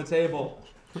coming from the table.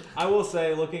 I will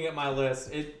say, looking at my list,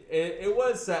 it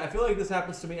was sad. I feel like this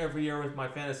happens to me every year with my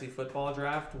fantasy football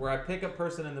draft, where I pick a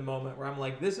person in the moment where I'm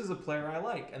like, this is a player I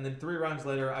like. And then 3 rounds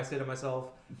later, I say to myself,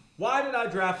 why did I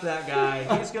draft that guy?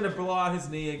 He's going to blow out his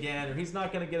knee again, or he's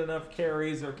not going to get enough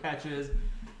carries or catches.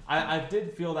 I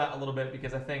did feel that a little bit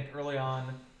because I think early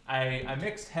on I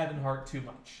mixed head and heart too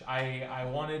much. I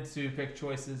wanted to pick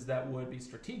choices that would be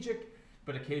strategic,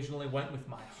 but occasionally went with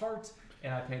my heart,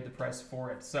 and I paid the price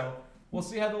for it. So we'll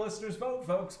see how the listeners vote,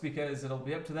 folks, because it'll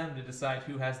be up to them to decide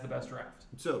who has the best draft.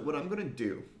 So what I'm going to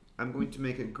do, I'm going to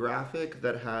make a graphic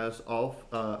that has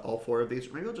all 4 of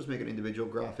these. Maybe I'll just make an individual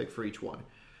graphic for each one.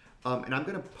 And I'm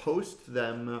going to post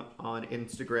them on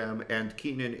Instagram, and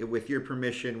Keenan, with your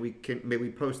permission, we can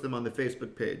maybe post them on the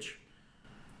Facebook page.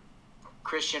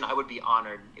 Christian, I would be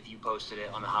honored if you posted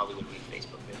it on the Hollywood Week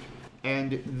Facebook page.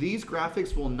 And these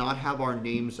graphics will not have our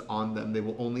names on them. They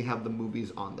will only have the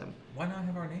movies on them. Why not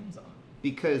have our names on them?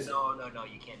 Because... No,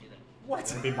 you can't do that.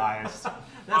 What? I'd be biased.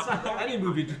 That's not how any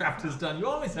movie draft is done. You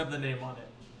always have the name on it.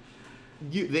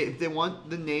 If they want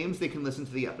the names, they can listen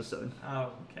to the episode. Oh,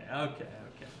 okay.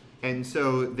 And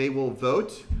so they will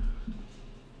vote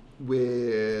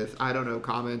with, I don't know,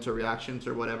 comments or reactions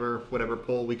or whatever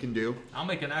poll we can do. I'll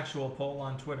make an actual poll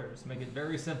on Twitter to make it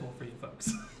very simple for you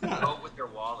folks. Vote with your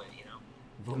wallet,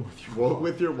 Vote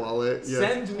with your wallet. Yeah.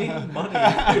 Send me money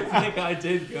if you think I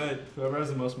did good. Whoever has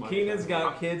the most money. Keenan's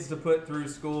got kids to put through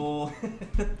school.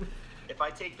 If I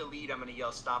take the lead, I'm going to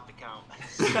yell, stop the count.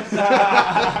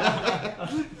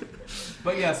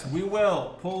 But yes, we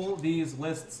will pull these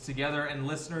lists together, and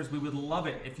listeners, we would love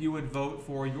it if you would vote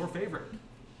for your favorite.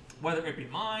 Whether it be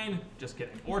mine, just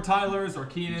kidding, or Tyler's, or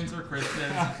Keenan's, or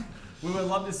Kristen's. We would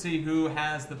love to see who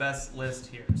has the best list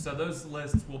here. So those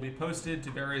lists will be posted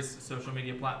to various social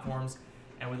media platforms,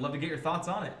 and we'd love to get your thoughts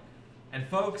on it. And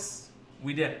folks,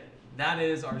 we did it. That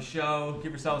is our show.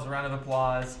 Give yourselves a round of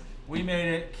applause. We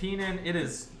made it. Keenan, it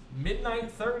is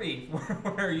midnight 30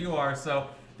 where you are, so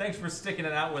thanks for sticking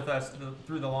it out with us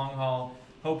through the long haul.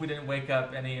 Hope we didn't wake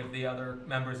up any of the other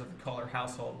members of the Kohler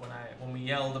household when we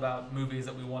yelled about movies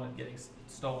that we wanted getting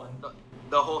stolen.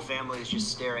 The whole family is just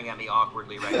staring at me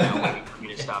awkwardly right now, waiting for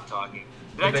me to stop talking.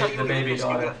 Did I tell you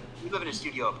we live in a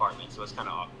studio apartment, so it's kind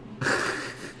of awkward.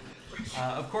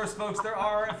 Of course, folks, there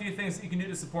are a few things that you can do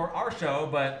to support our show,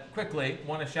 but quickly,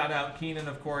 want to shout out Keenan,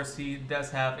 of course. He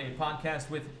does have a podcast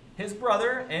with his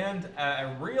brother and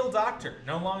a real doctor.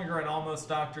 No longer an almost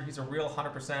doctor. He's a real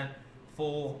 100%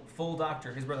 full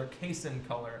doctor. His brother, Kason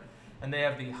Kohler. And they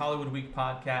have the Hollywood Week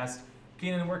podcast.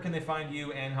 Keenan, where can they find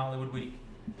you and Hollywood Week?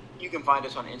 You can find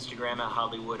us on Instagram at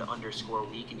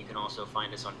Hollywood_week, and you can also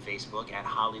find us on Facebook at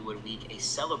Hollywood Week, a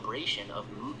celebration of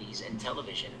movies and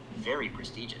television. Very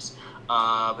prestigious.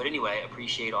 But anyway,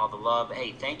 appreciate all the love.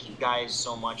 Hey, thank you guys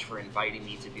so much for inviting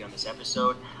me to be on this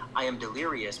episode. I am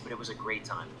delirious, but it was a great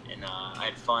time. And I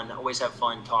had fun. I always have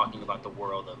fun talking about the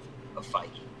world of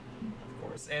Feige. Of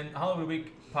course. And Hollywood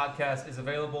Week podcast is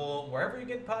available wherever you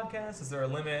get podcasts. Is there a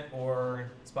limit, or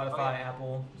Spotify,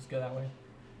 Apple? Just go that way.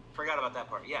 Forgot about that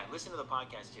part. Yeah, listen to the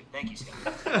podcast too. Thank you,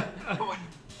 Scott.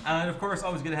 And of course,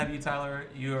 always good to have you, Tyler.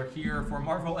 You are here for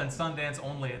Marvel and Sundance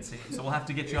only, it seems. So we'll have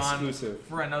to get you on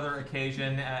for another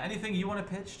occasion. Anything you want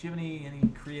to pitch? Do you have any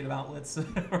creative outlets?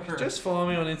 Just follow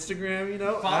me on Instagram.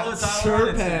 Follow at Tyler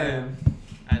on Serpen. Instagram.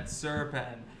 At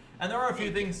Serpen. And there are a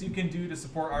few things you can do to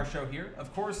support our show here.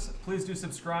 Of course, please do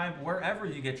subscribe wherever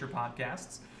you get your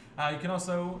podcasts. You can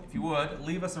also, if you would,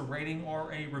 leave us a rating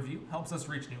or a review. Helps us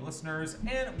reach new listeners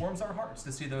and warms our hearts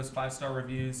to see those 5-star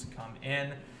reviews come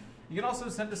in. You can also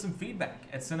send us some feedback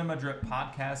at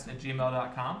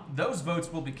cinemadrippodcast@gmail.com. Those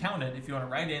votes will be counted if you want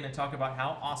to write in and talk about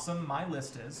how awesome my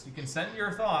list is. You can send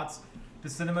your thoughts to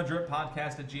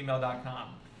cinemadrippodcast@gmail.com.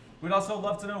 We'd also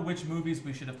love to know which movies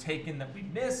we should have taken that we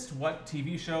missed, what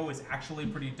TV show is actually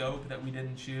pretty dope that we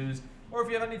didn't choose, or if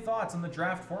you have any thoughts on the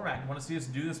draft format and want to see us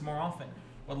do this more often.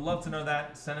 Would love to know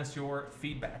that. Send us your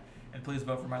feedback, and please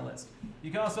vote for my list.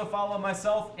 You can also follow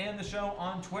myself and the show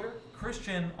on Twitter,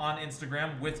 Christian on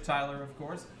Instagram, with Tyler, of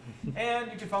course. And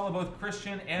you can follow both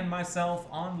Christian and myself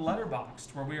on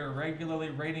Letterboxd, where we are regularly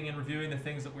rating and reviewing the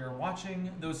things that we are watching.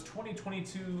 Those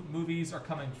 2022 movies are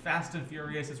coming fast and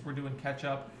furious as we're doing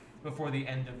catch-up before the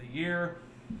end of the year.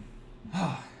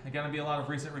 There's going to be a lot of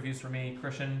recent reviews for me.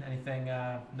 Christian, anything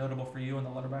notable for you on the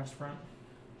Letterboxd front?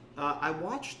 I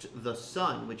watched The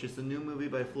Son, which is the new movie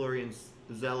by Florian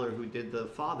Zeller, who did The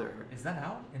Father. Is that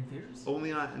out in theaters?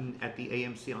 Only at the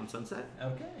AMC on Sunset.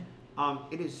 Okay.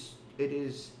 It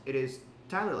is.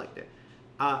 Tyler liked it.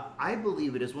 I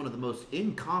believe it is one of the most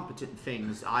incompetent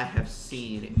things I have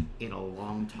seen in a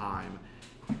long time.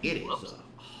 It is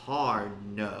a hard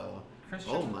no.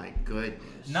 Christian, oh my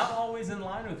goodness. Not always in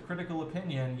line with critical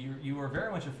opinion. You are very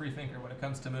much a free thinker when it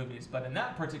comes to movies, but in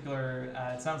that particular,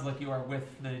 it sounds like you are with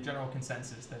the general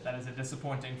consensus that is a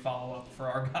disappointing follow-up for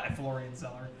our guy Florian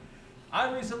Zeller.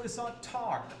 I recently saw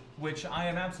Tar, which I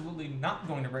am absolutely not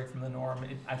going to break from the norm.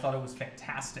 I thought it was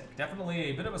fantastic. Definitely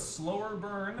a bit of a slower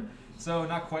burn, so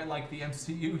not quite like the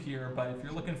MCU here, but if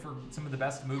you're looking for some of the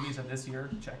best movies of this year,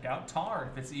 check out Tar.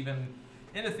 If it's even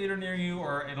in a theater near you,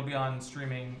 or it'll be on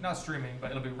streaming, not streaming,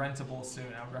 but it'll be rentable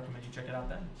soon. I would recommend you check it out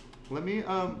then. Let me,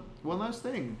 one last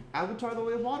thing. Avatar The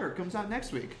Way of Water comes out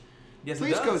next week. Yes,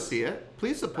 Please go see it.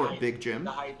 Please support Big Jim.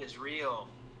 The hype is real.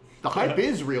 The hype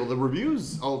is real. The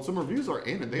reviews, some reviews are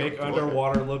in, and they Make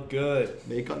Underwater look good.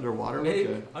 Make Underwater look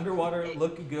good. Make Underwater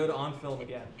look good on film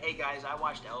again. Hey guys, I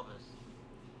watched Elvis.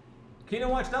 Keenan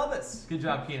watched Elvis. Good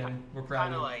job, Keenan. We're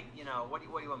proud Kind of of you. like, what do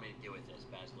you want me to do with this,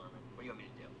 Baz Luhrmann? What do you want me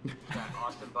to do? Got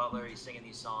Austin Butler, he's singing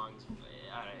these songs.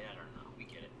 I don't know. We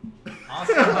get it.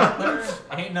 Austin Butler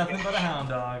ain't nothing but a hound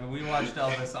dog. We watched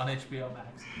Elvis on HBO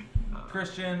Max.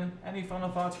 Christian, any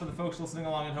final thoughts for the folks listening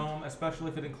along at home,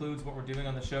 especially if it includes what we're doing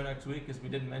on the show next week, because we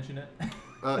didn't mention it?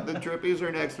 The Drippies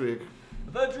are next week.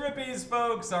 The Drippies,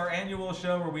 folks, our annual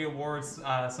show where we award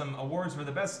some awards for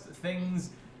the best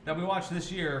things that we watched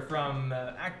this year, from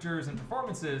actors and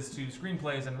performances to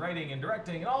screenplays and writing and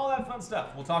directing and all that fun stuff.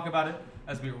 We'll talk about it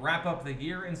as we wrap up the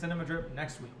year in Cinema Drip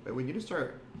next week. But we need to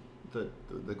start the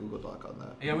Google Doc on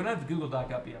that. Yeah, we don't have the Google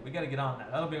Doc up yet. We got to get on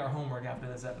that. That'll be our homework after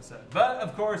this episode. But,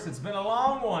 of course, it's been a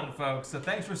long one, folks, so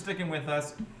thanks for sticking with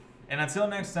us. And until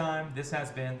next time, this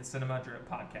has been the Cinema Drip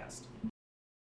Podcast.